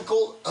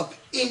stereotypical of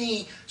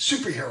any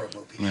superhero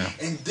movie.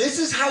 And this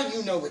is how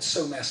you know it's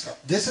so messed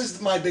up. This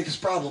is my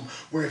biggest problem,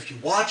 where if you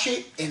watch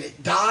it and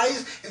it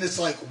dies, and it's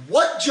like,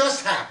 what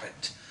just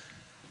happened?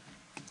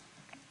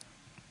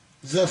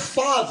 The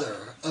father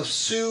of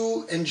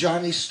Sue and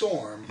Johnny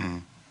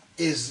Storm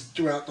is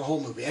throughout the whole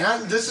movie.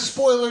 And this is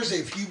spoilers.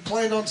 If you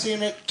plan on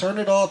seeing it, turn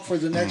it off for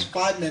the next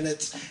 5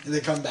 minutes and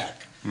then come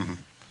back.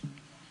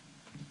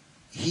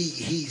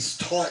 He's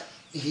taught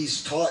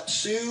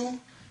Sue.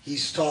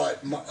 He's taught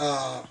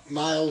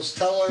Miles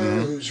Teller,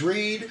 who's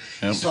Reed.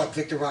 He's taught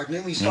Victor Von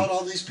Doom. He's taught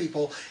all these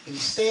people. And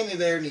he's standing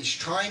there and he's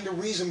trying to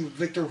reason with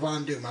Victor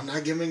Von Doom. I'm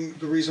not giving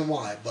the reason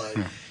why, but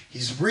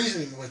he's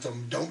reasoning with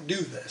him. Don't do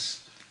this.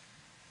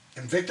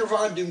 And Victor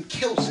Von Doom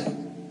kills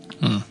him.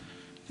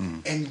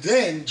 And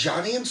then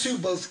Johnny and Sue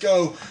both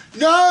go,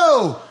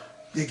 no!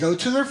 They go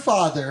to their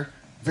father.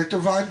 Victor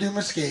Von Doom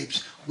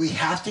escapes. We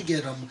have to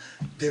get him.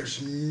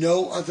 There's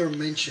no other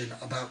mention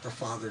about the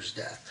father's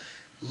death.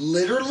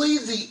 Literally,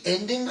 the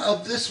ending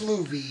of this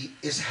movie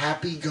is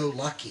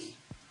happy-go-lucky.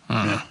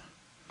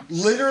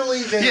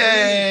 Literally, they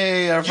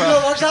Yay! you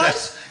know what,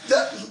 guys?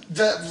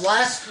 The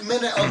last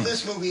minute of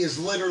this movie is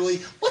literally,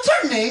 what's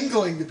our name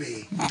going to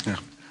be?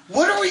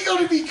 What are we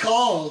going to be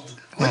called?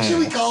 What should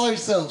we call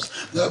ourselves?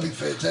 That'd be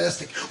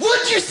fantastic.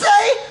 What'd you say?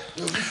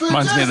 That'd be fantastic.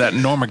 Reminds me of that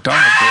Norm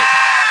Macdonald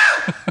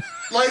bit.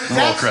 Like Roll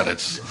that's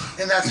credits.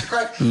 And that's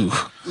correct.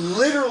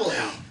 Literally,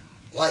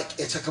 like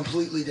it's a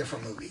completely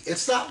different movie.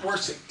 It's not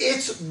worth it.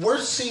 It's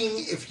worth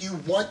seeing if you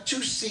want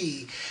to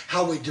see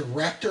how a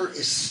director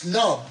is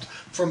snubbed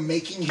from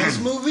making his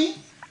movie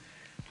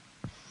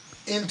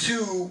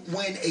into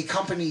when a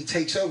company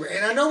takes over.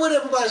 And I know what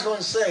everybody's going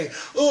to say.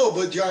 Oh,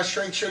 but Josh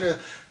Trank should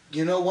have.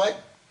 You know what?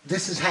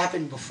 This has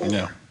happened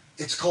before.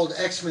 It's called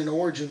X-Men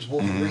Origins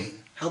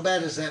Wolverine. How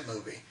bad is that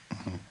movie?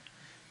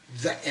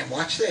 And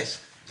watch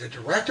this. The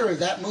director of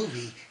that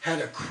movie had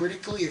a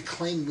critically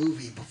acclaimed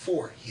movie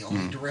before. He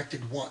only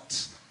directed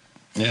once.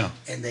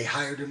 And they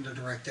hired him to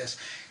direct this.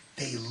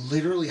 They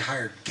literally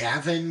hired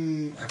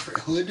Gavin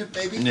Hood,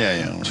 maybe,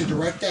 to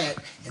direct that.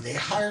 And they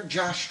hired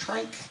Josh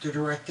Trank to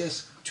direct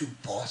this to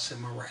boss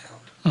him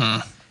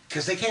around.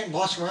 Because they can't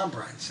boss around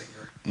Bryan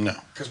Singer. No.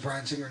 Because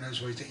Bryan Singer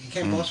knows what he's doing. You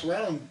can't boss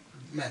around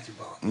Matthew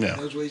Vaughn. He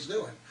knows what he's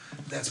doing.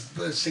 That's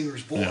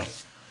Singer's boy.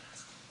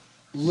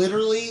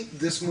 Literally,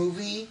 this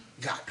movie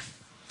got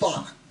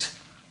fucked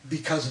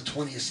because of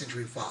 20th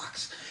Century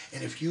Fox.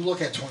 And if you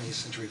look at 20th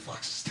Century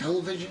Fox's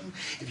television,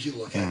 if you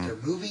look at their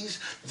movies,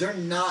 they're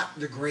not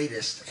the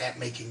greatest at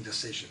making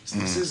decisions.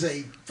 This is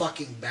a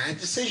fucking bad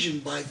decision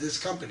by this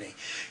company.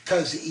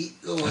 Because,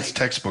 it's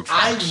textbook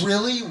I Fox.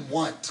 really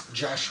want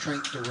Josh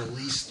Trank to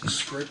release the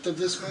script of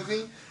this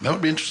movie. That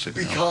would be interesting.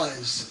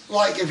 Because,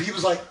 like, if he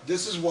was like,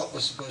 this is what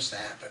was supposed to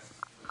happen.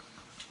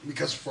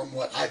 Because from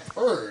what I've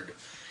heard,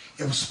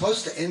 it was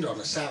supposed to end on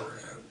a sour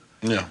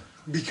note.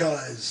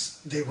 Because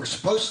they were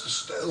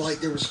supposed to,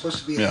 there was supposed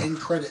to be an end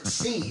credit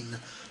scene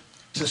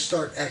to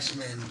start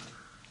X-Men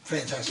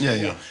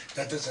Fantastic Four.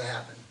 That doesn't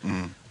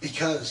happen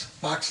because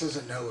Fox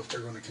doesn't know if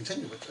they're going to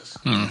continue with this.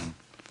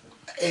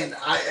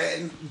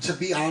 And to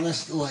be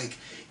honest, like,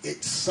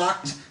 it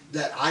sucked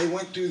that I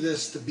went through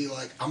this to be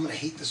like, I'm going to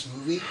hate this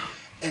movie.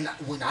 And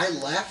when I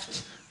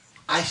left,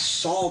 I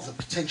saw the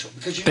potential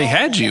because you know, they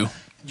had you.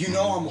 You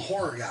know, I'm a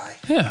horror guy.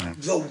 Yeah.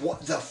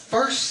 The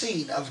first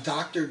scene of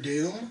Doctor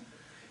Doom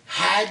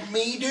had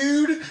me,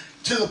 dude,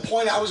 to the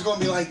point I was going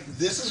to be like,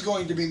 this is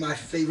going to be my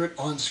favorite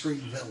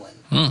on-screen villain.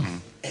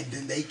 And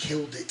then they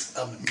killed it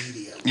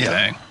immediately.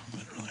 Yeah.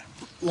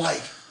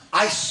 Like,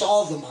 I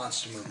saw the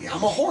monster movie.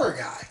 I'm a horror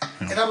guy.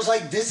 And I was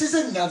like, this is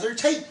another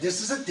take.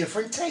 This is a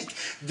different take.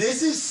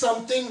 This is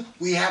something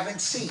we haven't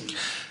seen.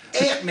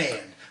 Ant-Man,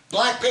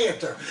 Black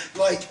Panther,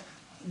 like,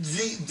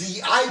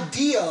 the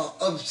idea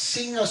of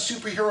seeing a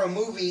superhero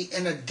movie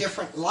in a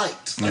different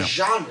light, a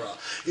genre.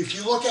 If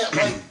you look at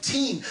like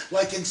Teen,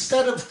 like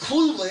instead of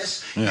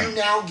Clueless, you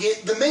now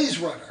get The Maze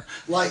Runner.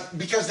 Like,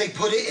 because they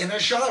put it in a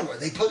genre.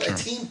 They put a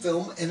teen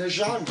film in a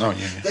genre.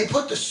 They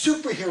put the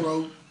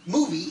superhero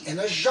movie in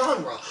a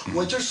genre.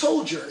 Winter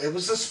Soldier, it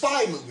was a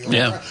spy movie,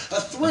 or a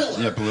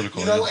thriller.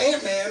 Political. You know,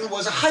 Ant-Man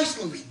was a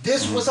heist movie.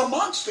 This was a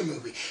monster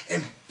movie.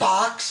 And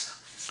Fox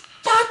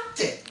fucked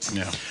it.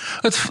 Yeah,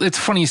 it's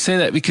funny you say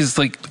that because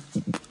like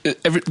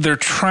they're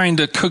trying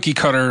to cookie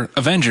cutter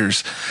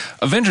Avengers.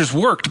 Avengers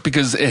worked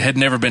because it had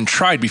never been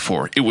tried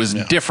before. It was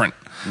different.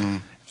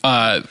 And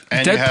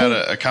Deadpool, you had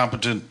a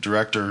competent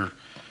director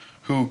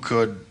who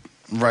could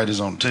write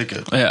his own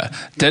ticket. Yeah,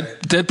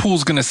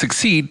 Deadpool's going to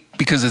succeed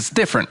because it's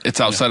different.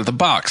 It's outside of the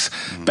box.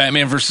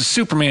 Batman versus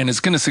Superman is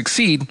going to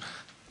succeed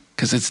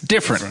because it's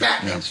different. It's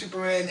Batman,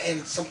 Superman, and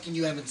it's something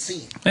you haven't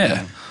seen.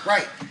 Yeah.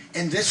 Right.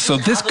 And this. So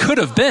this could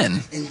have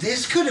been. And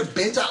this could have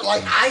been.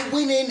 Like, I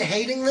went in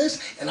hating this,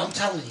 and I'm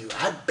telling you,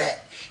 I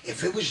bet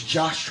if it was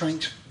Josh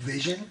Trank's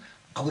vision,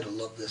 I would have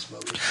loved this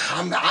movie.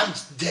 I'm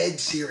dead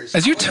serious.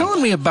 As you're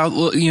telling me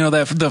about, you know,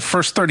 that the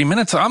first 30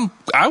 minutes,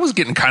 I was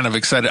getting kind of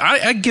excited.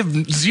 I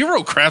give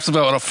zero craps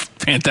about a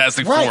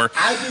Fantastic Four.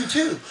 I do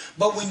too.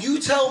 But when you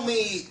tell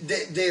me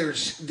that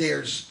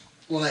there's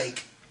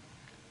like,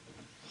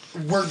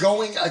 we're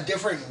going a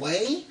different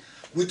way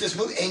with this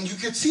movie, and you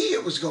could see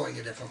it was going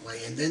a different way,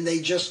 and then they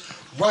just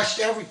rushed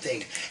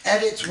everything.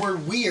 Edits were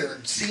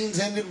weird. Scenes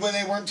ended when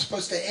they weren't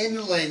supposed to end,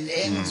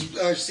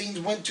 and scenes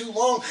went too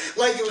long.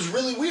 Like, it was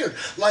really weird.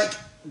 Like,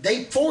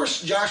 they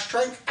forced Josh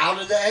Trank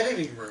out of the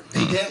editing room.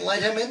 They didn't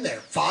let him in there.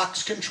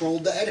 Fox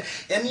controlled the edit.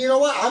 And you know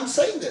what? I'm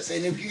saying this,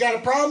 and if you got a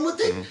problem with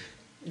it,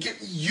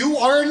 you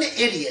are an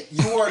idiot.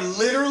 You are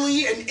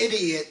literally an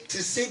idiot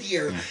to sit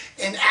here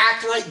and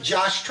act like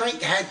Josh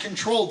Trank had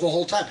control the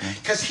whole time.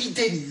 Because he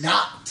did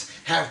not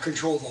have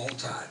control the whole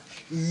time.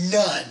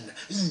 None.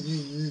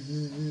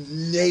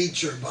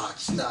 Nature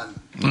box. None.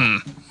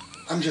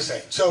 I'm just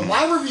saying. So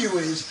my review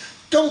is,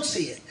 don't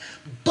see it.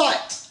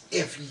 But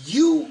if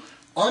you,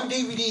 on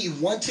DVD,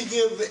 want to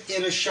give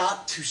it a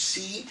shot to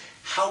see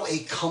how a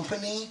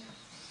company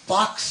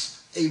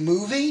fucks a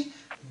movie,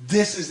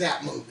 this is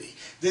that movie.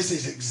 This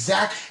is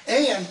exact,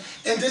 and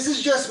this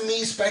is just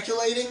me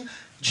speculating.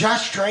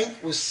 Josh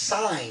Trank was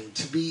signed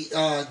to be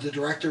the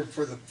director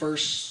for the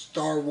first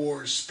Star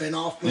Wars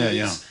spin-off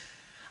movies.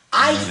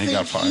 I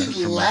think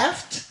he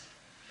left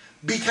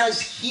because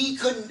he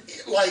couldn't,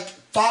 like,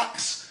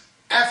 Fox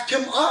effed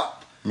him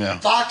up.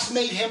 Fox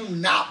made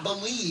him not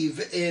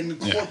believe in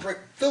corporate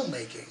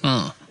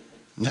filmmaking.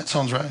 That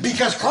sounds right.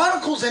 Because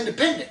Chronicle's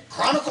independent.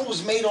 Chronicle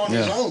was made on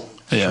his own.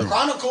 Yeah.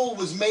 Chronicle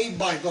was made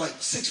by like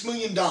 $6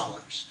 million.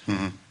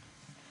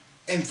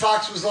 And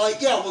Fox was like,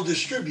 yeah, we'll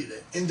distribute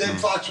it. And then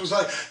Fox was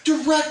like,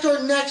 direct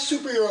our next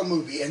superhero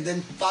movie. And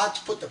then Fox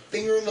put the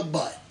finger in the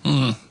butt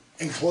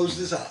and closed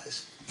his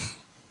eyes.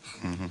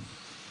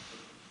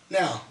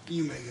 Now,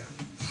 you may go.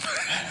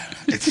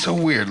 It's so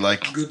weird.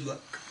 Like, good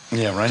luck.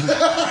 Yeah, right?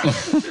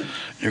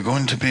 You're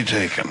going to be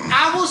taken.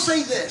 I will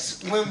say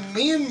this. When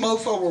me and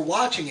Mofo were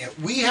watching it,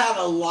 we had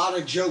a lot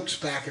of jokes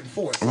back and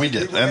forth. We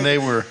did. And they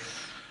were...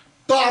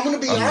 But I'm going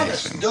to be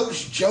honest.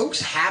 Those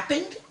jokes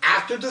happened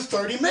after the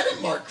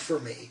 30-minute mark for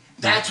me.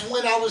 That's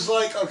when I was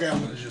like, okay, I'm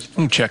going to just...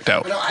 You checked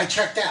out. I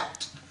checked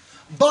out.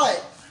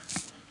 But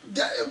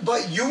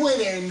you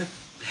went in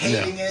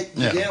hating it.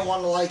 You didn't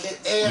want to like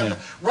it. And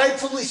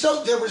rightfully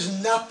so. There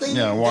was nothing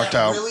walked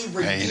that out really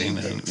redeemed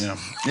it.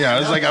 Yeah,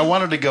 it was like I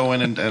wanted to go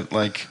in and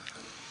like...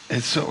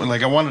 It's so...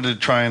 Like, I wanted to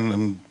try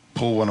and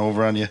pull one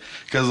over on you.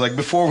 Because, like,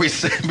 before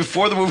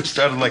the movie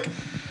started, like...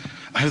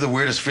 I have the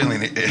weirdest feeling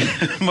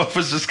Muff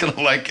was just going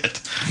to like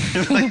it.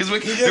 Like, it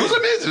was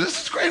amazing.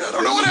 This is great. I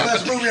don't know what happened.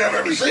 It's the best movie I've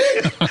ever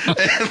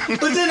seen.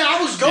 But then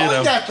I was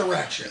going that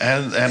direction.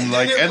 And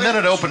then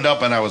it opened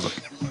up and I was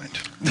like, never mind.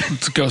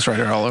 It's Ghost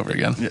Rider all over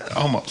again. Yeah,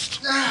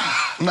 almost.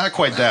 Not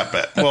quite that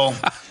bad. Well,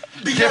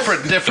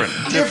 different.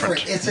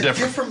 It's a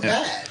different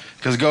bad.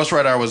 Because Ghost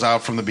Rider was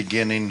out from the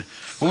beginning.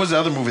 What was the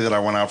other movie that I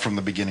went out from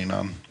the beginning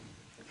on?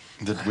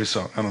 That we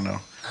saw? I don't know.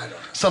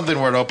 Something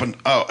where it opened.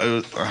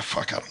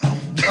 Fuck, I don't know.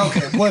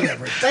 Okay,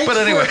 whatever. Thanks but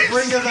anyway, for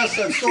bringing us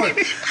that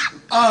story.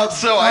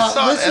 So I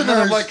saw it, and then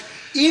I'm like,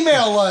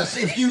 Email us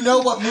if you know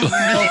what movie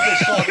Mofa's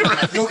talking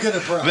about. You'll get a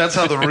prize. That's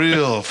how the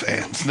real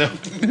fans know.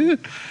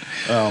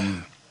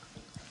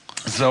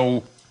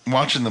 So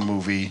watching the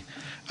movie,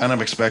 and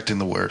I'm expecting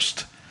the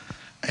worst,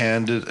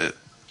 and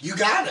you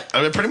got it.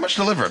 I pretty much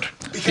delivered.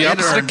 The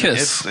opposite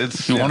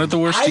kiss. You wanted the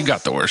worst, you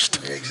got the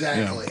worst.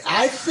 Exactly. Yeah.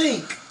 I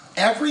think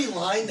every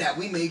line that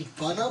we made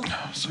fun of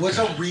was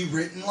a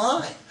rewritten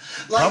line.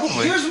 Like,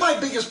 Probably. Here's my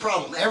biggest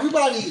problem.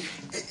 Everybody.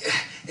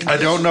 I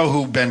don't know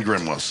who Ben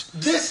Grimm was.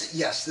 This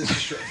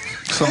is true.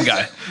 Some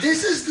guy.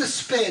 This is the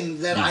spin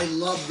that I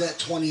love that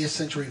 20th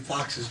Century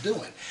Fox is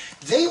doing.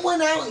 They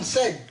went out and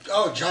said,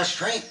 "Oh, Josh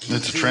Trank.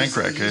 It's a train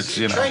wreck. It's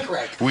train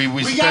wreck.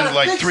 We spent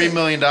like $3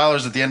 million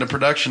at the end of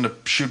production to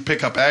shoot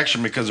pickup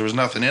action because there was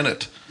nothing in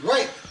it.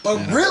 Right, but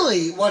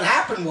really, what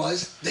happened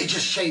was they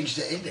just changed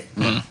the ending.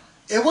 Mm-hmm.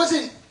 It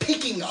wasn't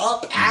picking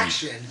up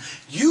action.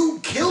 You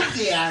killed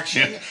the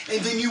action,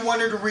 and then you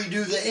wanted to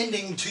redo the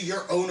ending to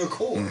your own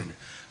accord.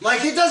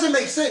 Like, it doesn't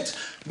make sense.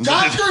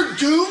 Dr.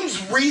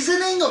 Doom's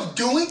reasoning of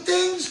doing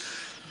things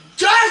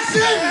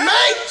doesn't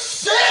make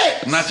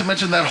sense. Not to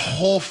mention that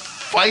whole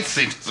fight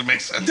scene doesn't make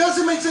sense.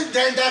 Doesn't make sense.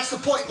 Then that's the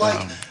point.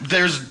 Like,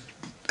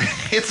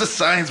 it's a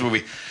science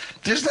movie.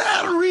 There's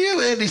not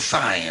really any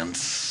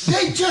science.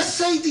 They just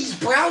say these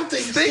brown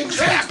things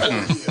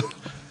happen.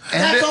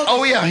 And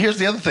here's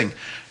the other thing.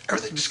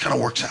 Everything just kind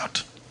of works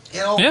out.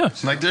 Yeah.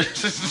 Like, there's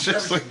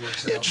just like,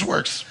 it just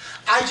works.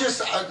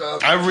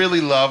 I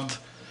really loved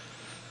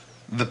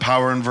the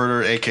power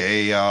inverter,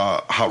 aka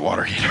hot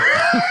water heater.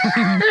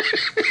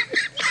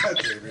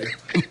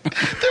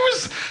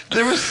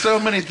 there was so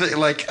many things.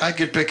 Like, I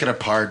could pick it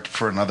apart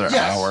for another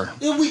hour.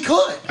 Yeah, we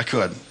could. I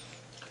could.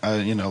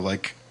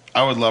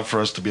 I would love for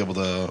us to be able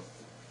to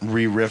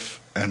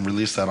re-riff and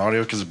release that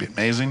audio because it'd be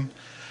amazing.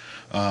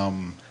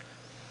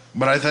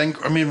 But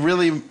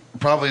really,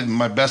 probably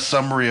my best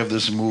summary of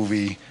this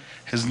movie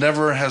is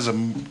never has a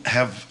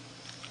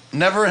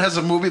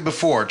movie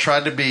before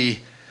tried to be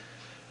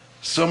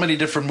so many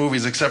different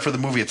movies except for the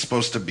movie it's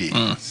supposed to be.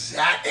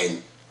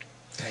 Thank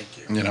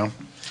you. And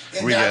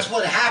we that's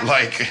what happened.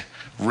 Like,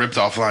 ripped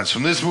off lines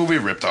from this movie,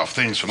 ripped off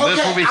things from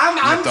this movie.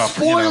 I'm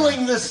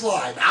spoiling this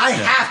line. I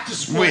have to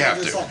spoil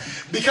this line.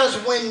 Because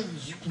when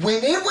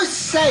it was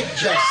said,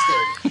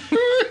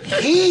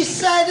 Justin, he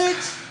said it,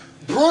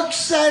 Brooks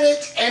said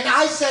it, and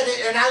I said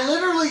it, and I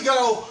literally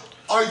go,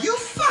 are you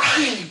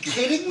fucking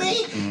kidding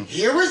me?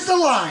 Here is the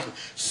line.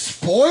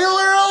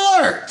 Spoiler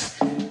alert.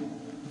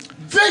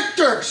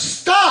 Victor,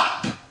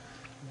 stop.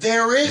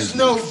 There is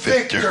no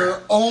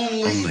Victor,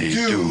 only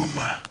Doom.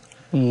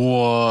 What?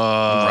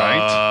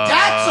 Right?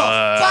 That's a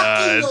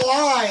fucking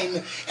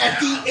line at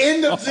the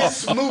end of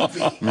this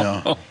movie.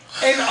 No.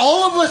 And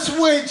all of us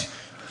went,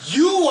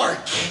 you are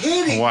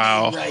kidding me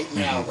Wow. right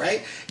now,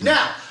 right?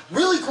 Now,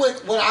 really quick,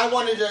 what I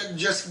wanted to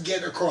just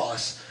get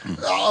across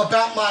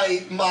about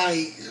my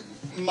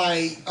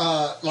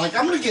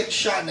I'm going to get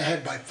shot in the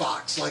head by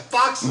Fox. Like,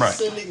 Fox is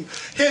sending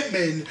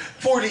Hitman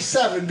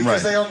 47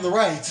 because they own the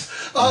rights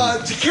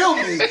to kill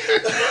me.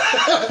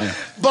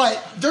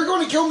 But they're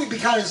going to kill me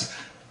because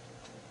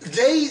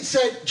they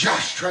said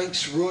Josh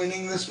Trank's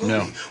ruining this movie.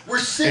 No.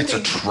 It's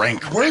a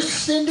Trank. We're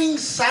sending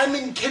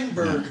Simon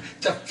Kinberg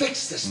to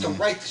fix this, to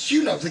write this.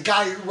 You know, the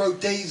guy who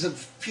wrote Days of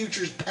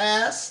Futures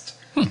Past.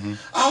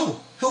 Oh,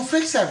 he'll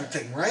fix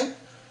everything, right?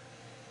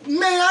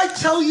 May I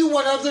tell you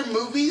what other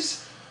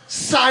movies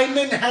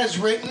Simon has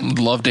written?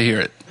 Love to hear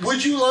it.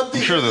 Would you love to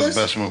hear I'm sure they're this?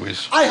 the best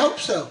movies. I hope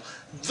so.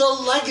 The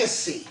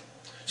Legacy,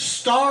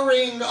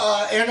 starring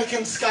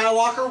Anakin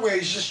Skywalker, where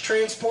he's just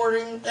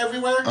transporting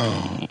everywhere.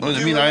 Oh,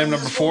 you mean I Am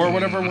Number 4 or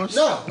whatever it was?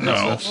 No.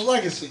 The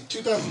Legacy,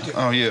 2002.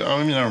 Oh, yeah. I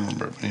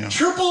remember. Yeah.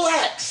 Triple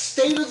X,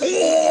 State of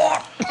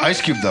the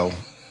Ice Cube, though.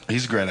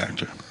 He's a great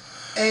actor.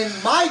 And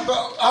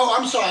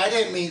I'm sorry,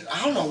 I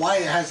don't know why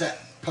it has that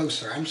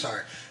poster. I'm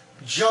sorry.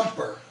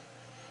 Jumper.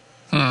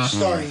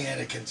 Starring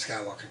Anakin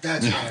Skywalker.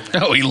 That's what I meant.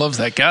 Oh, he loves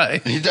that guy.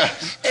 He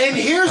does. And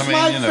here's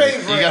my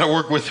favorite. You got to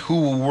work with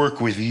who will work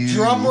with you.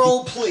 Drum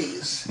roll,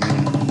 please.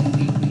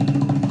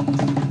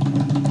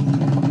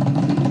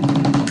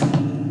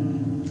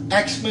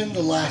 X-Men: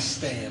 The Last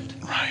Stand.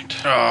 Right.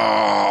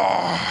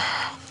 Oh,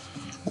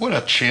 what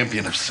a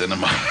champion of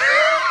cinema.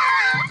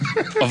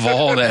 Of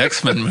all the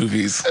X-Men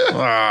movies.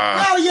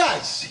 Well,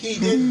 yes, he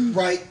did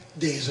write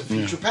Days of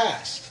Future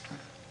Past.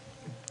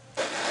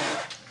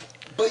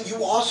 But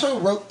you also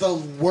wrote the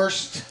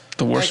worst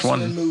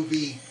X-Men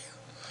movie,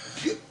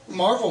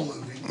 Marvel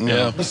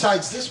movie,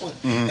 besides this one.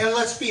 And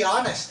let's be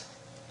honest,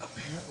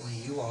 apparently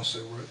you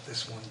also wrote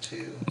this one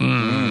too.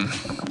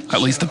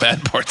 At least the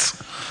bad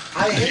parts.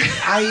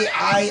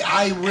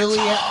 I really...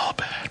 all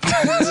bad.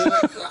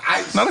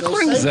 Not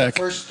according to Zach. The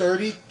first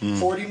 30,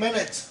 40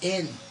 minutes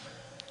in.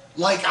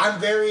 Like, I'm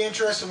very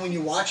interested when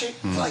you watch it.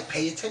 Like,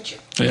 pay attention.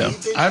 Yeah.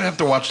 I'd have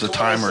to watch the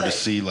timer to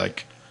see,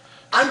 like...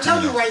 I'm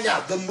telling you right now,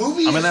 the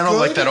movie is I know,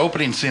 like, that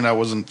opening scene I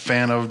wasn't a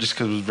fan of just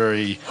because it was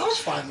very... I was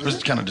fine with it. It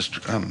was kind of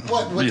just... I don't know.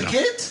 What, with the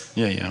kids?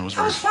 Yeah, it was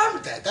I was fine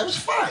with that. That was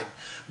fine.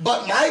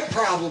 But my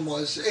problem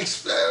was,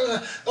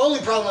 the only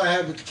problem I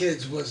had with the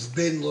kids was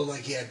Ben looked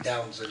like he had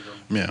Down syndrome.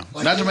 Yeah.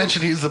 Like, Not to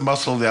mention he's the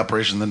muscle of the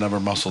operation that never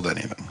muscled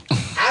anything.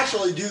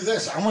 Actually, do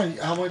this. I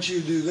want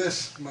you to do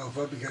this,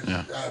 Mofa,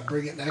 because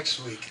bring it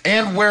next week.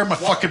 And wear my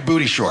fucking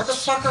booty shorts. What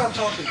the fuck are I'm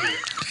talking to you?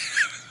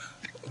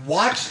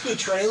 Watch the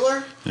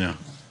trailer. Yeah.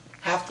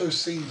 Half those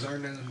scenes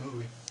aren't in the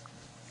movie.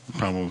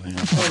 Probably. Yeah.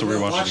 Have to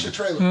rewatch Watch it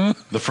the again. trailer.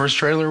 The first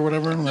trailer or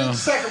whatever? No. The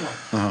second one.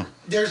 Uh-huh.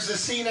 There's the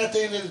scene at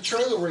the end of the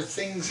trailer where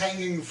things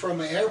hanging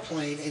from an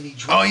airplane and he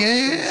drops Oh, yeah,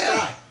 in the yeah.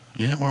 sky.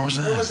 Yeah, where was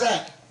that? Where was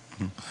that?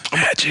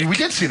 Magic. We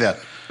did see that.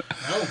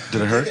 No.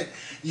 Did it hurt?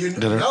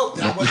 No,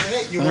 that wasn't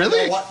it. You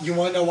Really? You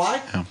want to know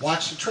why? Yeah.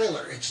 Watch the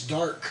trailer. It's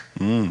dark.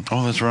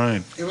 Oh, that's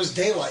right. It was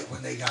daylight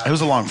when they got It was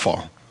a long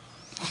fall.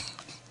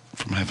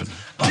 From heaven.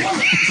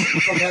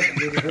 From heaven,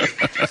 really.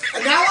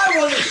 And now I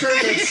want a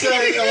shirt that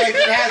says, like,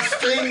 it has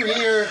Sting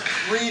here,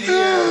 Reed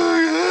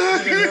here,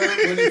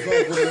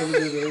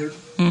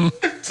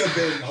 to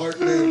Ben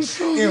Hartman.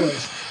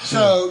 Anyways,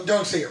 so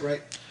don't see it,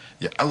 right?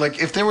 Yeah,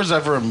 like if there was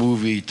ever a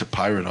movie to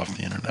pirate off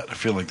the internet, I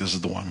feel like this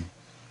is the one.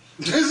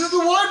 This is the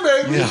one,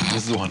 baby. Yeah,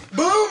 this is the one.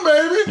 Boom,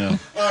 baby. Yeah.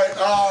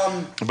 All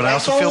right. But I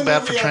also feel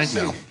bad for Trank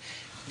now.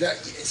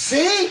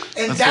 See?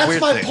 And That's the that's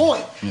weird my thing,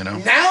 point. you know?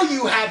 Now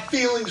you have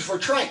feelings for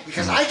Trank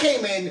because I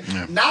came in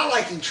not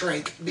liking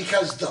Trank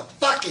because the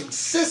fucking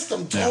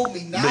system told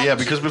me not But yeah, to.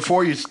 because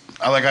before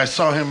I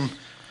saw him,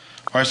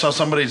 or I saw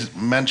somebody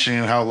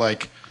mentioning how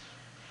like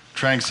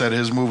Trank said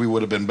his movie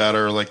would have been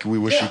better. Like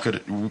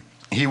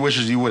he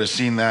wishes you would have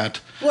seen that.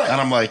 Right. And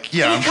I'm like,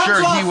 yeah, And I'm it comes sure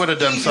he off would have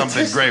done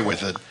something egotistical. great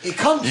with it. It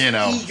comes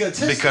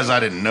egotistical. because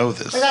I didn't know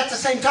this. But at the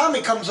same time,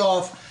 it comes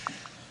off,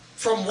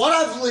 from what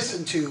I've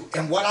listened to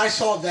and what I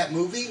saw of that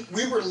movie,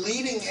 we were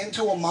leading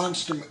into a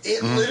monster.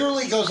 It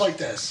literally goes like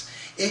this.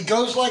 It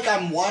goes like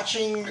I'm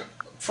watching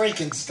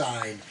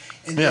Frankenstein,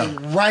 and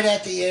then right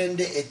at the end,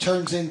 it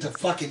turns into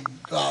fucking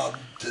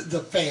the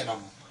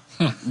Phantom.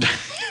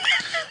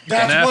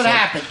 That's what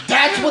happened.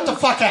 That's what the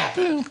fuck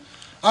happened.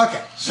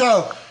 Okay,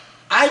 so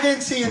I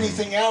didn't see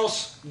anything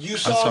else. You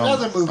saw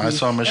another movie. I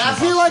saw Mission and I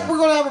feel Impossible. like we're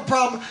going to have a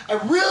problem. I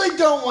really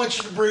don't want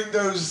you to bring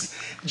those.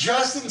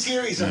 Justin's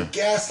here. He's our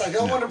guest. I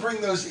don't want to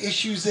bring those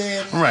issues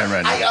in.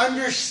 Right. I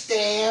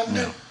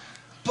understand,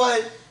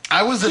 but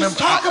I was in just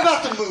talk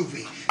about the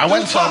movie.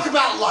 Talk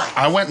about life.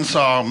 I went and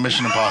saw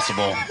Mission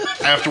Impossible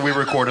after we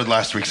recorded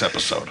last week's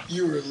episode.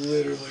 You were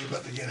literally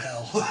about to get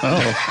hell.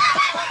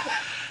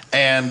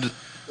 And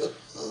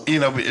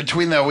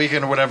between that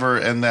weekend or whatever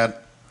and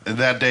that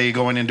day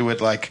going into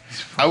it, like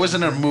I was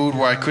in a mood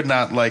where I could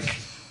not like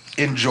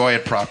enjoy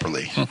it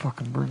properly.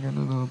 Fucking bringing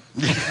it up.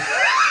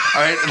 All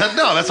right,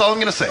 that's all I'm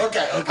gonna say.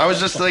 Okay. I was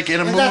just like in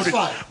a And that's mood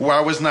fine. where I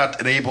was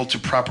not able to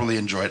properly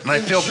enjoy it, and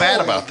I feel bad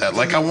about that.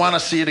 Like I want to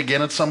see it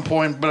again at some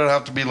point, but it'll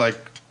have to be like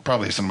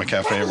probably a Cinema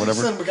Cafe or whatever.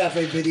 Cinema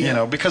Cafe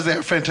video. Because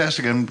they're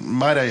fantastic, and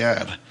might I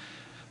add,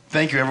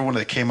 thank you everyone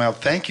that came out.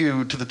 Thank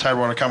you to the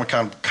Tidewater Comic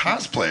Con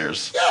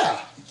cosplayers. Yeah.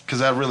 Because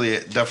that really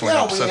definitely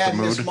helped we set had the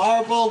mood. Miss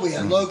Marvel, we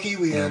had Loki,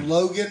 we had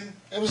Logan.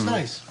 It was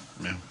nice.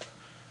 Yeah.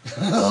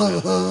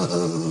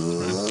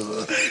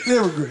 They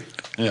were great.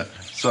 Yeah.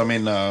 So I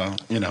mean,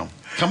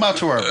 come out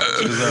to our events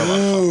because they're a lot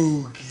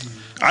of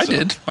fun. I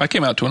did. I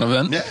came out to an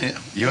event. Yeah.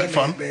 You had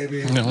fun,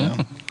 baby. No.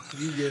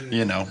 You get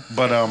it.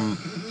 But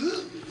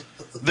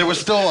there was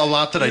still a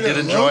lot that I did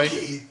enjoy.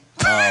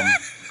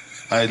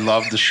 I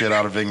loved the shit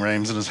out of Ving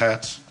Rhames and his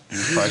hats.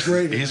 He's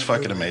great. He's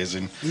fucking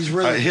amazing. He's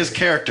really his great.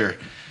 character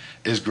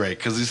is great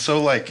because he's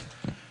so like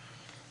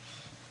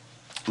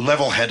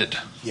level-headed.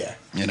 Yeah.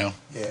 And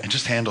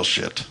just handles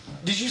shit.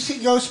 Did you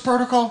see Ghost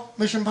Protocol?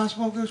 Mission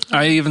Impossible Ghost Protocol?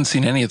 I haven't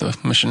seen any of the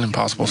Mission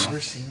Impossibles. Never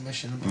seen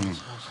Mission Impossible.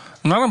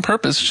 Not on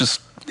purpose,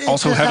 just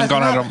also It just haven't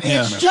gone hasn't out of.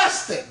 happened. It's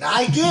Justin.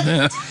 I get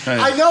it.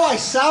 I know I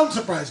sound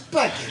surprised,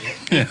 but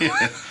I get it.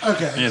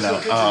 Okay. so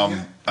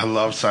continue. I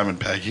love Simon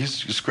Pegg. He's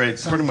just great.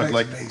 Simon Pretty much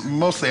Pegg's like amazing.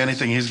 mostly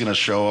anything he's going to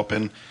show up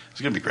in,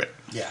 he's going to be great.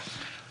 Yeah.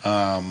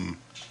 Tom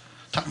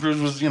Cruise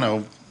was,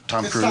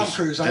 Tom It's Cruise. Tom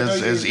Cruise. I know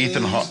as you-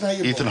 Ethan he's Hunt. not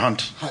your Ethan boy.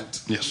 Hunt.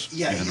 Hunt. Yes.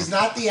 Yeah, Ethan he's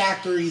Hunt. not the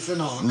actor Ethan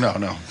Hawke. No.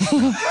 Yeah.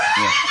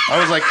 I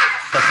was like,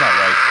 that's not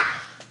right.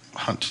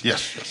 Hunt.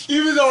 Yes.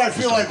 Even though I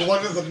feel like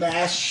one of the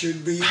masks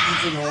should be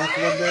Ethan Hawke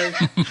one day.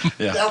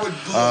 Yeah. That would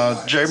blow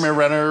my Jeremy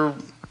Renner.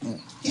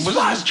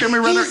 Was it Jeremy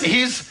Renner? He's-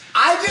 He's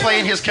I didn't-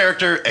 playing his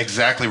character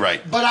exactly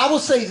right. But I will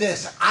say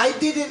this: I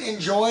didn't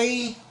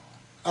enjoy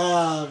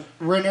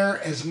Renner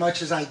as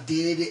much as I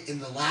did in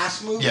the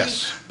last movie.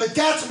 Yes. But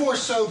that's more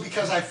so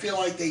because I feel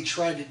like they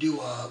tried to do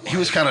a. He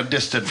was kind of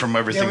distant from There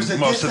everything, was a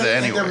most of the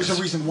distance, and there anyways. was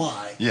a reason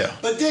why. Yeah.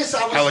 But this,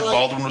 I was Alec like,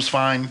 Baldwin was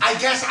fine. I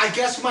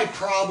guess my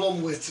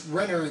problem with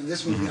Renner in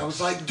this movie, I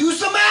was like, do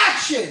some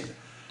action.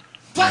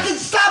 Fucking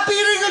stop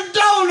eating a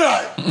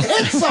donut.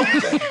 Hit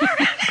something.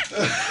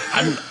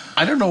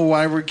 I don't know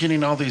why we're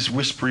getting all these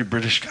whispery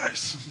British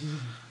guys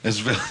as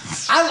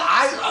villains.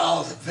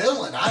 The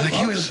villain. I Like love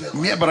he was, the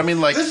villain. yeah, but I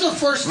mean, like This is the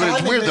first but time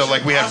it's in weird though. Mission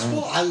Like we had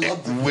Impossible, I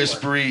love the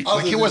whispery. villain.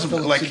 Like he Other wasn't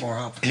than like Philip Seymour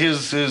Hoffman.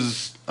 his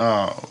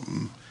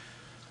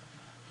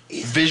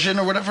Vision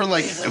or whatever,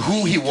 like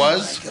who he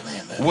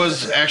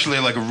was actually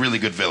like a really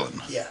good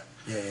villain. Yeah.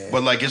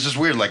 But like it's just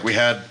weird. Like we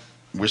had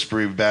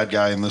whispery bad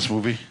guy in this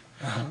movie.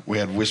 We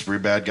had whispery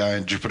bad guy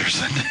in Jupiter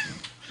Ascending.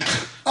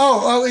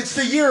 Oh, it's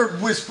the year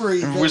of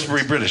whispery.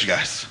 Whispery British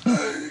guys.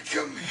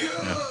 Come here.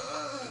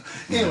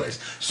 Anyways,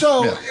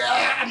 so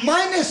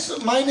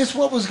minus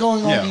what was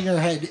going on in your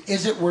head,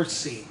 is it worth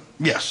seeing?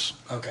 Yes.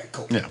 Okay,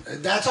 cool. Yeah.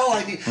 That's all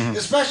I need.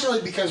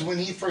 Especially because when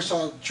he first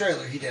saw the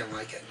trailer, he didn't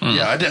like it.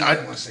 Yeah, I didn't. He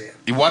didn't want to see it.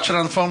 You watch it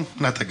on the phone?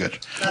 Not that good.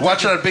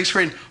 Watch it on a big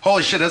screen.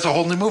 Holy shit, that's a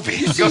whole new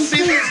movie. Go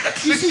see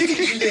this. You see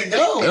things you didn't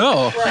know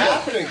were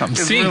happening. I'm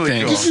seeing really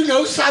things. cool. Did you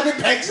know Simon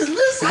Pegg's in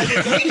this? I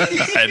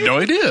had no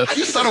idea. I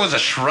just thought it was a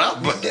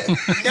shrub.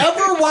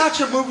 Never watch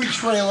a movie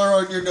trailer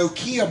on your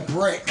Nokia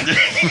brick.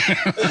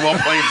 While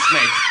playing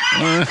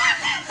Snake.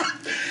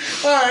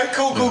 All right,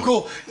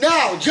 cool.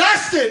 Now,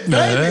 Justin,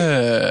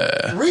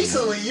 baby.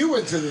 Recently, you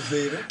went to the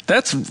theater.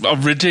 That's a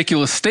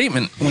ridiculous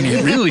statement when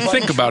you really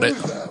think about it.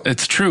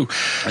 It's true.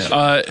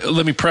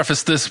 Let me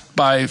preface this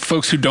by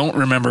folks who don't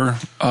remember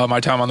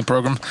my time on the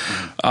program.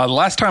 The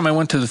last time I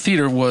went to the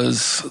theater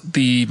was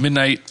the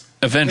Midnight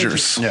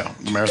Avengers. Yeah,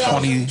 the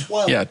marathon.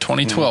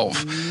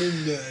 2012.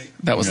 Midnight.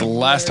 That was the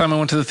last time I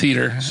went to the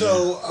theater.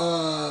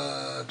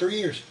 So, 3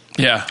 years.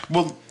 Yeah.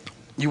 Well,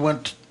 you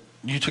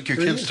took your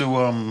kids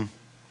to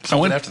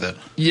after that.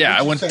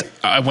 Yeah,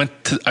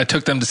 I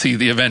took them to see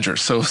the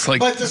Avengers. So it's like,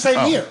 but the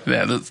same year.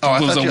 Yeah, it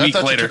was a week I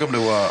thought later. You took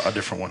them to a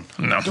different one.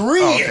 No,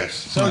 3 years.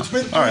 So it's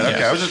been 3 all right.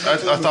 years.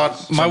 Okay, I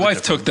thought my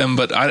wife took them,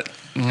 but I'm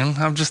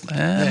just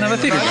not a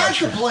theater guy. I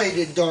played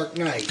in Dark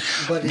Knight,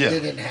 but it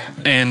didn't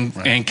happen.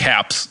 And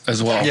Caps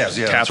as well. Yes,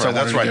 Caps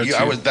that's right. I wanted to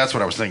go to. That's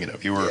what I was thinking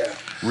of. You were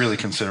really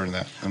considering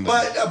that.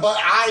 But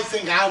I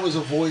think I was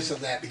a voice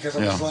of that because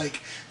I was like,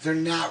 they're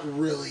not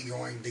really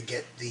going to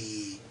get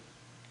the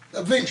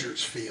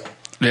Avengers feel.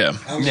 Yeah.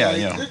 I was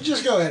like,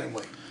 just go ahead and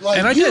wait. Like,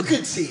 and I you did.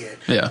 could see it,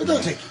 Yeah. but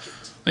don't take your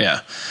kids. Yeah.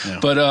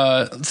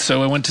 But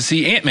so I went to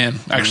see Ant-Man.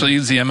 Actually,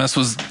 ZMS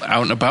was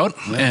out and about,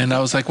 and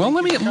I was like, well,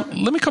 let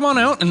me come on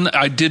out, and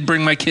I did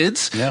bring my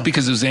kids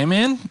because it was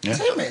Ant-Man. Yeah.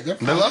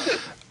 They loved it.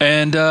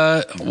 And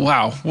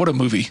wow, what a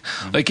movie!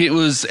 Like it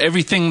was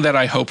everything that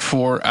I hoped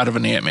for out of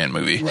an Ant-Man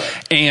movie,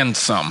 and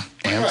some.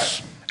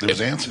 Ants. There's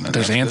ants in it.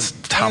 There's ants.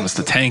 Thomas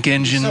the Tank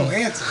Engine. So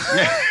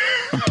handsome.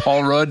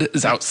 Paul Rudd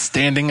is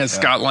outstanding as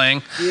Scott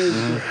Lang.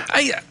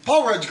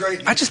 Paul Rudd's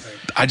great. I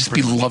just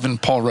be loving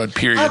Paul Rudd.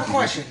 Period. I have a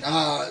question.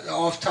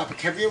 Off topic.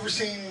 Have you ever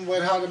seen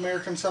Wet Hot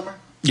American Summer?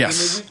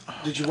 Yes.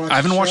 Did you watch? I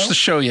haven't watched the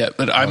show yet,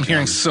 but I'm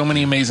hearing so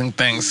many amazing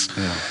things.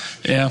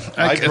 Yeah.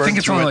 I think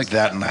it's only like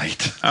that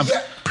night. I'm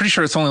pretty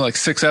sure it's only like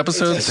 6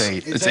 episodes.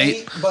 It's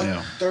eight,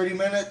 but 30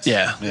 minutes.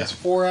 Yeah. It's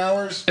 4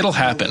 hours. It'll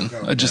happen.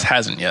 It just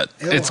hasn't yet.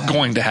 It's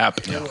going to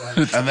happen.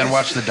 And then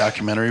watch the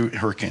documentary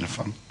Hurricane of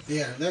Fun.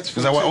 Yeah, that's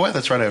because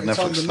that's right. I have Netflix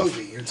on the stuff.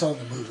 movie. It's on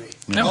the movie.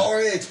 No. Or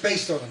it's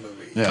based on the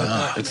movie.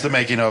 Yeah, it's the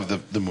making of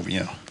the movie.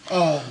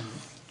 Yeah.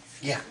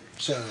 Yeah.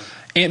 So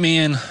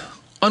Ant-Man,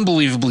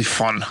 unbelievably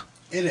fun.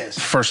 it is.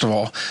 First of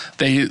all,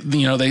 they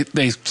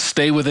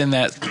stay within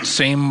that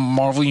same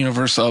Marvel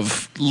universe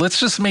of let's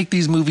just make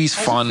these movies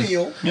fun.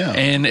 Yeah.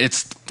 And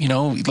it's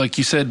like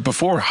you said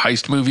before,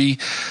 heist movie,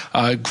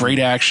 great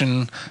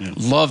action,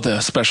 love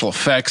the special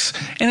effects,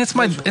 and it's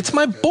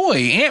my boy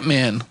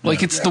Ant-Man.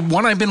 Like it's the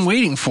one I've been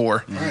waiting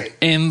for, Right.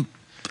 and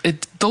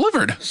it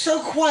delivered.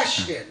 So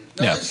question.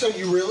 Yeah. So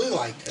you really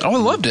liked it. Oh, I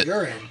loved it.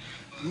 You're in.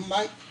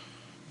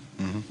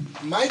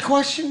 My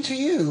question to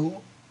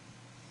you.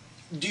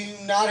 Do you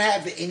not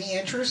have any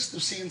interest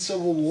of seeing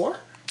Civil War?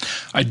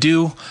 I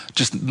do,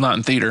 just not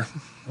in theater.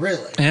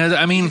 Really? And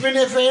I mean, even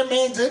if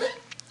Ant-Man's in it,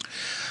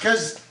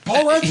 because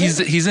Paul Rudd's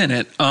he's in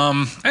it.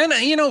 And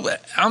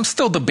I'm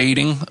still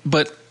debating,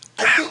 but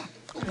I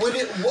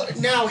think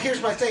now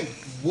here's my thing: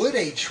 would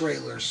a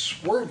trailer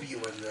swerve you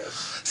in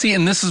this? See,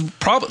 and this is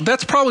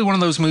that's probably one of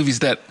those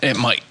movies that it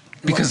might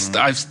because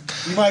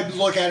you might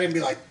look at it and be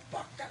like,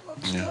 "Fuck, that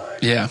looks good."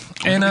 Yeah,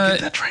 and get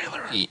that trailer.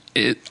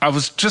 I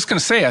was just gonna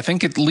say, I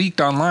think it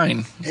leaked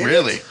online.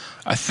 Really?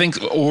 I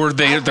think, or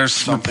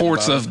there's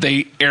reports of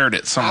they aired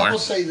it somewhere. I will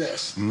say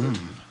this.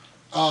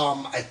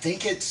 I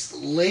think it's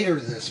later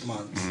this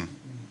month.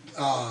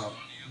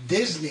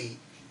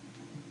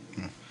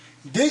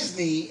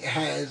 Disney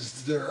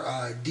has their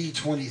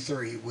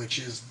D23, which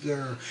is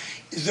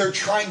they're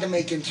trying to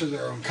make into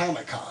their own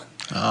Comic-Con,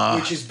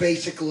 which is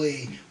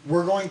basically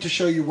we're going to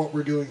show you what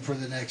we're doing for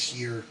the next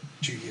year,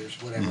 2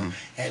 years, whatever.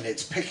 And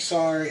it's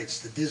Pixar, it's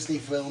the Disney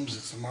films,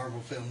 it's the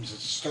Marvel films,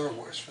 it's the Star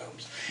Wars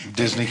films.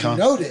 DisneyCon?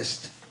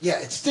 Noticed,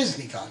 it's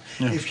DisneyCon.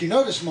 Yeah. If you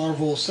notice,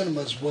 Marvel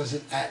Cinemas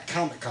wasn't at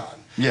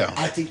Comic-Con. Yeah.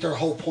 I think their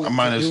whole point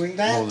of doing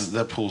that. Well,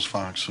 that pulls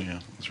Fox, so yeah.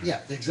 That's right.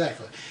 Yeah,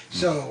 exactly.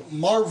 So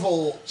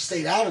Marvel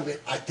stayed out of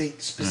it, I think,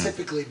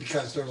 specifically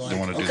because they're like,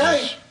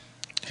 okay,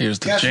 here's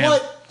the guess jam.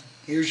 what?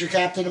 Here's your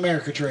Captain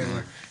America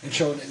trailer. And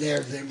showing it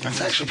there.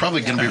 That's actually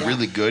probably going to be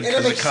really good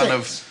because it kind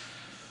of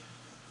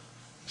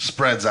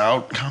spreads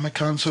out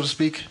Comic-Con, so to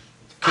speak.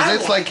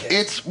 Because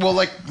it's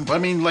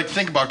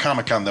think about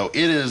Comic-Con, though. It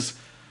is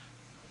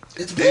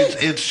It's big.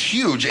 It's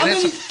huge, and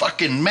it's a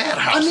fucking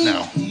madhouse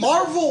now.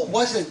 Marvel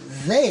wasn't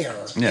there,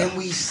 Yeah. and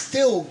we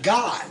still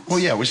got. Well,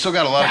 yeah, we still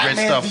got a lot of great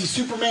Batman stuff. v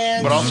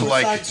Superman, but also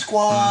Suicide like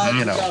Squad.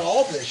 you know, we got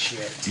all this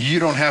shit. you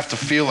don't have to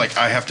feel like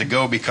I have to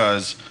go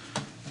because,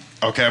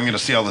 okay, I'm going to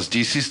see all this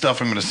DC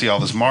stuff. I'm going to see all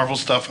this Marvel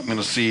stuff. I'm going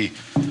to see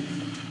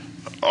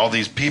all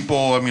these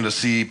people. I'm going to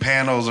see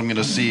panels. I'm going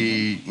to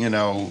see, you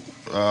know,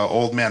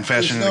 old man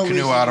fashioning a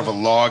canoe out of a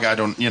log.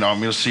 I'm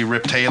going to see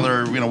Rip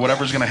Taylor. You know,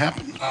 whatever's going to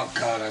happen. Oh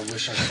God, I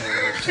wish I saw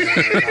Rip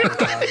Taylor.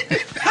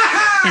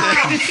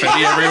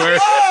 Confetti everywhere.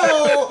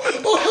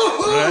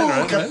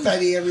 Right.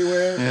 Confetti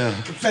everywhere. Yeah.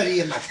 Confetti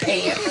in my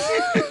pants.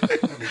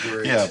 That'd be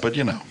great. Yeah, but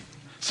you know,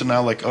 so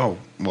now like, oh,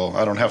 well,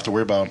 I don't have to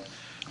worry about.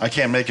 I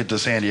can't make it to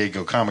San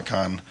Diego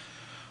Comic-Con,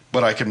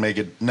 but I can make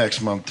it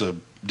next month to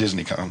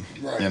DisneyCon.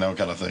 Right. You know,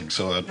 kind of thing.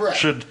 So that Right.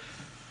 should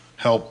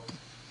help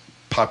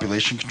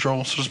population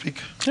control, so to speak.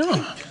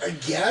 Yeah. I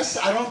guess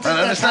I don't think And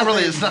that's it's not how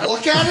really. they It's not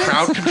look at it.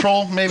 crowd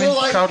control. Maybe They're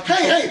like, crowd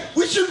control. hey,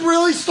 we should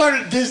really start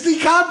at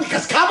DisneyCon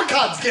because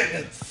Comic-Con's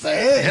getting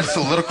insane. It's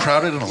a little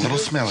crowded and a little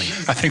smelly.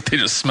 I think they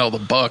just smell the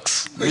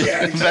bucks.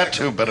 Yeah, That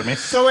too, but I mean,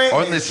 So, or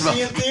Anthony, they smell.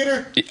 see in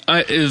theater?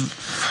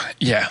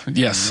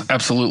 Yes,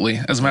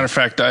 absolutely. As a matter of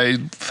fact, I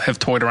have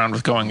toyed around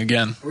with going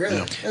again. Really?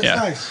 That's Yeah.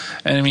 nice.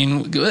 And I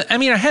mean,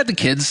 I had the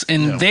kids,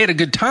 and they had a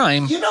good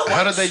time. You know what?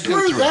 How did they do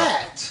Screw through it?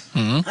 that.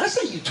 Mhm. I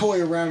say you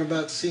toy around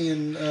about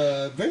seeing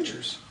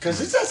Avengers because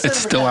it's at Cinema It's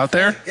still Cafe. out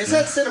there? It's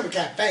at Cinema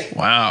Cafe.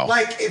 Wow.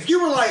 Like if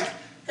you were like,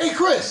 "Hey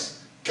Chris,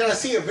 can I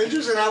see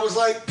Avengers?" and I was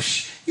like,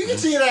 Psh, "You can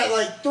see it at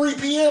like 3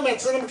 p.m. at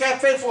Cinema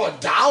Cafe for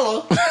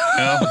 $1."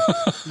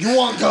 You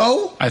want to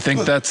go? I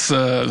think that's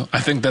a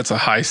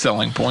high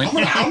selling point.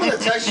 I'm gonna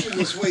text you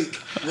this week.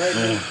 Right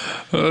now.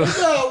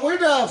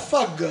 Where'd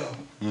Fug go?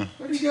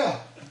 Where'd he go?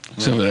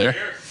 It's over there.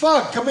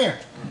 Fug, come here.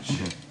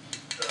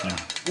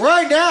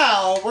 Right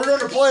now, we're going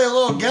to play a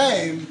little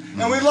game,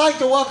 and we'd like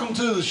to welcome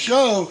to the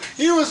show.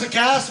 He was a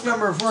cast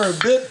member for a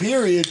bit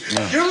period.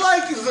 You're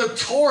like the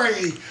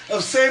Tory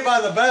of Saved by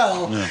the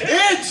Bell.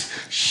 It's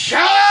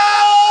Sean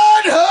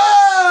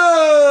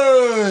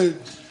Hood!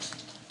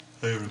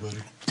 Hey, everybody.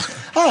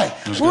 Hi.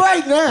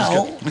 Right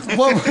now,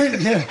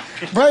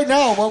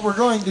 what we're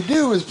going to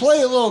do is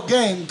play a little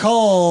game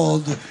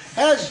called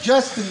Has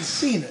Justin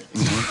Seen It?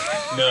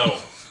 No.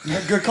 Yeah,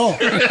 good call.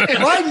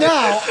 Right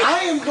now,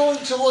 I am going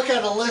to look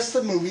at a list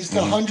of movies,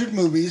 the 100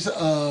 movies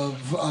of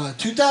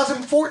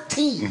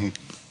 2014.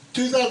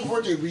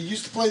 2014. We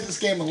used to play this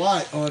game a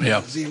lot on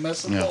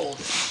ZMS and Gold.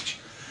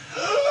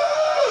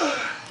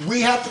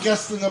 We have to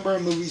guess the number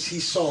of movies he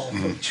saw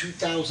from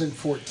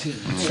 2014.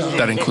 So,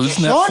 That includes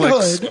Sean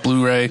Netflix, Hood,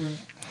 Blu-ray.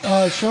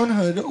 Sean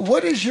Hood,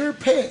 what is your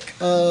pick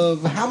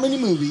of how many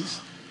movies,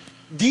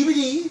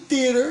 DVD,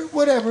 theater,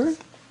 whatever,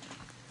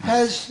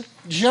 has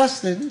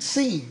Justin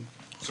seen?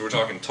 So we're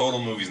talking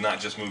total movies, not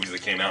just movies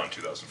that came out in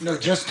 2014. No,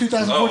 just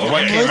 2014. Oh,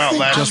 what came out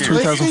last Just year?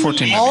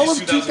 2014. All of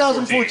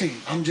 2014.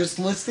 I'm just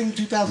listing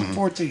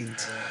 2014.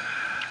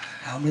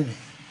 How many?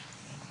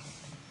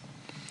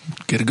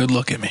 Get a good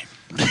look at me.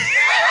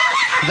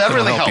 That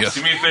really help helps.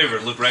 Do me a favor,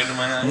 look right into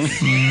my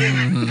eyes.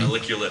 Now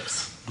lick your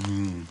lips.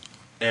 And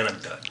I'm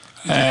done.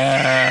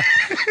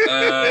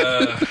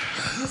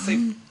 Let's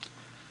say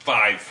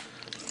 5.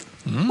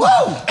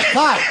 Whoa!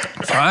 5.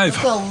 5.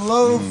 That's a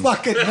low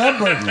fucking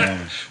number.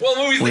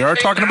 Well, movies We are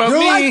talking about You're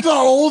me. like the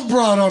old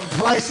broad on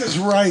Price is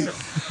Right.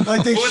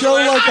 Like they What's show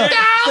the like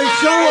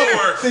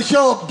last they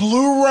show a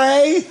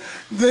Blu-ray,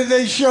 then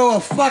they show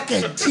a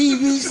fucking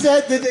TV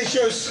set, then they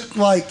show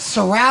like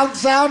surround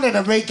sound and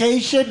a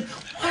vacation.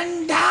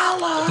 $1.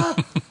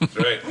 That's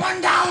right.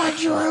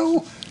 $1,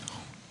 Drew.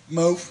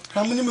 Mof,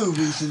 how many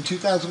movies in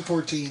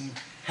 2014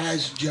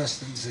 has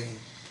Justin seen?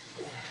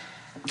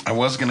 I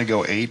was gonna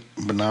go 8,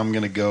 but now I'm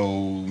gonna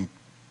go.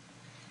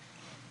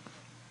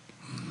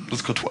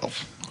 Let's go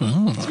 12.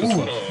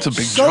 It's a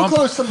big So jump.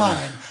 close to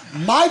mine.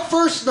 My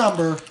first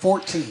number,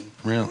 14.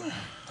 Really?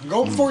 I'm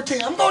going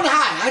 14. I'm going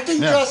high. I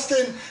think Yeah.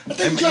 Justin. I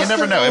think Justin You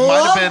never know. It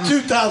might have been.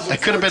 2014.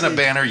 It could have been a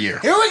banner year.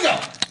 Here we go.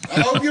 I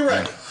hope you're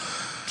ready.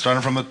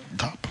 Starting from the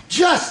top.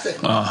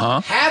 Justin,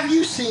 Uh-huh. have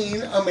you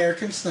seen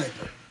American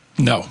Sniper?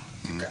 No.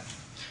 Okay.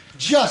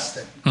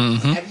 Justin,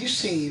 Mm-hmm. have you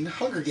seen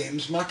Hunger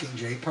Games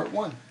Mockingjay Part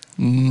 1?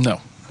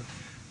 No.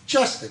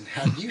 Justin,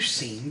 have you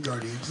seen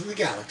Guardians of the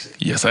Galaxy?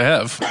 Yes, I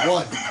have.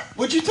 1.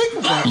 What'd you think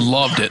of that?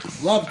 Loved it.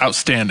 Loved it.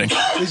 Outstanding.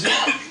 Is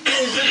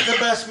it the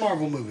best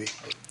Marvel movie?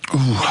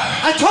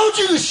 I told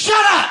you to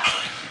shut up!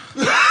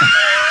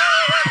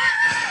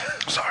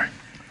 Sorry.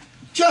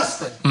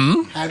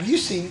 Justin, have you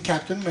seen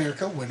Captain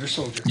America Winter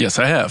Soldier? Yes,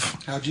 I have.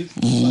 How'd you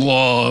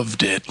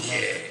Loved it.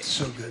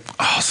 So good.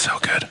 Oh, so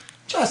good.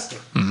 Justin,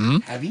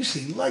 have you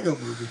seen Lego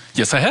Movie?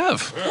 Yes, I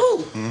have.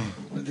 Oh,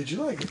 did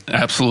you like it?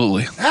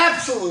 Absolutely.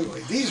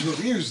 Absolutely. These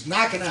reviews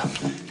knocking out.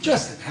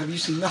 Justin, have you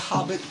seen The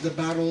Hobbit, The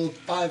Battle of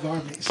Five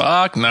Armies?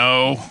 Fuck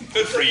no.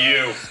 Good for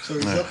you. So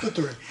he's up to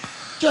 3.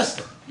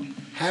 Justin,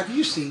 have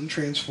you seen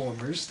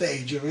Transformers, The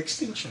Age of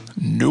Extinction?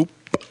 Nope.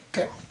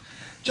 Okay.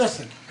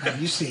 Justin,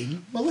 have you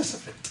seen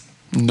Maleficent?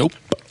 Nope.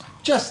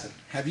 Justin,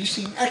 have you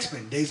seen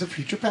X-Men: Days of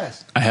Future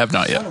Past? I have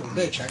not yet. Son of a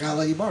bitch, I gotta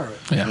let you borrow it.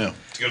 Yeah.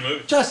 It's a good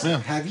movie.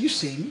 Justin, have you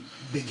seen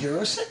Big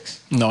Hero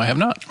 6? No, I have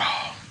not.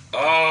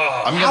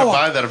 Oh, I'm going to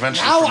buy that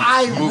eventually. Now from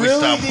I Movie really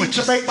Stop, need which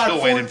to is make my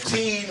still waiting for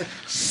me. 14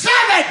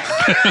 7!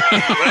 Did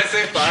I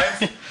say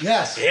 5?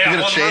 Yes. Yeah, You're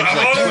gonna change I'm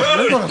like on the You're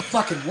road. going to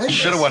fucking win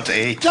Should have this. went to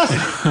 8. Justin,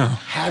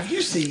 have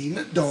you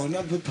seen Dawn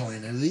of the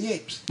Planet of the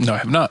Apes? No, I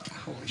have not.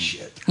 Holy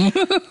shit.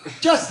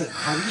 Justin,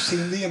 have you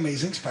seen The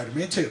Amazing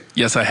Spider-Man 2?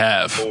 Yes, I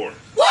have. 4.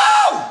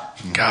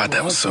 Whoa! God,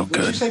 that was so What did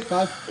you good. say,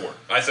 5? 4.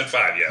 I said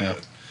 5, yeah. So I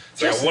got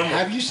Justin, one more.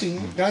 have you seen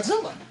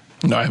Godzilla?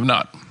 No, I have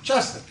not.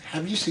 Justin,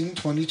 have you seen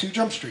 22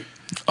 Jump Street?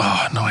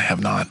 Oh, no, I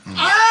have not.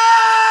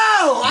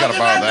 Oh! I gotta did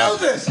borrow not know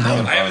that. this.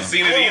 I haven't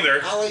seen it either.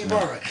 I'll let you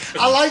borrow it.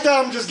 I like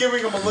that I'm just giving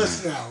him a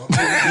list now.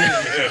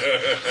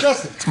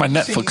 Justin, It's my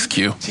Netflix seen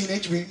queue.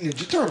 Teenage Mutant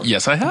Ninja Turtles.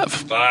 Yes, I have.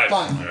 5.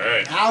 Fine. All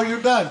right. Now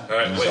you're done. All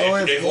right. Wait, So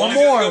as if long one as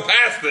you more. go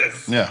past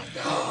this. Yeah.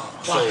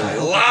 So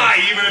lie,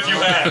 even if you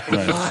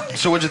have. Right.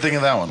 So what'd you think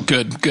of that one?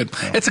 Good, good.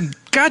 It's a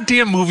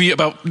goddamn movie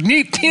about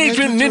Teenage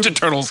Mutant Ninja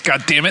Turtles,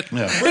 God damn it.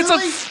 Yeah. It's a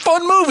Really?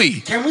 fun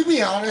movie. Can we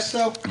be honest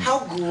though? How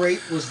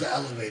great was the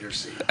elevator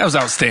scene? That was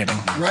outstanding.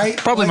 Right?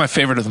 Probably Like- my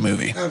favorite of the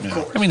movie. Of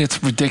course. I mean,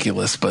 it's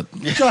ridiculous, but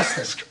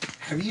Justin,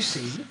 have you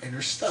seen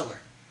Interstellar?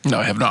 no,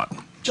 I have not.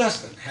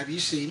 Justin, have you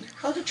seen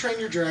How to Train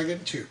Your Dragon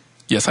 2?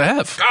 Yes, I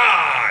have.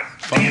 God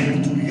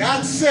damn it. You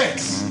got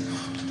 6.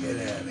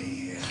 Get out of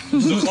here.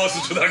 So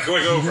closest without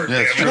going over. Yeah,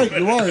 it's damn true.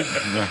 it. Right,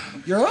 you are.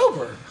 You're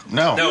over.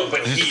 No, No,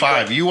 but he's he-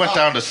 5. You went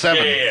down to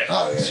 7. Yeah.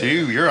 Oh, yeah. So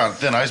you're on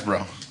thin ice,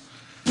 bro.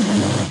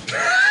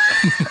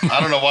 I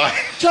don't know why.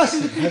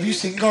 Justin, have you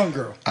seen Gone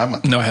Girl?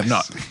 No, I have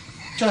not.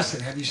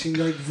 Justin, have you seen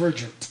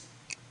Divergent?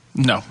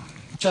 No,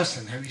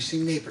 Justin, have you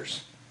seen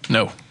Neighbors?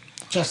 no,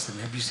 Justin,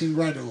 have you seen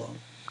Ride Along?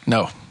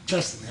 no,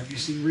 Justin, have you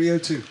seen Rio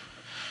 2?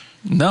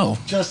 no,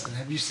 Justin,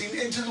 have you seen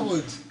Into the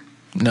Woods?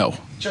 no,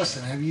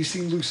 Justin, have you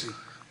seen Lucy?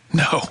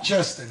 no,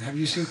 Justin, have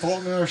you seen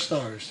Fault in Our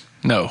Stars?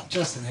 no,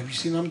 Justin, have you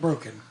seen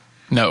Unbroken?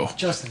 no,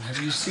 Justin, have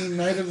you seen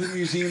Night of the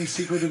Museum,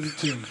 Secret of the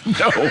Tomb?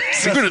 no.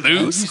 Secret of Have you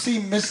News?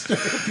 seen Mr.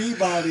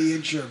 Peabody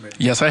and Sherman?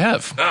 Yes, I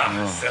have.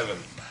 7.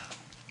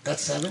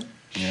 That's 7?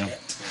 Yeah.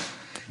 Shit.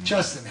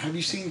 Justin, have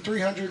you seen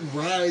 300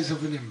 Rise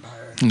of an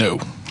Empire? No,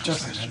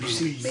 Justin, have you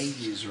seen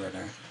Maze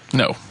Runner?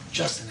 no,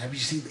 Justin, have you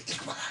seen The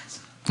Equalizer?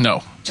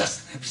 no.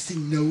 Justin, have you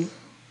seen Noah?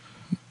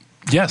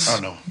 Yes.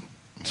 Oh, no.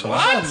 So,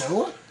 What?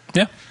 Noah?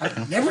 Yeah.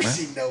 I've never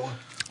seen Noah.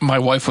 My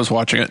wife was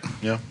watching it.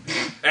 yeah.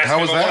 Asked How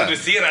me was if I that? wanted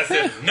to see it. I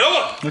said,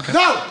 Noah!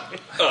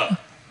 No!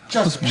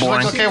 Justin, have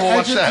boring. you Okay, seen we'll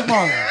watch Edge of that.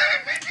 Tomorrow?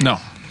 No,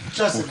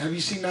 Justin, have you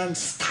seen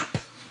Non-Stop?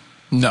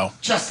 no.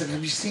 Justin,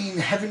 have you seen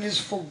Heaven is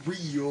for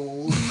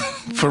Real?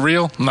 For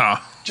real? Nah.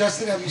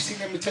 Justin, have you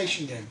seen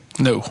Imitation Game?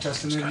 No.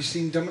 Justin, have you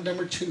seen Dumb and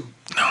Dumber 2?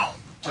 No. I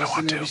Justin,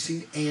 want have you to.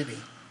 seen Annie?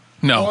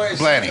 No. Boys,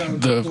 Blaney. no,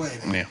 The-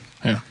 Blaney. Yeah.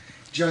 Yeah.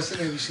 Justin,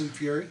 have you seen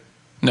Fury?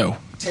 No.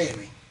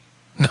 Tammy?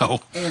 No.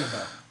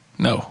 Annabelle?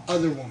 No.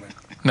 Other Woman?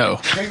 No.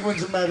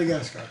 Penguins of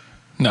Madagascar?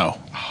 No.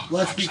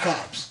 Let's Be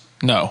Cops?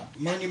 No.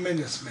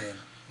 Monumentous Man?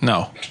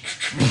 No.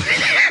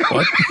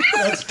 What?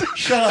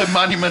 Shut up. The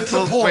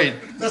Monumental- It's a porn. wait.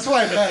 That's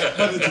why I meant,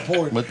 but it's a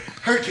porn. What?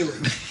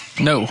 Hercules.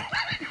 No.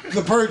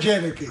 The Purge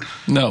Anarchy.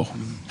 No.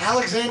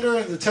 Alexander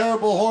and the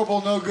Terrible,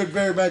 Horrible, No Good,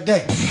 Very Bad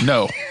Day.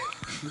 No.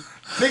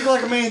 Think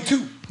Like a Man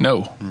 2.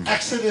 No.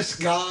 Exodus,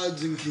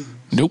 Gods and Kings.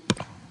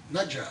 Nope.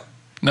 Nut Job.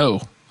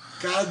 No.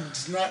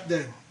 God's Not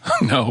Dead.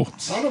 No.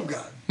 Son of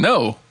God.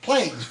 No.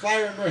 Planes,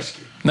 Fire and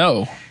Rescue.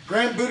 No.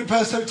 Grand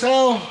Budapest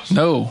Hotel.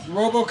 No.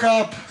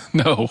 RoboCop.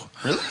 No.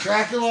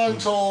 Dracula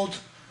Untold.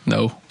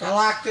 No. The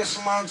Loch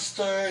Ness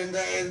Monster and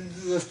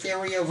the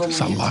Theory of Is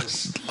that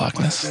Atlantis. Loch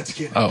Ness? That's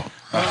kidding. Oh.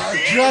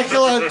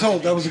 Dracula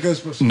Untold. That was a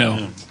Ghostbusters.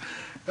 No.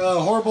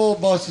 Horrible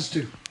Bosses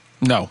 2.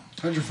 No.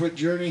 100-Foot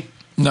Journey.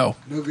 No.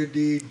 No Good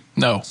Deed.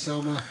 No.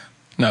 Selma.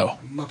 No.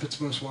 Muppets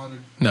Most Wanted.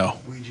 No.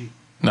 Ouija.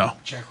 No.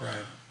 Jack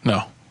Ryan.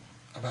 No.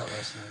 About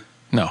Last Night.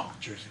 No.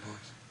 Jersey Boys.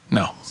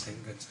 No. St.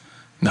 Vincent.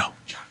 No.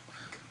 John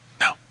Wick.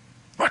 No.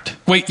 What?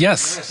 Wait,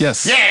 yes.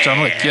 Yes. Yeah.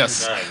 John Wick,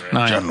 yes.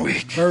 9. John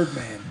Wick.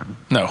 Birdman.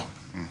 No.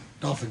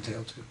 Dolphin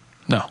Tale 2.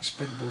 No.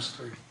 Expendables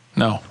 3.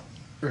 No.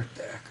 Earth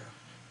to Echo.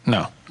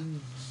 No.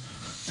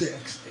 The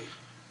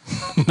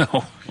X-State.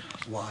 No.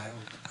 Wild.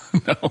 No.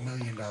 $1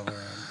 Million Round.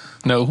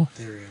 No.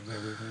 Theory of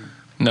Everything.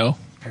 No.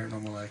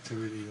 Paranormal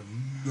Activity.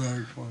 The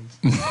Dark Ones.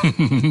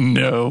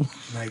 No.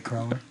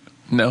 Nightcrawler.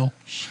 No.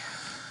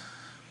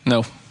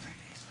 No.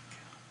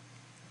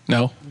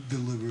 No.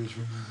 Deliverers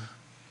from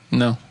Evil.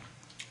 No.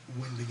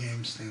 When the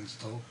Game Stands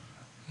Tall.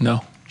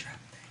 No.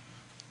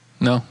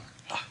 No.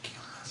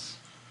 Oculus.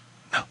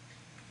 No.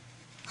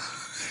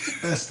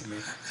 Best of Me.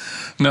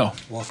 No.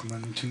 Walking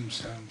on the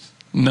Tombstones.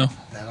 No.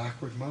 That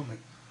Awkward Moment.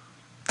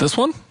 This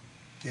one?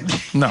 Yeah.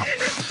 No.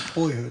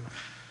 Boyhood.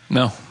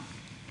 No.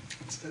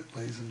 That's it,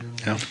 ladies and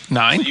gentlemen.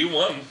 9? You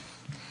won.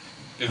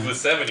 It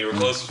was 7. You were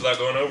closest without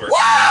going over.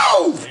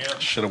 Whoa! Yeah.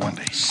 Should have won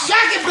 8. Suck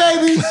it,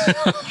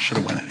 babies! Should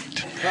have won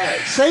 8. Alright,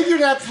 save your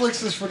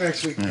Netflixes for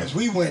next week because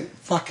we went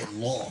fucking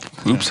long.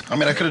 Oops. I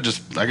mean, I could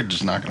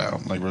just knock it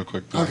out like real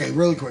quick. Okay,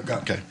 really quick, go.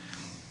 Okay.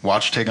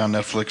 Watch Take on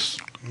Netflix.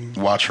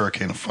 Watch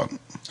Hurricane of Fun.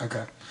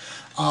 Okay.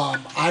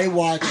 I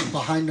watched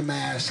Behind the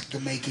Mask, the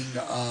making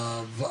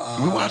of.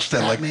 We watched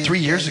that Batman like 3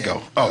 years Dead ago.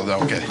 End.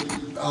 Oh, okay.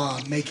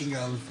 Making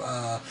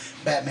of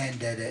Batman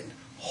Dead End.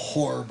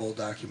 Horrible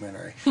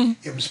documentary.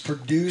 It was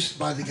produced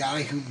by the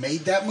guy who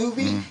made that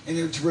movie, and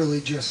it's really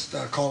just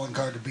Colin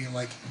Carter being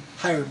like,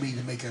 hire me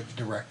to make a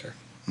director.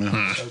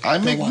 Yeah. So I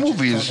go make watch it.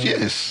 movies, Tell me.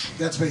 yes.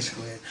 That's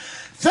basically it.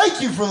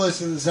 Thank you for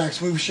listening to the Zach's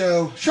Movie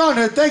Show. Sean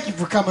Hood, thank you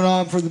for coming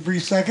on for the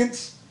brief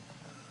seconds.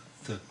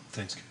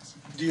 Thanks, guys.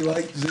 Do you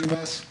like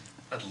ZMS?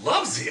 I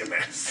love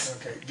ZMS.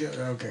 Okay, good.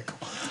 Okay,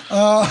 cool.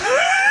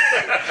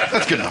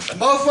 That's good enough.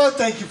 Mofa,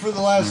 thank you for the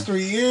last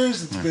 3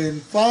 years. It's been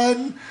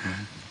fun.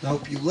 I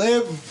hope you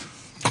live.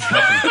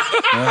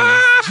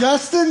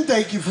 Justin,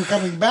 thank you for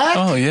coming back.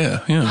 Oh, yeah.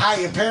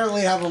 I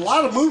apparently have a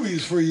lot of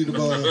movies for you to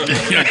buy.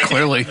 Yeah,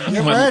 clearly.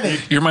 Get ready.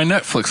 You're my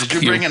Netflix. Did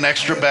you bring an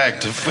extra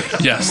bag to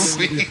Yes.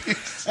 movies?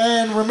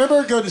 And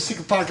remember, go to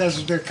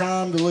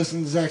secretpodcasters.com to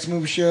listen to Zach's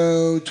Movie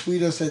Show.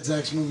 Tweet us at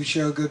Zach's Movie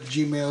Show. Go to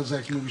Gmail,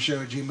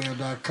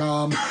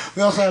 Zach'sMovieShow@gmail.com.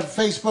 We also have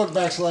Facebook,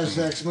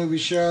 /Zach's Movie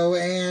Show.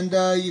 And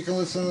you can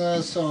listen to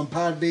us on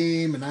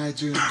Podbeam and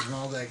iTunes and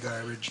all that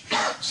garbage.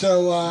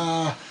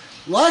 So,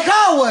 like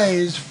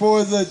always,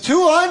 for the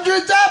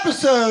 200th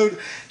episode,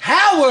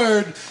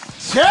 Howard,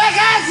 check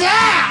us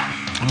out!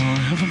 I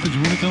haven't been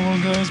doing it that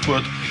long, guys,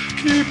 but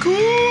keep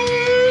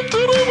going to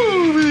the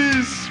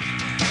movies.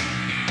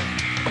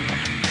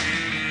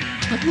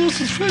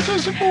 This is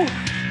Fantastic Four.